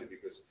finally,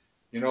 because,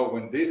 you know,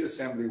 when this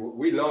assembly,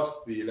 we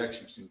lost the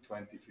elections in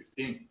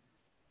 2015.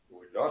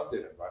 We lost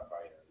it by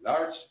a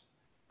large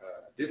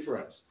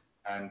difference.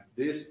 And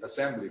this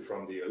assembly,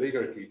 from the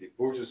oligarchy, the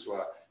bourgeoisie,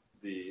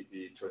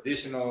 the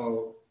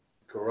traditional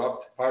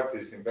corrupt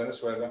parties in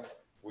Venezuela,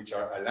 which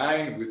are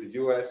aligned with the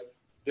US,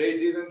 they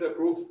didn't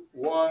approve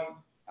one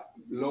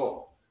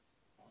law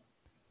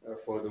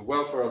for the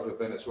welfare of the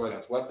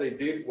Venezuelans. What they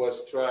did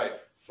was try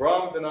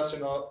from the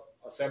National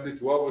Assembly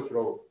to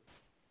overthrow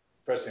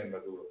President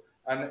Maduro.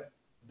 And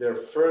their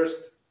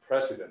first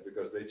president,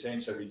 because they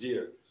change every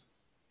year,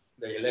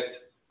 they elect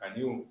a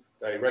new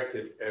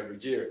directive every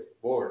year,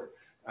 board.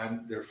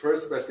 And their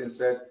first president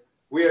said,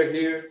 we are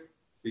here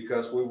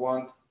because we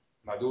want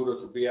Maduro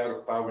to be out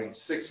of power in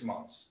 6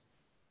 months.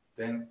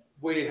 Then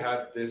we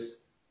had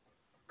this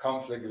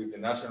conflict with the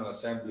National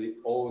Assembly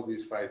all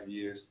these 5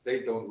 years.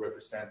 They don't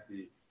represent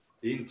the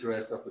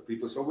interest of the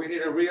people. So we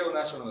need a real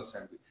National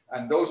Assembly.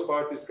 And those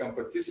parties can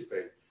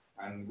participate.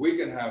 And we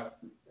can have,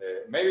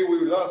 maybe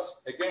we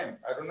lost again,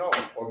 I don't know,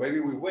 or maybe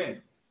we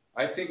win.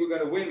 I think we're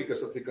going to win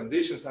because of the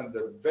conditions and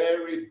the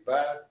very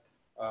bad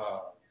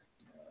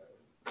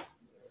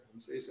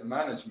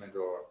management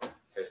or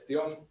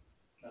gestión,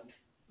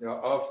 you know,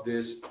 of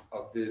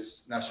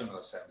this National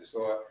Assembly.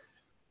 So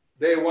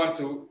they want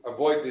to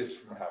avoid this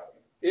from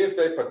happening. If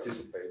they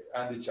participate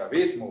and the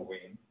Chavismo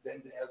win,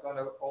 then they are going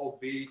to all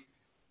be,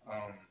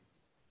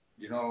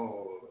 you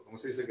know, ¿cómo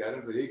se dice? Quedar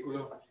en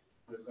ridículo.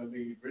 They're going to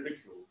be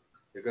ridiculed.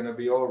 They're going to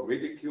be all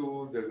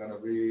ridiculed. They're going to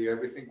be,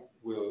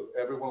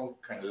 everyone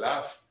can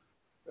laugh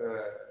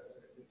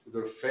to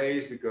their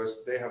face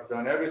because they have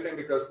done everything,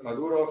 because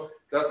Maduro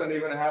doesn't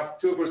even have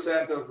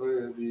 2% of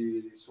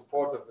the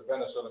support of the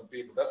Venezuelan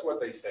people. That's what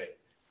they say.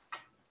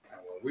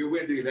 And when we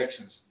win the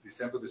elections,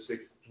 December the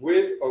 6th,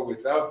 with or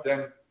without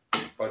them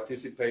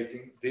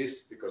participating,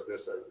 because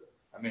there's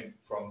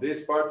from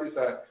these parties,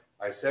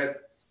 I said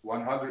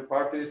 100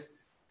 parties,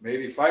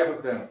 maybe 5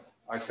 of them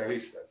are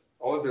Chavistas.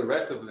 All the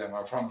rest of them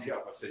are from the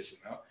opposition.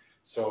 No?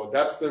 So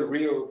that's the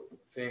real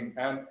thing.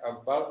 And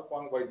about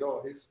Juan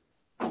Guaido,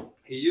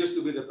 he used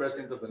to be the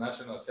president of the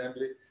National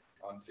Assembly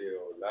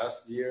until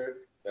last year,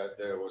 that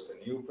there was a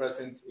new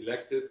president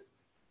elected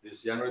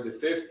this January the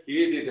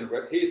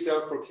 5th. He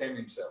self-proclaimed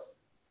himself.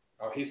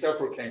 He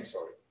self-proclaimed,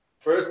 sorry.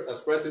 First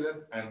as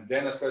president and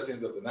then as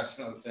president of the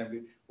National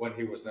Assembly when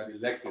he was not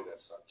elected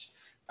as such.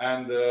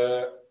 And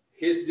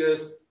he's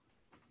just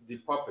the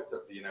puppet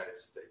of the United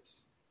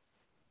States.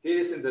 He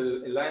is in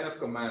the line of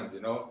command,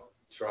 you know,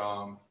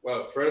 Trump,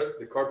 well, first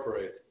the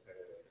corporate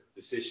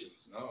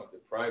decisions, no, the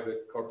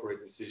private corporate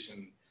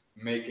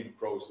decision-making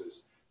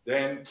process.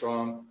 Then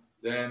Trump,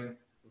 then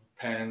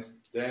Pence,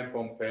 then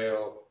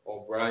Pompeo,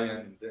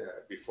 O'Brien,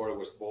 before it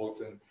was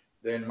Bolton,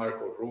 then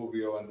Marco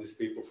Rubio and these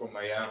people from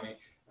Miami,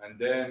 and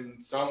then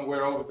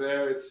somewhere over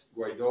there it's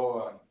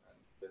Guaido and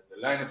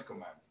the line of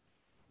command.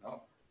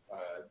 No,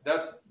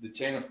 that's the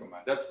chain of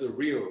command. That's the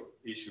real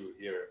issue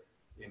here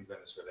in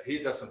Venezuela. He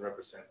doesn't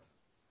represent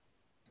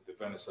the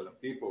Venezuelan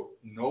people.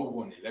 No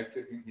one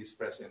elected him. He's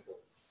president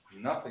of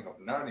nothing, of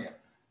Narnia,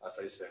 as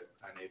I said,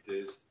 and it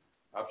is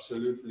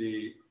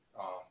absolutely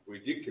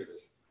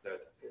ridiculous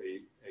that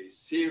a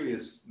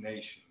serious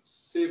nation,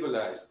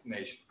 civilized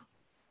nation,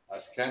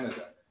 as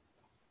Canada,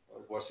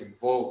 was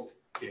involved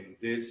in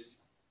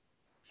this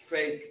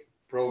fake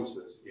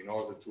process in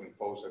order to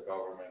impose a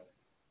government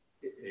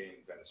in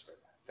Venezuela.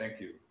 Thank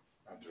you,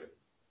 Andre.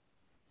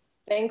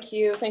 Thank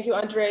you,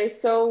 Andre.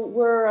 So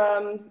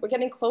we're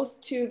getting close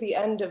to the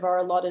end of our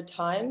allotted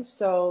time.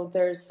 So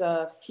there's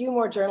a few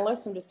more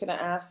journalists. I'm just going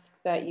to ask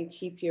that you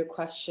keep your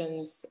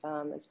questions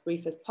as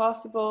brief as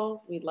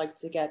possible. We'd like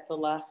to get the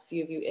last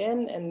few of you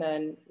in, and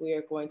then we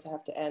are going to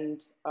have to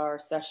end our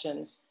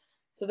session.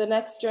 So the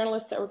next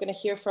journalist that we're going to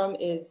hear from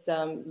is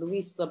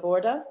Luis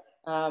Laborda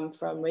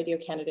from Radio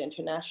Canada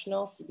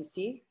International,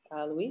 CBC.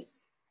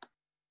 Luis.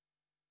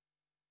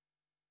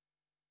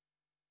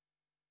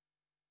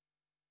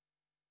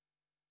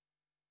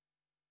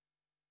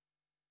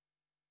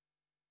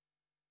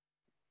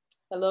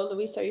 Hello,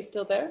 Luis, are you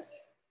still there?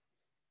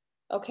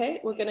 Okay,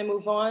 we're going to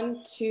move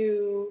on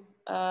to,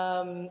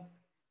 who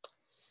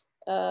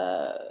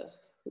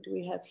do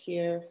we have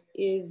here?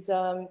 Is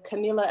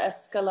Camila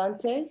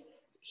Escalante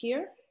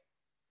here?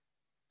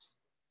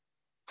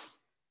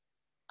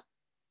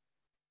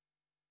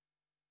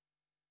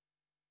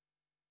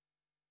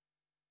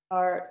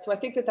 So I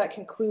think that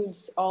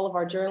concludes all of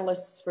our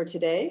journalists for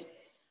today.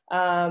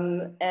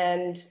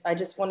 And I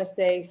just want to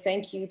say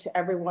thank you to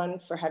everyone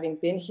for having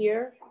been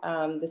here.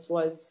 This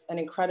was an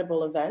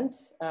incredible event,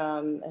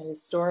 a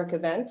historic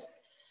event.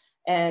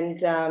 And,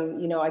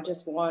 you know, I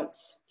just want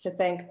to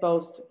thank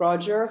both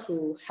Roger,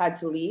 who had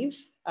to leave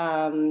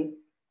due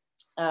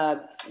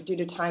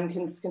to time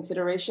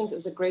considerations. It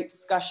was a great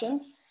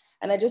discussion.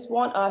 And I just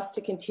want us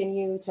to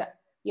continue to,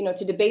 you know,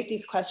 to debate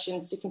these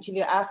questions, to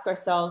continue to ask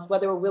ourselves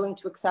whether we're willing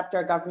to accept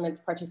our government's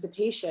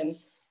participation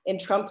in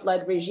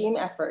Trump-led regime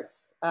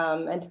efforts,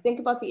 and to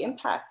think about the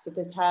impacts that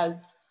this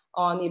has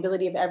on the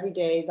ability of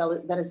everyday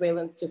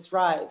Venezuelans to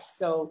thrive.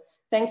 So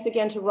thanks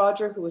again to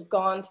Roger, who is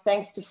gone.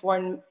 Thanks to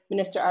Foreign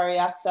Minister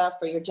Arreaza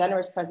for your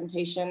generous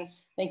presentation.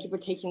 Thank you for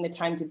taking the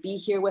time to be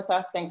here with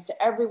us. Thanks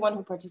to everyone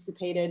who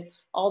participated,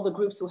 all the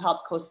groups who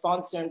helped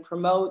co-sponsor and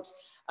promote,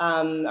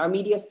 our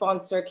media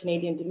sponsor,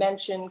 Canadian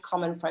Dimension,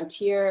 Common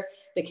Frontier,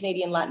 the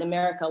Canadian Latin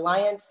America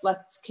Alliance.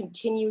 Let's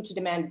continue to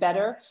demand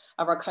better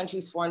of our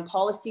country's foreign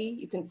policy.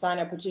 You can sign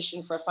our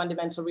petition for a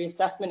fundamental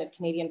reassessment of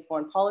Canadian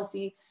foreign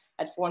policy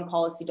at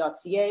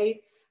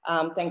foreignpolicy.ca.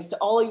 Thanks to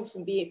all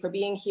of you for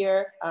being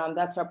here.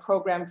 That's our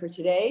program for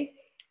today.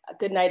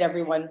 Good night,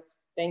 everyone.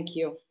 Thank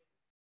you.